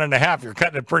take 1.5, you're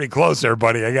cutting it pretty close there,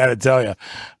 buddy. I got to tell you.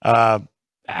 I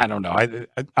don't know.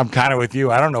 I'm kind of with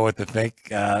you. I don't know what to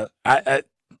think.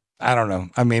 I don't know.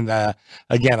 I mean,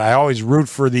 again, I always root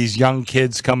for these young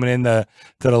kids coming into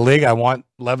the league. I want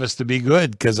Levis to be good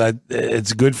because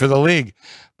it's good for the league.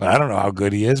 But I don't know how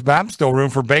good he is. But I'm still rooting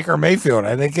for Baker Mayfield.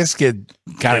 I think this kid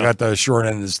kind of got the short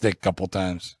end of the stick a couple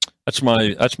times. That's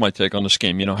my take on this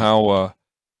game. How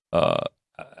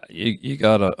you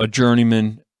got a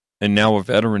journeyman and now a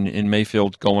veteran in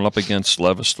Mayfield going up against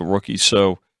Levis, the rookie.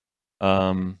 So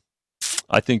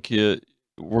I think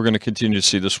we're going to continue to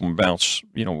see this one bounce,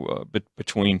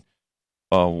 between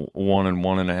 1 and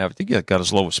 1.5. I think he got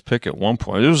his lowest pick at one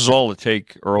point. It was all to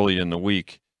take early in the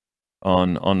week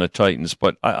on the Titans,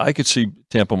 but I could see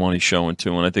Tampa money showing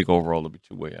too, and I think overall there'll be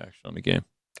two-way action on the game.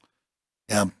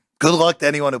 Yeah. Good luck to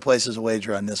anyone who places a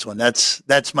wager on this one. That's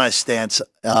my stance.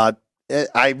 I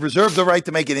reserve the right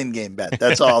to make an in-game bet.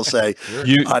 That's all I'll say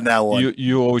on that one.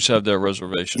 You always have that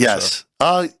reservation. Yes.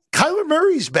 Kyler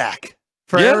Murray's back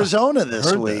for Arizona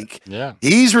this week. Yeah.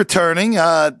 He's returning.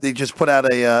 They just put out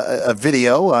a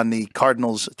video on the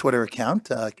Cardinals Twitter account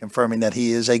confirming that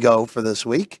he is a go for this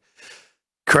week.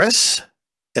 Chris,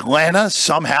 Atlanta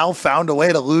somehow found a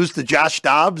way to lose to Josh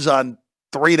Dobbs on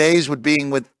 3 days with being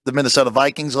with the Minnesota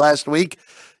Vikings last week.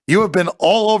 You have been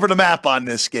all over the map on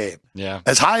this game. Yeah.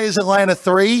 As high as Atlanta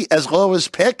 3, as low as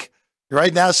pick. You're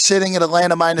right now sitting at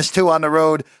Atlanta -2 on the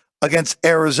road against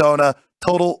Arizona.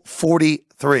 Total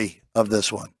 43 of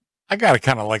this one. I got to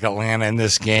kind of like Atlanta in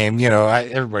this game. You know,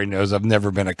 everybody knows I've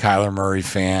never been a Kyler Murray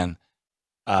fan.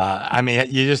 I mean,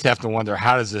 you just have to wonder,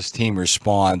 how does this team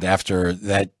respond after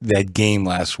that game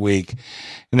last week?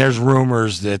 And there's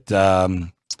rumors that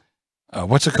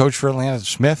what's the coach for Atlanta?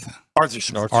 Smith?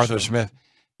 Arthur Smith.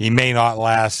 He may not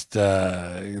last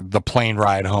the plane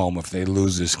ride home if they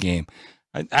lose this game.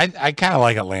 I kind of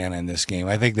like Atlanta in this game.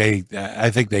 I think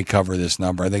they cover this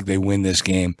number. I think they win this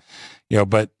game. You know,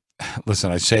 but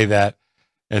listen, I say that,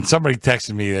 and somebody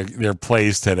texted me their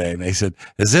plays today, and they said,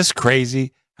 "Is this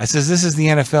crazy?" I says, "This is the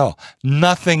NFL.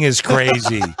 Nothing is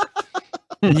crazy."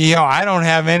 You know, I don't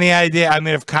have any idea. I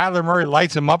mean, if Kyler Murray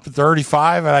lights him up at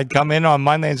 35, and I'd come in on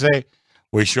Monday and say,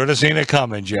 "We should have seen it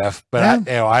coming, Jeff," but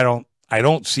I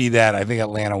don't see that. I think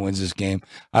Atlanta wins this game.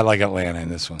 I like Atlanta in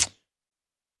this one.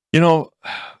 You know,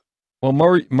 well,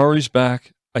 Murray's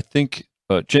back. I think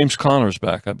James Conner's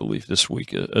back, I believe, this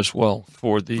week as well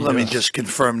for the. Let me just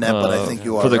confirm that, but I think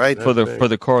you are right for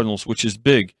the Cardinals, which is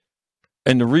big.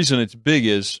 And the reason it's big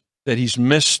is that he's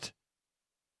missed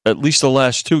at least the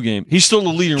last 2 games. He's still the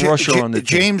leading rusher on the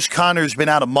team. James Conner's been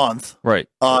out a month. Right.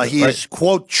 He is,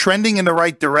 quote, trending in the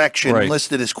right direction,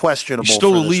 listed as questionable. He's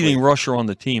still the leading rusher on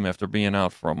the team after being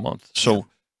out for a month. So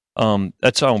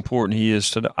that's how important he is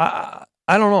to the.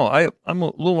 I don't know. I'm a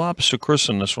little opposite Chris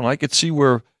in this one. I could see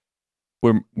where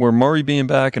Murray being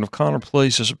back and if Conner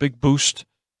plays is a big boost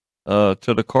to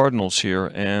the Cardinals here,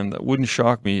 and it wouldn't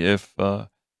shock me if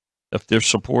there's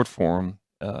support for him,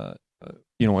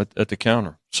 at the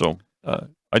counter. So,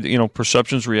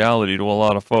 perception's reality to a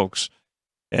lot of folks,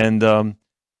 and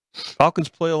Falcons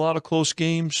play a lot of close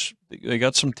games. They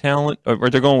got some talent, or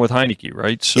they're going with Heineke,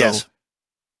 right? So, yes.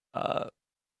 I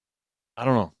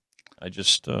don't know. I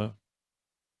just.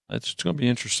 It's going to be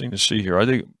interesting to see here. I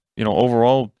think,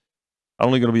 overall, I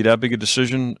don't think it'll be that big a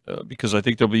decision because I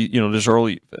think there'll be, this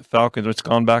early Falcons. It's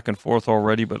gone back and forth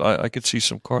already, but I could see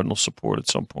some Cardinal support at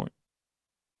some point.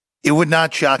 It would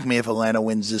not shock me if Atlanta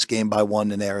wins this game by 1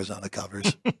 and Arizona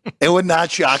covers. It would not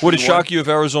shock me. Would it shock you if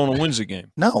Arizona wins a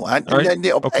game? No.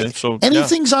 So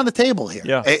anything's on the table here.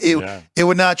 Yeah. It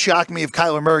would not shock me if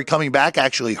Kyler Murray coming back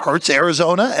actually hurts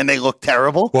Arizona and they look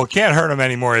terrible. Well, it can't hurt them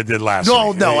any more than it did last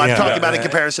week. No, I'm talking about in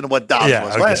comparison to what Dobbs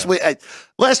was. Okay.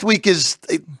 Last week it's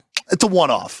a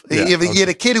one-off. Yeah, if you had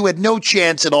a kid who had no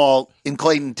chance at all in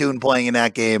Clayton Tune playing in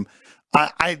that game,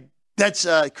 that's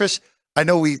Chris, I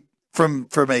know From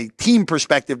a team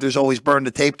perspective, there's always burn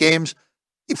the tape games.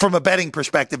 From a betting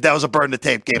perspective, that was a burn the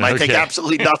tape game. I take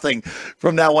absolutely nothing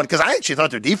from that one because I actually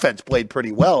thought their defense played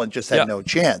pretty well and just had no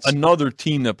chance. Another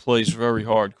team that plays very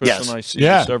hard. Chris and I see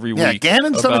this every week.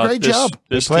 Gannon's done a great job.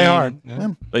 They play hard. Yeah.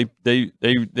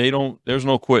 They don't. There's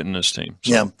no quitting this team.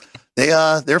 So.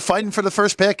 Yeah, they're fighting for the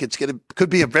first pick. Could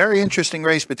be a very interesting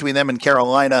race between them and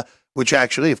Carolina, which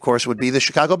actually, of course, would be the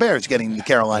Chicago Bears getting the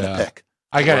Carolina pick.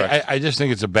 I just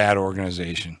think it's a bad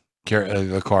organization,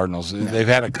 the Cardinals. Yeah. They've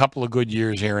had a couple of good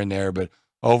years here and there, but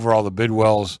overall, the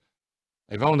Bidwells,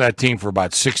 they've owned that team for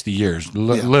about 60 years,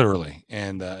 literally,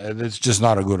 and it's just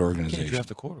not a good organization. You have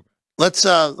the quarterback. Let's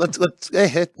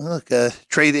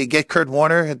trade, get Kurt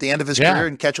Warner at the end of his career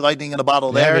and catch lightning in a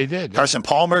bottle there. They did. Carson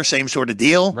Palmer, same sort of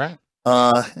deal. Right.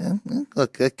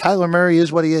 Kyler Murray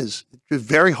is what he is. It's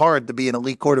very hard to be an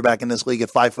elite quarterback in this league at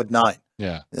 5'9".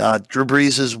 Yeah. Drew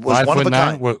Brees was one of a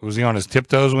kind. Was he on his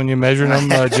tiptoes when you measured him,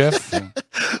 Jeff?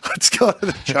 Let's go to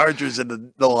the Chargers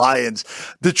and the Lions.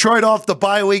 Detroit off the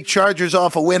bye week. Chargers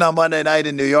off a win on Monday night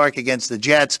in New York against the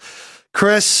Jets.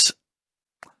 Chris,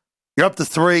 you're up to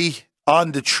 3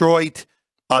 on Detroit.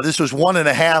 This was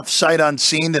 1.5 sight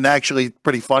unseen and actually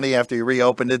pretty funny after you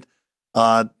reopened it.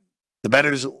 The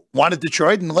bettors wanted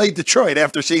Detroit and laid Detroit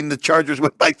after seeing the Chargers win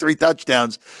by 3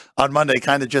 touchdowns on Monday.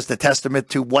 Kind of just a testament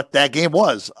to what that game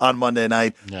was on Monday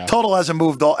night. Yeah. Total hasn't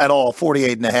moved at all,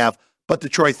 48.5, but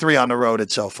Detroit 3 on the road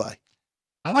at SoFi.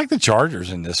 I like the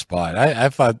Chargers in this spot. I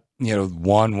thought,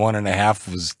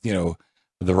 1.5 was,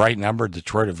 the right number.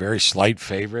 Detroit, a very slight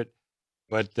favorite.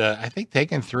 But I think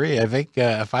taking 3,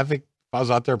 if I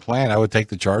was out there playing, I would take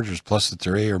the Chargers plus the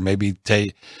 3 or maybe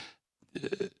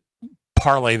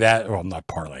parlay that, well, not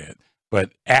parlay it, but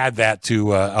add that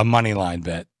to a money line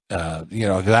bet.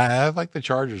 I like the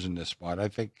Chargers in this spot. I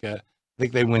think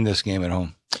think they win this game at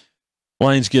home.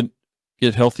 Lions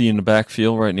get healthy in the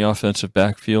backfield, right in the offensive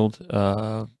backfield.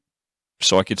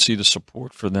 So I could see the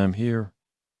support for them here.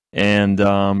 And,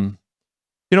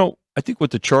 I think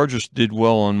what the Chargers did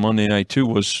well on Monday night, too,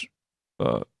 was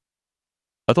I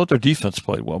thought their defense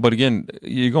played well. But, again,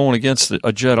 you're going against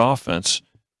a Jet offense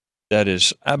that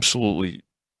is absolutely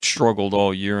struggled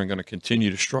all year and going to continue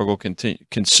to struggle,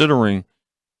 considering –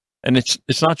 and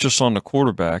it's not just on the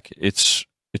quarterback. It's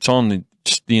on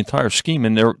the entire scheme.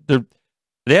 And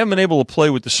they haven't been able to play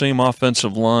with the same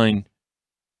offensive line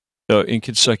in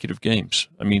consecutive games.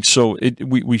 I mean, so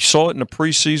we saw it in the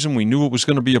preseason. We knew it was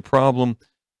going to be a problem.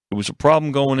 It was a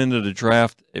problem going into the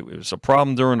draft. It was a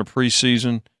problem during the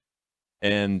preseason,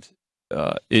 and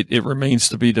it remains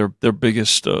to be their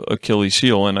biggest Achilles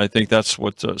heel. And I think that's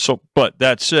what. But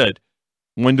that said,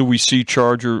 when do we see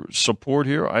Charger support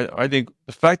here? I think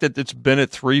the fact that it's been at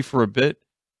 3 for a bit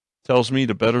tells me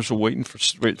the bettors are waiting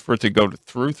for it to go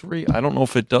through 3. I don't know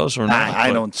if it does or not.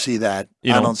 I don't see that.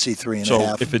 I don't see 3.5.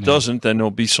 So if it doesn't, then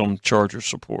there'll be some Charger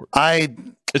support.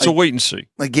 It's a wait and see.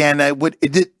 Again,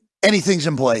 anything's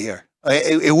in play here.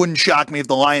 It wouldn't shock me if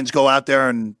the Lions go out there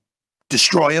and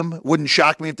destroy them. It wouldn't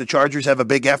shock me if the Chargers have a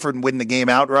big effort and win the game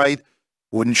outright.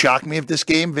 Wouldn't shock me if this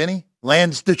game, Vinny,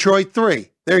 lands Detroit 3.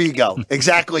 There you go.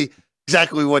 Exactly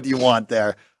what you want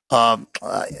there.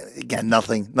 Again,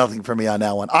 nothing for me on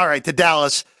that one. All right, to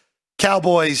Dallas.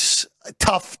 Cowboys,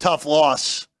 tough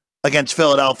loss against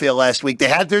Philadelphia last week. They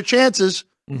had their chances.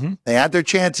 Mm-hmm. They had their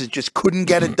chances, just couldn't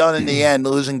get it done in the end,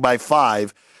 losing by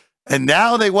 5. And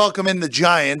now they welcome in the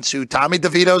Giants, who Tommy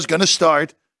DeVito is going to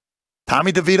start.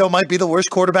 Tommy DeVito might be the worst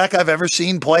quarterback I've ever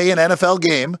seen play an NFL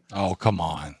game. Oh, come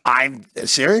on. I'm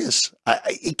serious.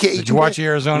 Did you watch the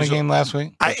Arizona game last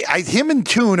week? Him and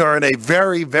Toon are in a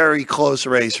very, very close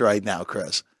race right now,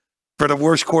 Chris, for the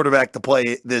worst quarterback to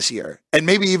play this year. And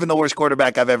maybe even the worst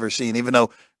quarterback I've ever seen, even though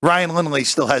Ryan Lindley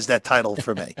still has that title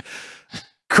for me.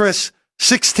 Chris,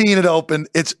 16 it opened.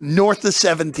 It's north of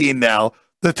 17 now.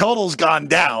 The total's gone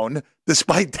down,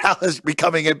 despite Dallas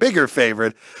becoming a bigger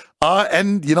favorite.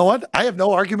 And you know what? I have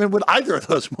no argument with either of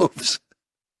those moves.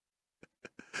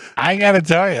 I got to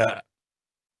tell you,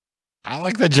 I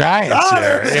like the Giants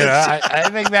here. I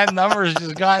think that number has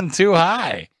just gotten too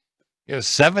high.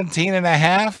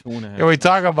 17.5. We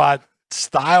talk about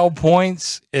style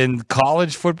points in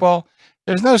college football.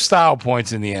 There's no style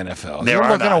points in the NFL. You're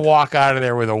looking to walk out of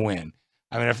there with a win.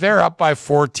 I mean, if they're up by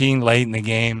 14 late in the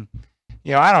game,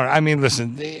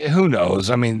 listen, who knows?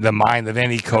 I mean, the mind of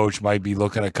any coach might be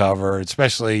looking to cover,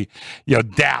 especially,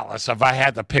 Dallas. If I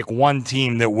had to pick one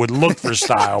team that would look for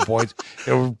style points,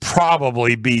 it would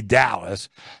probably be Dallas,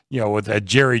 with that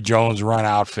Jerry Jones run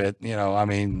outfit.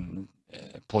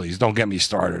 Please don't get me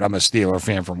started. I'm a Steeler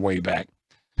fan from way back.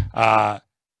 But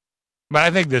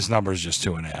I think this number is just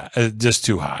 2.5, just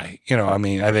too high.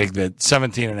 I think that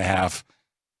 17.5,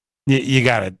 you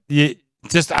got to,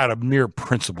 just out of mere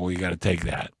principle, you got to take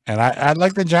that. And I'd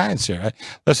like the Giants here.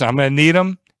 Listen, I'm going to need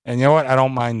them. And you know what? I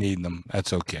don't mind needing them.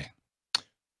 That's okay.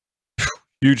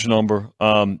 Huge number.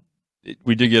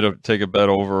 We did take a bet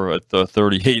over at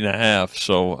 38.5.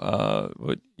 So,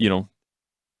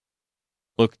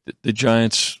 look, the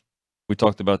Giants, we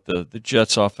talked about the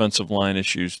Jets' offensive line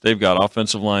issues. They've got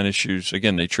offensive line issues.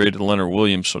 Again, they traded Leonard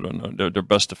Williams, so they're their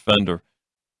best defender,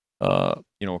 a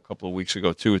couple of weeks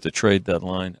ago, too, at the trade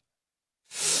deadline.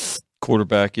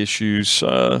 Quarterback issues.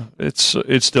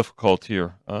 It's difficult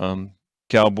here.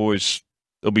 Cowboys,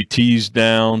 they'll be teased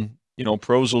down.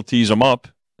 Pros will tease them up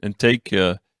and take,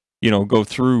 go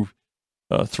through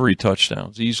 3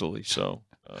 touchdowns easily. So,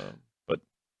 but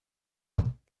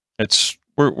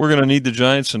we're going to need the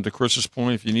Giants. And to Chris's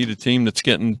point, if you need a team that's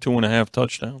getting 2.5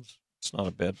 touchdowns, it's not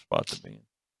a bad spot to be in.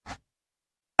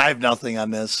 I have nothing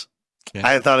on this. Yeah.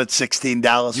 I thought it's 16.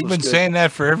 Dallas. You've been saying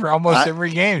that for almost every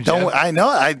game. Jeff. I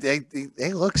know. Hey,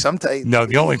 look. Sometimes. No,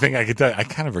 the only thing I can tell you, I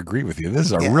kind of agree with you. This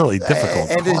is a really difficult.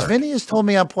 And as Vinny has told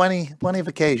me on plenty of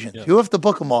occasions, you have to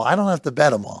book them all. I don't have to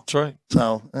bet them all. That's right.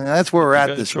 So that's where we're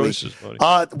at this week.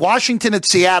 Washington at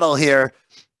Seattle here.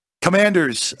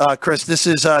 Commanders, Chris. This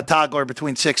is toggler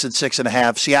between 6 and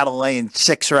 6.5. Seattle laying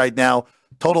 6 right now.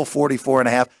 Total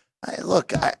 44.5.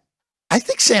 Look, I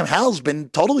think Sam Howell's been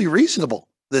totally reasonable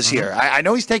this year. I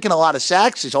know he's taken a lot of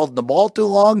sacks. He's holding the ball too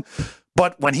long.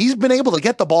 But when he's been able to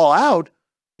get the ball out,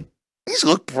 he's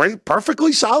looked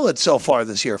perfectly solid so far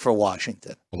this year for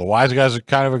Washington. Well, the wise guys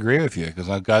kind of agree with you because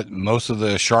I've got most of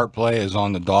the sharp play is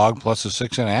on the dog plus the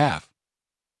 6.5.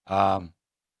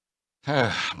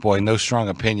 Boy, no strong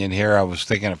opinion here. I was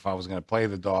thinking if I was going to play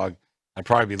the dog, I'd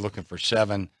probably be looking for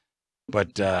 7.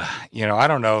 But, I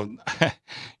don't know.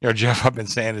 Jeff, I've been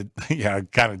saying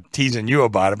it, kind of teasing you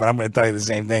about it, but I'm going to tell you the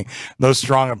same thing. No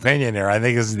strong opinion here. I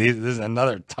think this is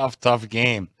another tough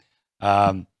game.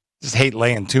 Just hate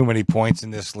laying too many points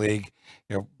in this league.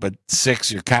 But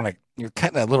 6, you're kind of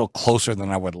a little closer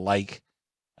than I would like.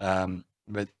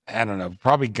 But I don't know.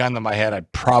 Probably gun to my head,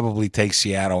 I'd probably take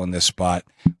Seattle in this spot.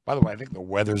 By the way, I think the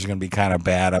weather's going to be kind of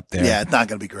bad up there. Yeah, it's not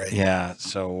going to be great. Yeah,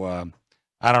 so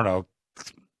I don't know.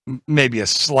 Maybe a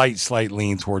slight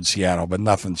lean towards Seattle, but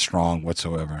nothing strong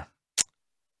whatsoever.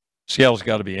 Seattle's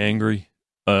got to be angry.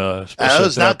 That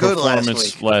was not good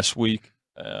last week.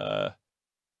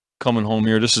 Coming home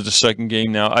here, this is the second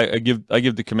game now. I give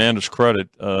the Commanders credit.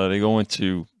 They go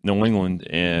into New England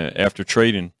after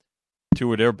trading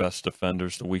 2 of their best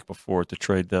defenders the week before at the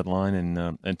trade deadline,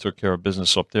 and took care of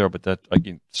business up there. But that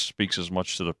again speaks as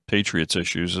much to the Patriots'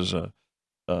 issues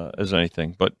as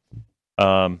anything. But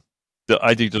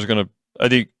I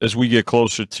think as we get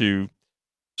closer to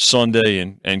Sunday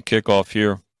and kickoff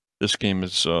here, this game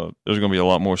is there's going to be a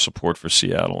lot more support for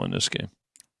Seattle in this game.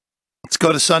 Let's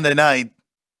go to Sunday night.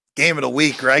 Game of the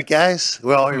week, right, guys?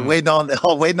 Well, we're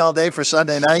waiting all day for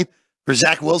Sunday night for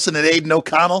Zach Wilson and Aiden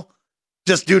O'Connell,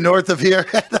 just due north of here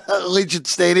at Allegiant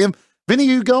Stadium. Vinny,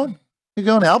 you going? You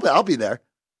going? I'll be there.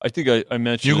 I think I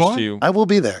mentioned this to you. I will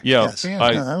be there. Yeah, yes.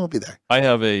 I will be there. I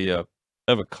have a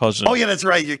cousin. Oh yeah, that's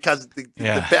right. Your cousin,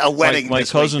 a wedding. My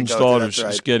cousin's daughter's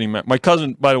is getting married. My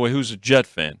cousin, by the way, who's a Jet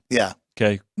fan. Yeah.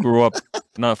 Okay, grew up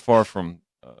not far from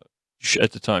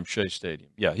at the time Shea Stadium.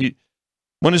 Yeah,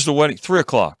 when is the wedding?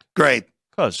 3:00. Great.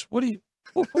 Cuz, what are you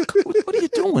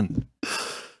doing?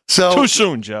 So too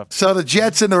soon, Jeff. So the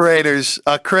Jets and the Raiders,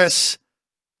 Chris.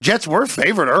 Jets were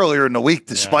favored earlier in the week,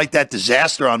 despite that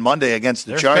disaster on Monday against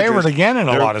the Chargers. They're favored again in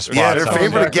a lot of spots. Yeah, they're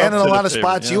favored again in a lot of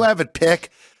spots. Yeah. You have it pick.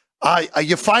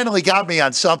 You finally got me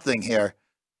on something here.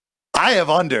 I have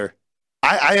under.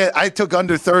 I took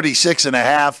under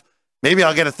 36.5. Maybe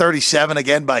I'll get a 37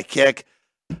 again by kick.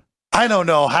 I don't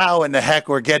know how in the heck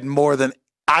we're getting more than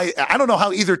I don't know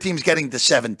how either team's getting to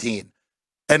 17.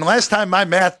 And last time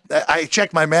I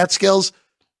checked my math skills,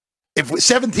 if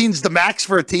 17's the max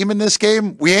for a team in this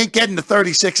game, we ain't getting to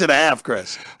 36.5,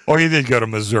 Chris. Well, you did go to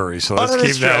Missouri, so let's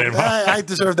keep that in mind. I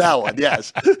deserve that one,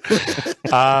 yes.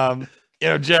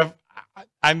 Jeff,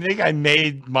 I think I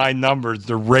made my numbers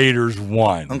the Raiders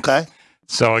won. Okay.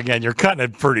 So, again, you're cutting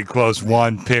it pretty close.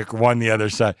 One pick, one the other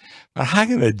side. But how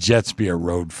can the Jets be a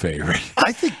road favorite?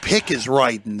 I think pick is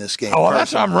right in this game. Oh, well,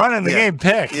 that's why I'm running the game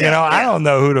pick. I don't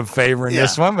know who to favor in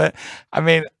this one. But, I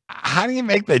mean, how do you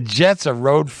make the Jets a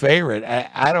road favorite?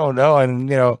 I don't know. And,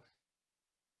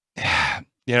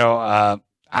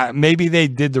 maybe they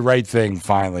did the right thing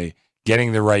finally,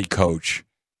 getting the right coach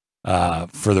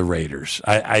for the Raiders.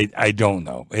 I don't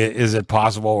know. Is it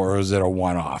possible or is it a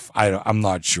one-off? I'm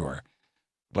not sure.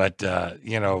 But,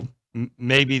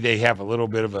 maybe they have a little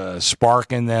bit of a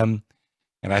spark in them.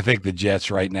 And I think the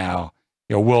Jets right now,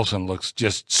 Wilson looks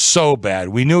just so bad.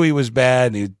 We knew he was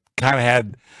bad. He kind of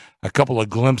had a couple of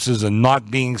glimpses of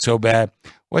not being so bad.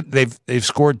 They've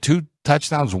scored 2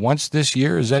 touchdowns once this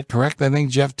year. Is that correct? I think,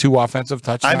 Jeff, 2 offensive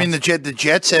touchdowns. I mean, the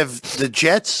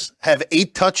Jets have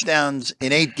 8 touchdowns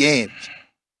in 8 games.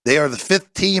 They are the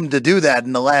 5th team to do that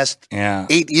in the last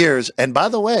 8 years. And by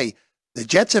the way, the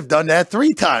Jets have done that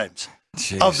 3 times.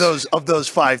 Jeez. Of those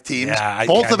 5 teams. Yeah,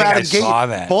 both of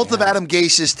Adam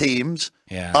Gase's teams.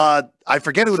 Yeah. I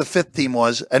forget who the 5th team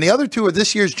was, and the other 2 are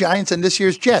this year's Giants and this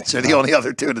year's Jets. They're the only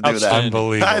other 2 to do that.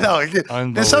 Unbelievable. I know.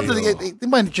 There's something they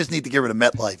might just need to get rid of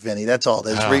MetLife, Vinny. That's all.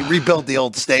 Rebuild the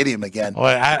old stadium again.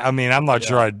 Well, I'm not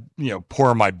sure I'd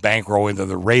pour my bankroll into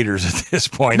the Raiders at this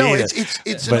point. No, either.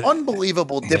 it's an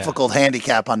unbelievable difficult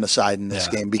handicap on the side in this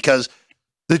game because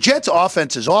the Jets'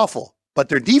 offense is awful. But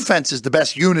their defense is the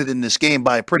best unit in this game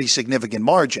by a pretty significant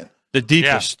margin. The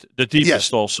deepest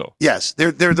also. Yes,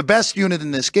 they're the best unit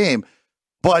in this game.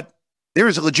 But there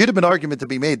is a legitimate argument to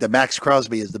be made that Max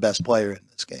Crosby is the best player in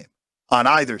this game on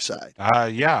either side.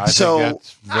 I think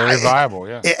that's very viable,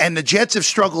 yeah. And the Jets have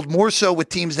struggled more so with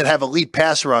teams that have elite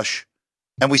pass rush.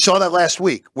 And we saw that last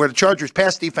week where the Chargers'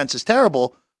 pass defense is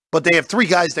terrible, but they have 3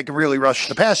 guys that can really rush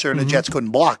the passer, and the Jets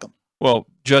couldn't block them. Well,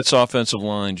 Jets offensive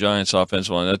line, Giants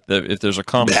offensive line. If there's a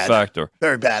common factor,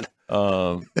 very bad.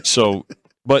 But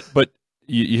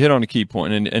you hit on a key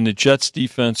point, and the Jets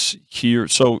defense here.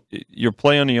 So you're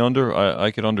playing the under.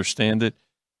 I could understand it.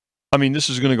 I mean, this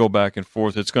is going to go back and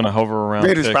forth. It's going to hover around.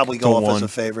 Raiders probably go off as a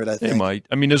favorite. I think they might.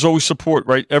 I mean, there's always support,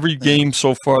 right? Every game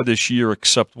so far this year,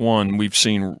 except one, we've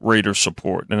seen Raiders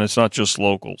support, and it's not just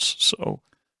locals. So,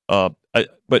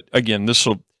 but again, this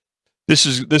This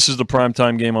is the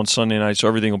primetime game on Sunday night, so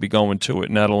everything will be going to it,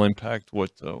 and that'll impact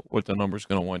what the number's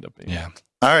going to wind up being. Yeah.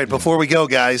 All right, before we go,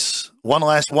 guys, one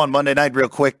last one Monday night real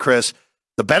quick, Chris.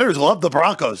 The bettors love the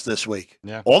Broncos this week.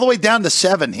 Yeah. All the way down to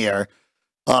 7 here.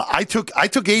 I took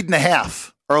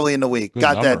 8.5 early in the week. Good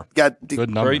number.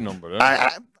 Good number. Great number.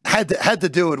 I had to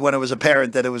do it when it was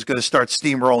apparent that it was going to start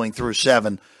steamrolling through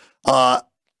 7.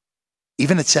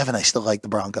 Even at 7, I still like the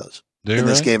Broncos in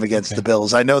this game against the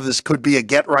Bills. I know this could be a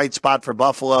get-right spot for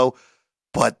Buffalo,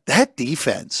 but that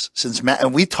defense,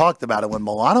 and we talked about it when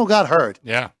Milano got hurt.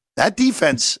 Yeah. That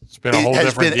defense has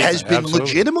been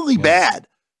legitimately bad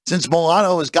since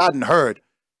Milano has gotten hurt.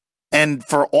 And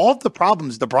for all the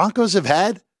problems the Broncos have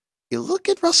had, you look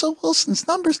at Russell Wilson's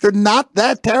numbers, they're not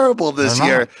that terrible this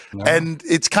year. No. And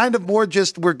it's kind of more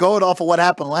just we're going off of what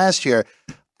happened last year.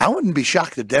 I wouldn't be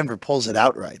shocked if Denver pulls it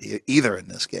outright either in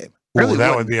this game. Really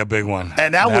that would be a big one.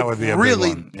 And that would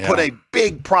really put a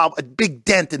big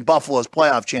dent in Buffalo's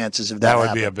playoff chances if that would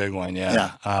happened. Be a big one,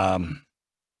 yeah.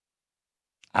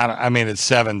 I mean, at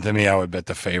 7 to me, I would bet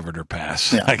the favorite or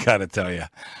pass. Yeah. I got to tell you,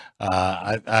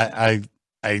 I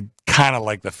kind of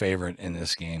like the favorite in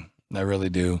this game. I really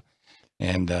do.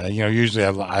 And usually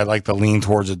I like to lean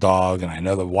towards a dog, and I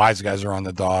know the wise guys are on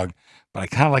the dog, but I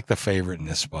kind of like the favorite in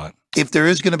this spot. If there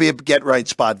is going to be a get-right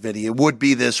spot, Vinny, it would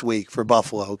be this week for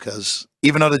Buffalo because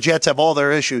even though the Jets have all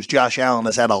their issues, Josh Allen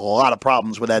has had a lot of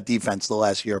problems with that defense the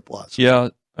last year plus. Yeah,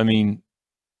 I mean,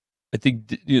 I think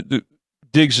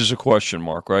Diggs is a question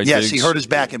mark, right? Yes, Diggs, he hurt his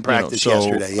back in practice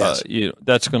yesterday. Yes,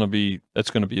 that's going to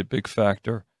be a big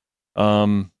factor.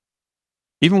 Even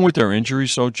with their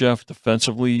injuries, though, Jeff,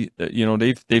 defensively,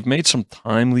 they've made some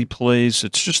timely plays.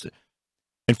 It's just,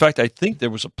 in fact, I think there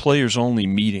was a players-only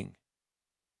meeting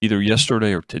either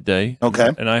yesterday or today. Okay,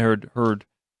 and I heard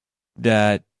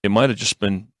that it might have just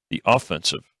been the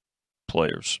offensive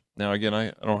players. Now, again,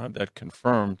 I don't have that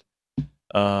confirmed,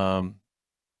 but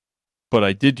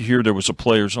I did hear there was a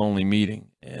players-only meeting,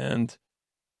 and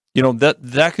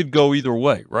that could go either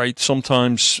way, right?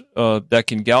 Sometimes that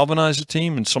can galvanize a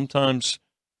team, and sometimes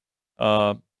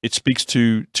it speaks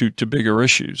to bigger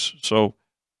issues. So,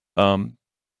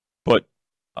 but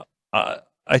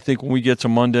I think when we get to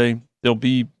Monday, there'll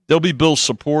be Bills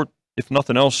support, if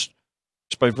nothing else,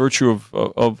 just by virtue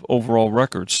of overall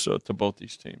records to both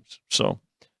these teams. So,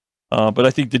 but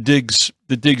I think the Diggs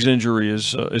injury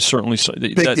is certainly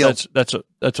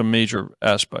that's a major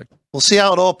aspect. We'll see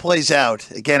how it all plays out.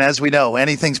 Again, as we know,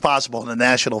 anything's possible in the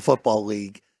National Football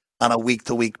League on a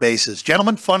week-to-week basis.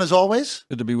 Gentlemen, fun as always.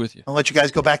 Good to be with you. I'll let you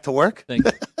guys go back to work. Thank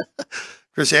you.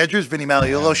 Chris Andrews, Vinny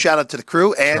Magliulo, shout out to the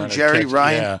crew, and Jerry,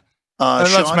 Ryan. Yeah.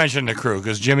 Let's mention the crew,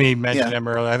 because Jimmy mentioned them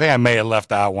earlier. I think I may have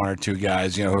left out one or two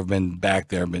guys, who have been back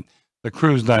there, but the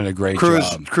crew's done a great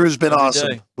job. Crew's been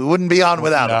awesome. We wouldn't be on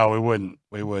without him. No,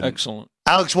 we wouldn't. Excellent.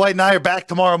 Alex White and I are back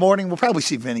tomorrow morning. We'll probably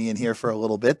see Vinny in here for a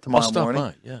little bit tomorrow morning.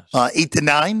 By, yes. 8 to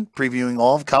 9, previewing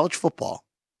all of college football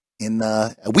in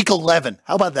week 11.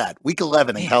 How about that? Week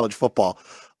 11 in college football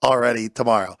already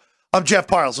tomorrow. I'm Jeff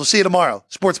Parles. We'll see you tomorrow.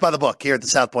 Sports by the Book here at the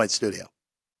South Point Studio.